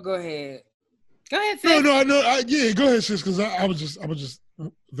 Oh, go ahead. Go ahead, sis. No. Yeah, go ahead, sis. Because I was just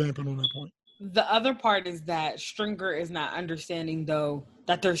vamping on that point. The other part is that Stringer is not understanding, though,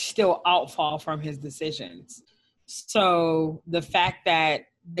 that there's still outfall from his decisions. So the fact that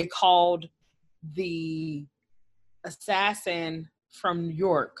they called the assassin from New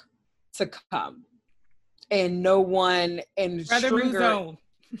York to come, and no one, and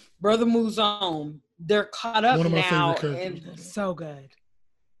Brother Mouzone, they're caught up now, and so good.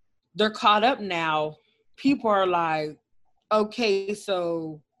 They're caught up now. People are like, okay,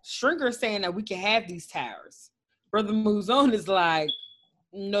 so Stringer's saying that we can have these towers. Brother Mouzone is like,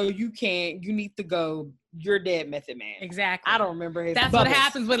 no, you can't. You need to go. You're dead, Method Man. Exactly. I don't remember his. That's bubbles. what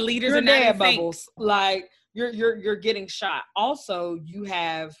happens when leaders you're are not dead, in Bubbles. sync. Like you're getting shot. Also, you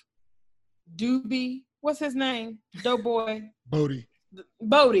have Doobie. What's his name? Doughboy. Bodie.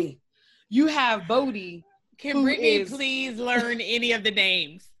 You have Bodie. Can Brittany please learn any of the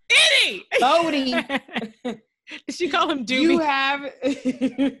names? Any! Bodie. Did she call him Doobie?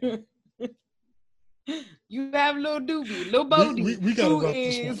 You have little Doobie, little Bodie. We gotta wrap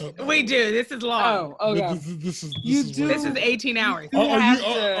this one up. We do. This is long. Oh, okay. This is 18 hours.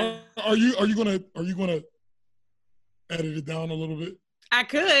 Are you gonna edit it down a little bit? I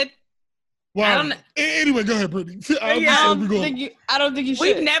could. Well, I don't know. Anyway, go ahead, Brittany. I don't think you should.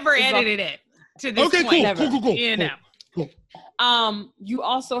 We've never edited it to this point. Cool. You know. Cool. You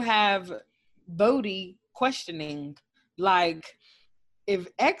also have Bodie questioning, like, if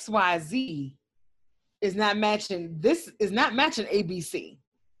XYZ is not matching, this is not matching ABC,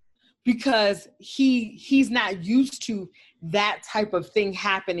 because he's not used to that type of thing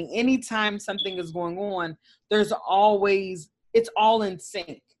happening. Anytime something is going on, it's all in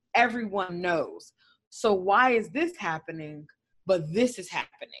sync. Everyone knows. So why is this happening, but this is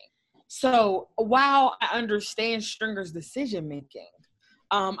happening? So while I understand Stringer's decision making,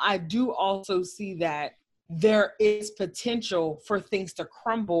 I do also see that there is potential for things to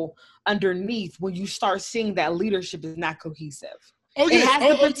crumble underneath when you start seeing that leadership is not cohesive. Oh, yeah. It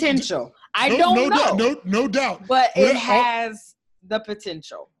has the potential. I don't know. No doubt. But it has the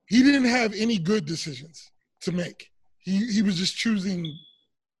potential. He didn't have any good decisions to make. He was just choosing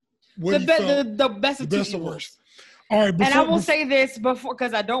the best of the worst. All right, and I will say this before,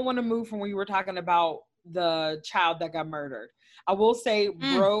 because I don't want to move from when you were talking about the child that got murdered. I will say,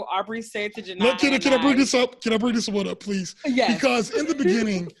 bro, Aubrey said to Janai. Can I bring this up? Can I bring this one up, please? Yes. Because in the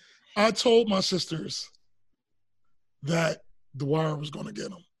beginning, I told my sisters that The Wire was going to get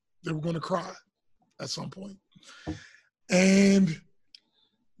them. They were going to cry at some point. And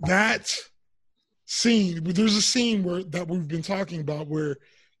that scene, there's a scene that we've been talking about where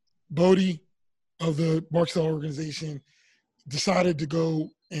Bodie of the Barksdale organization decided to go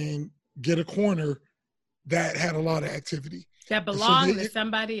and get a corner that had a lot of activity. That belonged to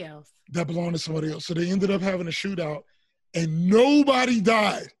somebody else. So they ended up having a shootout, and nobody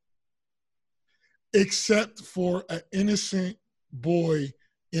died except for an innocent boy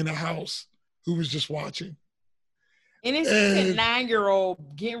in a house who was just watching. Innocent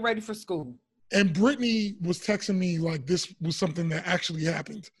 9-year-old getting ready for school. And Brittany was texting me like this was something that actually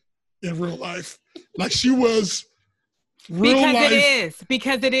happened in real life. Like she was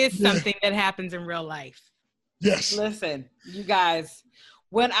because it is something that happens in real life. Yes. Listen, you guys,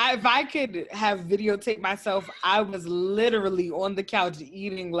 if I could have videotaped myself, I was literally on the couch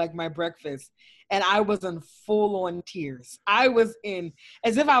eating like my breakfast, and I was in full on tears. I was in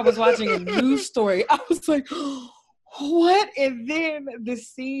as if I was watching a news story. I was like, what? And then the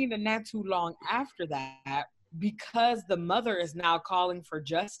scene, and not too long after that, because the mother is now calling for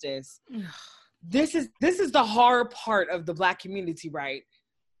justice. This is the hard part of the Black community, right?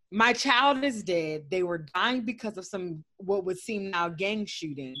 My child is dead. They were dying because of some, what would seem now, gang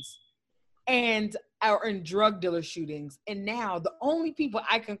shootings and drug dealer shootings. And now the only people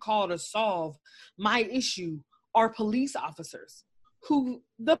I can call to solve my issue are police officers, who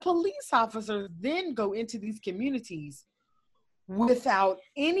the police officers then go into these communities without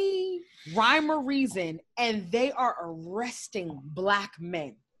any rhyme or reason, and they are arresting Black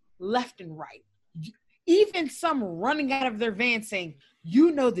men left and right. Even some running out of their van saying, "You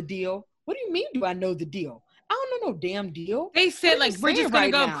know the deal." What do you mean, do I know the deal? I don't know no damn deal. They said, like, we're just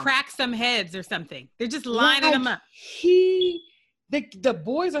going to go crack some heads or something. They're just lining them up. The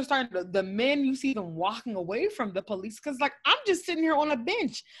boys are starting to, the men, you see them walking away from the police because, like, I'm just sitting here on a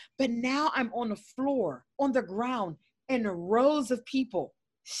bench. But now I'm on the floor, on the ground, and rows of people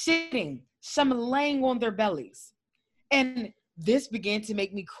sitting, some laying on their bellies. And this began to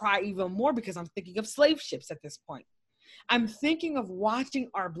make me cry even more because I'm thinking of slave ships at this point. I'm thinking of watching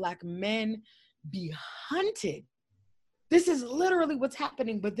our Black men be hunted. This is literally what's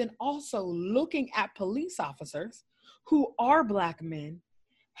happening, but then also looking at police officers who are Black men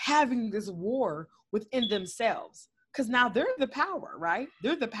having this war within themselves. Because now they're the power, right?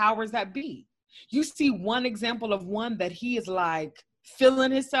 They're the powers that be. You see one example of one that he is like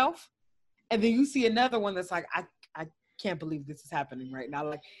feeling himself, and then you see another one that's like, I can't believe this is happening right now.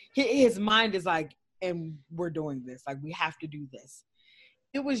 Like his mind is like, and we're doing this. Like, we have to do this.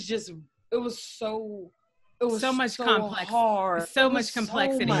 It was so much complex. Hard. So much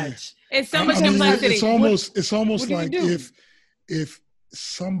complexity. It's so much complexity. It's almost like if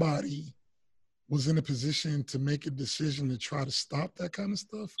somebody was in a position to make a decision to try to stop that kind of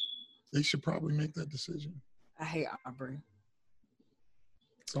stuff, they should probably make that decision. I hate Aubrey.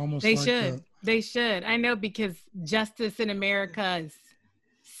 It's almost they like should. that. They should. I know, because justice in America is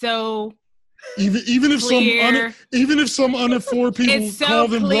so even if some uninformed people it's so call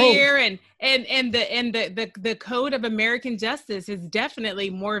them clear, rogue. and the code of American justice is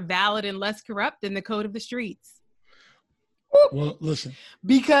definitely more valid and less corrupt than the code of the streets. Well, listen.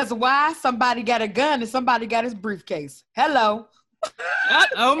 Because why? Somebody got a gun and somebody got his briefcase. Hello.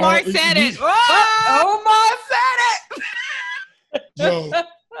 Omar said it. Omar said it. Yo, that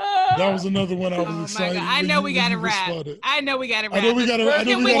was another one I was excited. I know we got to wrap. Can we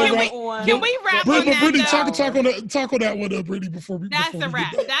wrap on that? Brittany, talk on that one, Brittany, before we. That's a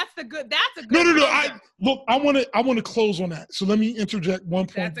wrap. That's a good. No. I want to close on that. So let me interject one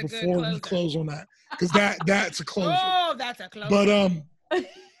point before we close on that, because that's a closer. Oh, that's a closer.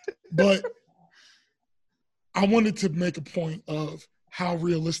 But I wanted to make a point of how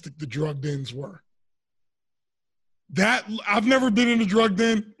realistic the drug dens were. That I've never been in a drug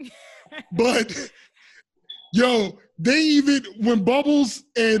den, but yo, they even when Bubbles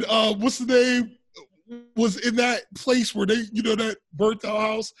and what's the name was in that place where they, that burnt out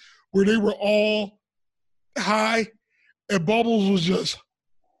house where they were all high, and Bubbles was just,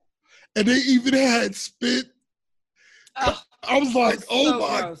 and they even had spit. I was like, oh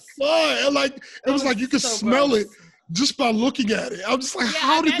my God. And like, it was like you could smell it just by looking at it. I'm just like,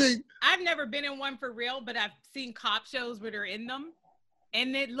 how did they? I've never been in one for real, but I've seen cop shows where they're in them,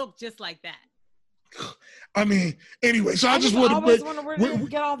 and it looked just like that. I mean, anyway, so I just want to wonder where they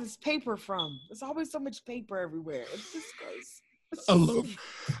get all this paper from. There's always so much paper everywhere. It's just gross. I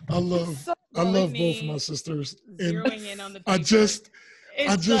love both of my sisters. Zeroing in on the paper. so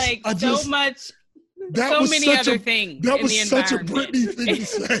much. That so was many such other things. That was such a Brittany thing to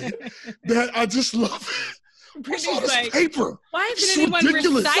say that I just love it. What's all this paper? Why isn't anyone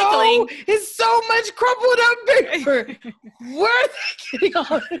ridiculous. recycling? It's so much crumpled up paper. Where are they getting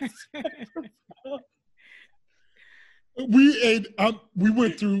all this paper from? We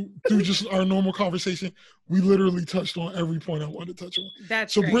went through just our normal conversation. We literally touched on every point I wanted to touch on.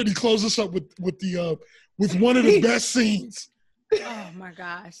 That's so great. Brittany, close us up with one of the best scenes. Oh my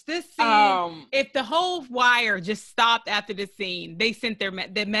gosh. This scene, if the whole wire just stopped after this scene, they sent their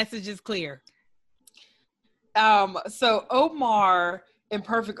message is clear. So Omar, in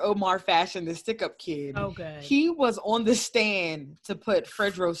perfect Omar fashion, the stick-up kid. Oh, good. He was on the stand to put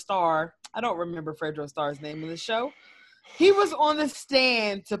Fredro Starr. I don't remember Fredro Starr's name in the show. He was on the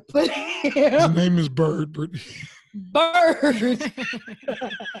stand to put him. His name is Bird. Bird.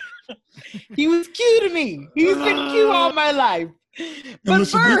 He was cute to me. He's been cute all my life. And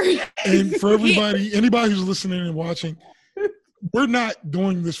listen, and for everybody, anybody who's listening and watching, we're not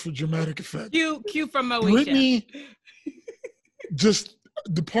doing this for dramatic effect. Cue from Moesha. Brittany, just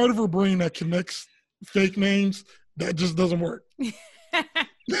the part of her brain that connects fake names, that just doesn't work.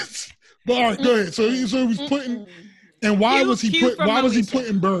 But all right, go ahead. So he was putting, and why was he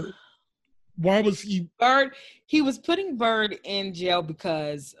putting Bird? Why was he Bird? He was putting Bird in jail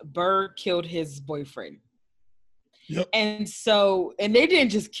because Bird killed his boyfriend. Yep. And they didn't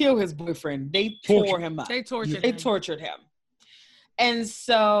just kill his boyfriend; they tore him up. They tortured him. And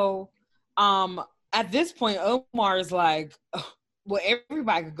so, at this point, Omar is like, oh, well,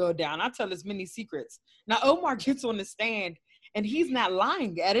 everybody could go down. I tell as many secrets. Now, Omar gets on the stand, and he's not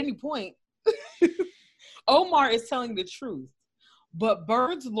lying at any point. Omar is telling the truth. But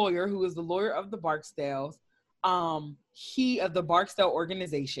Bird's lawyer, who is the lawyer of the Barksdales, of the Barksdale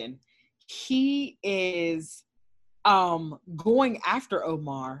organization, he is going after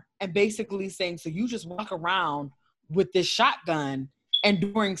Omar and basically saying, so you just walk around with this shotgun and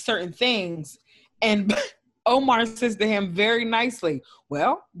doing certain things. And Omar says to him very nicely,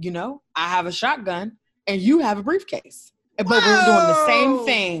 well, I have a shotgun and you have a briefcase. But we're doing the same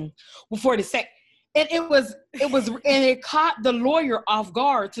thing before the same. And it caught the lawyer off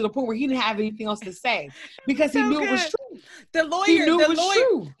guard to the point where he didn't have anything else to say because he knew it was true.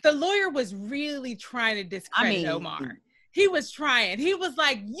 The lawyer was really trying to discredit Omar. He was trying. He was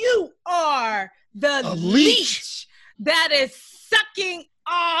like, you are the leech that is sucking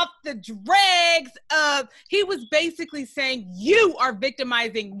off the dregs of, he was basically saying, you are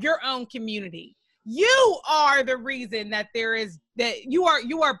victimizing your own community. You are the reason that you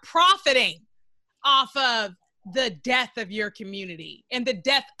are profiting off of the death of your community and the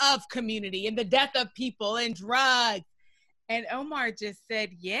death of community and the death of people and drugs. And Omar just said,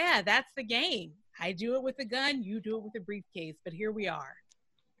 yeah, that's the game. I do it with a gun, you do it with a briefcase, but here we are.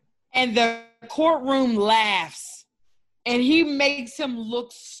 And the courtroom laughs and he makes him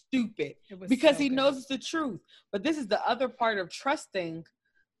look stupid because he knows it's the truth. But this is the other part of trusting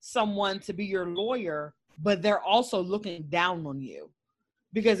someone to be your lawyer, but they're also looking down on you.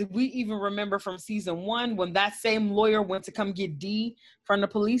 Because if we even remember from season 1, when that same lawyer went to come get D from the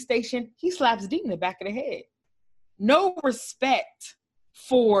police station, he slaps D in the back of the head. No respect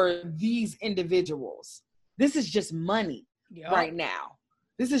for these individuals. This is just money right now.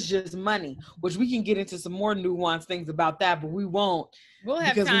 This is just money, which we can get into some more nuanced things about that, but we won't. We'll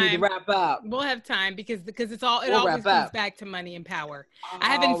have because time. We need to wrap up. We'll have time because it always comes back to money and power. I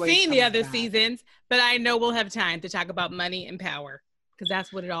haven't seen the other seasons, but I know we'll have time to talk about money and power because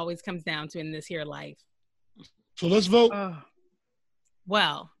that's what it always comes down to in this here life. So let's vote.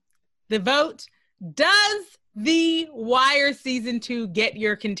 Well, the vote, does The Wire season 2 get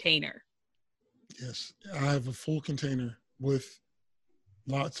your container? Yes, I have a full container with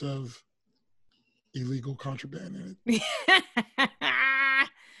lots of illegal contraband in it.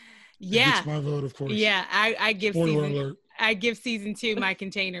 Yeah, it's my vote, of course. Yeah, I give alert. I give season 2 my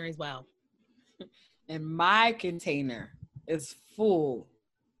container as well. And my container is full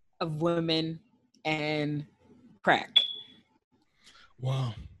of women and crack.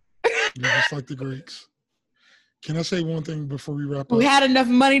 Wow, you're just like the Greeks. Can I say one thing before we wrap up? We had enough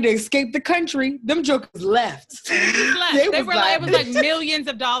money to escape the country. Them jokers left. It was like millions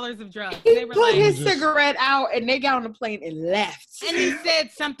of dollars of drugs. He put his cigarette out and they got on the plane and left. And he said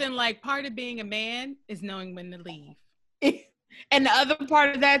something like, part of being a man is knowing when to leave. And the other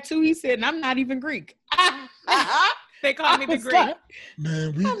part of that too, he said, and I'm not even Greek. They call me the Greek. Like,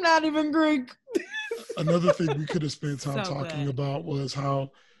 man, I'm not even Greek. Another thing we could have spent time talking about was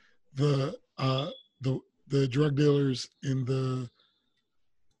how the drug dealers in the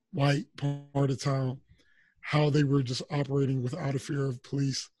white part of town, how they were just operating without a fear of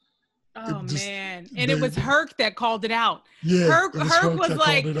police. Oh, man. And it was Herc that called it out. Yeah, Herc was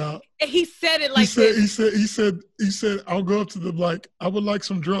like, he said it like he said, I'll go up to them like, I would like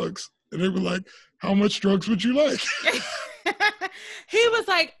some drugs. And they were like, how much drugs would you like? He was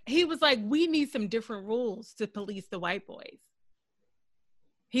like, we need some different rules to police the white boys.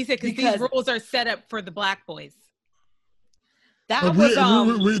 He said, because these rules are set up for the black boys. That was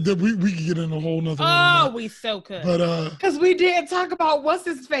we could get in a whole nother. Oh, we so could. But because we did talk about what's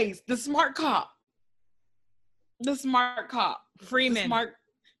his face, the smart cop, Freeman.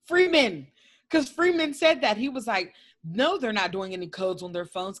 Freeman, because Freeman said that he was like, no, they're not doing any codes on their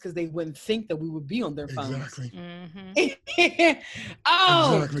phones because they wouldn't think that we would be on their phones. Exactly. Mm-hmm.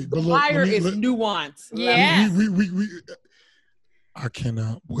 Exactly. The Wire is nuanced. Yeah. I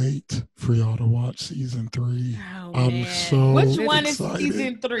cannot wait for y'all to watch season 3. Oh, I'm so Which one excited. is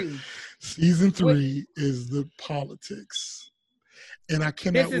season 3? Season 3 is the politics. And I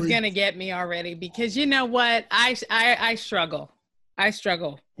cannot wait. This is going to get me already because you know what? I struggle. I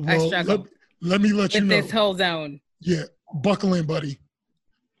struggle. Let me let you know. With this whole zone. Yeah. Buckle in, buddy.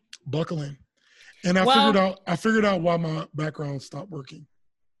 Buckle in. And I figured out why my background stopped working.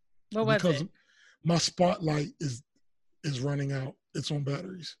 What was it? Because my spotlight is running out. It's on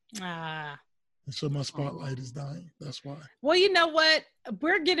batteries. And so my spotlight is dying. That's why. Well, you know what?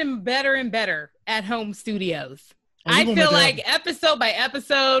 We're getting better and better at home studios. I feel like episode by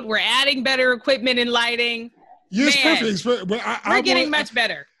episode, we're adding better equipment and lighting. Yeah, it's perfect. But we're getting much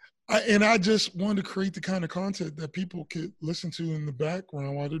better. I just wanted to create the kind of content that people could listen to in the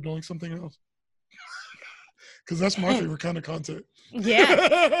background while they're doing something else. Because that's my favorite kind of content.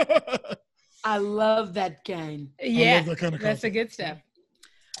 Yeah. I love that game. Yeah. I love that kind of content. That's the good stuff.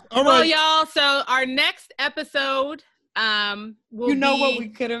 All well, right. y'all, so our next episode will what we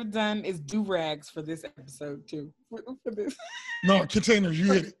could have done is do-rags for this episode, too. For this. No, containers.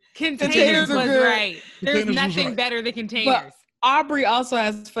 You hit it. Containers was good. right. There's nothing better than containers. But Aubrey also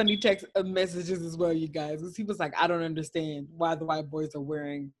has funny text messages as well, you guys. Because he was like, I don't understand why the white boys are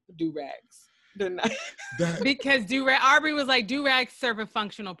wearing do-rags. They're not. Because Aubrey was like, do-rags serve a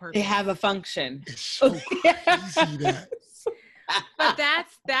functional purpose. They have a function. It's so crazy that. But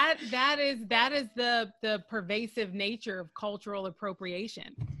that is the pervasive nature of cultural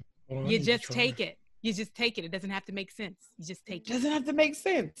appropriation. You just take it. You just take it. It doesn't have to make sense. You just take it. It doesn't have to make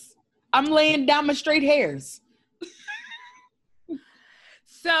sense. I'm laying down my straight hairs.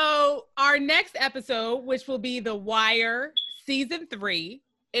 So our next episode, which will be The Wire season 3,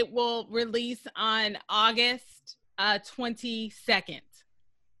 it will release on August 22nd.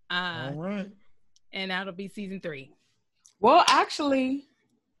 All right. And that'll be season 3. Well, actually,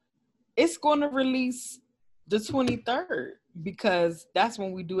 it's going to release the 23rd because that's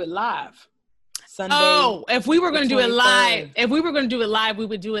when we do it live. Sunday. Oh, if we were going to do it live, we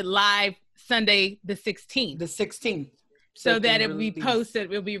would do it live Sunday the 16th. The 16th. So that it will be posted, it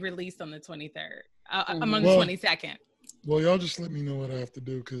will be released on the 23rd, among the 22nd. Well, y'all just let me know what I have to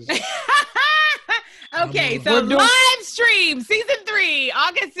do because. Okay, so live stream season 3,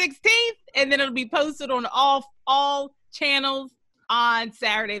 August 16th, and then it'll be posted on all channels on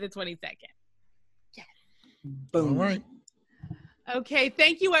Saturday the 22nd. Yes. Boom. All right. Okay,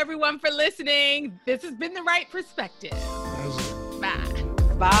 thank you everyone for listening. This has been The Wright Perspective. That's it. Bye.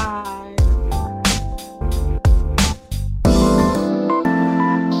 Bye.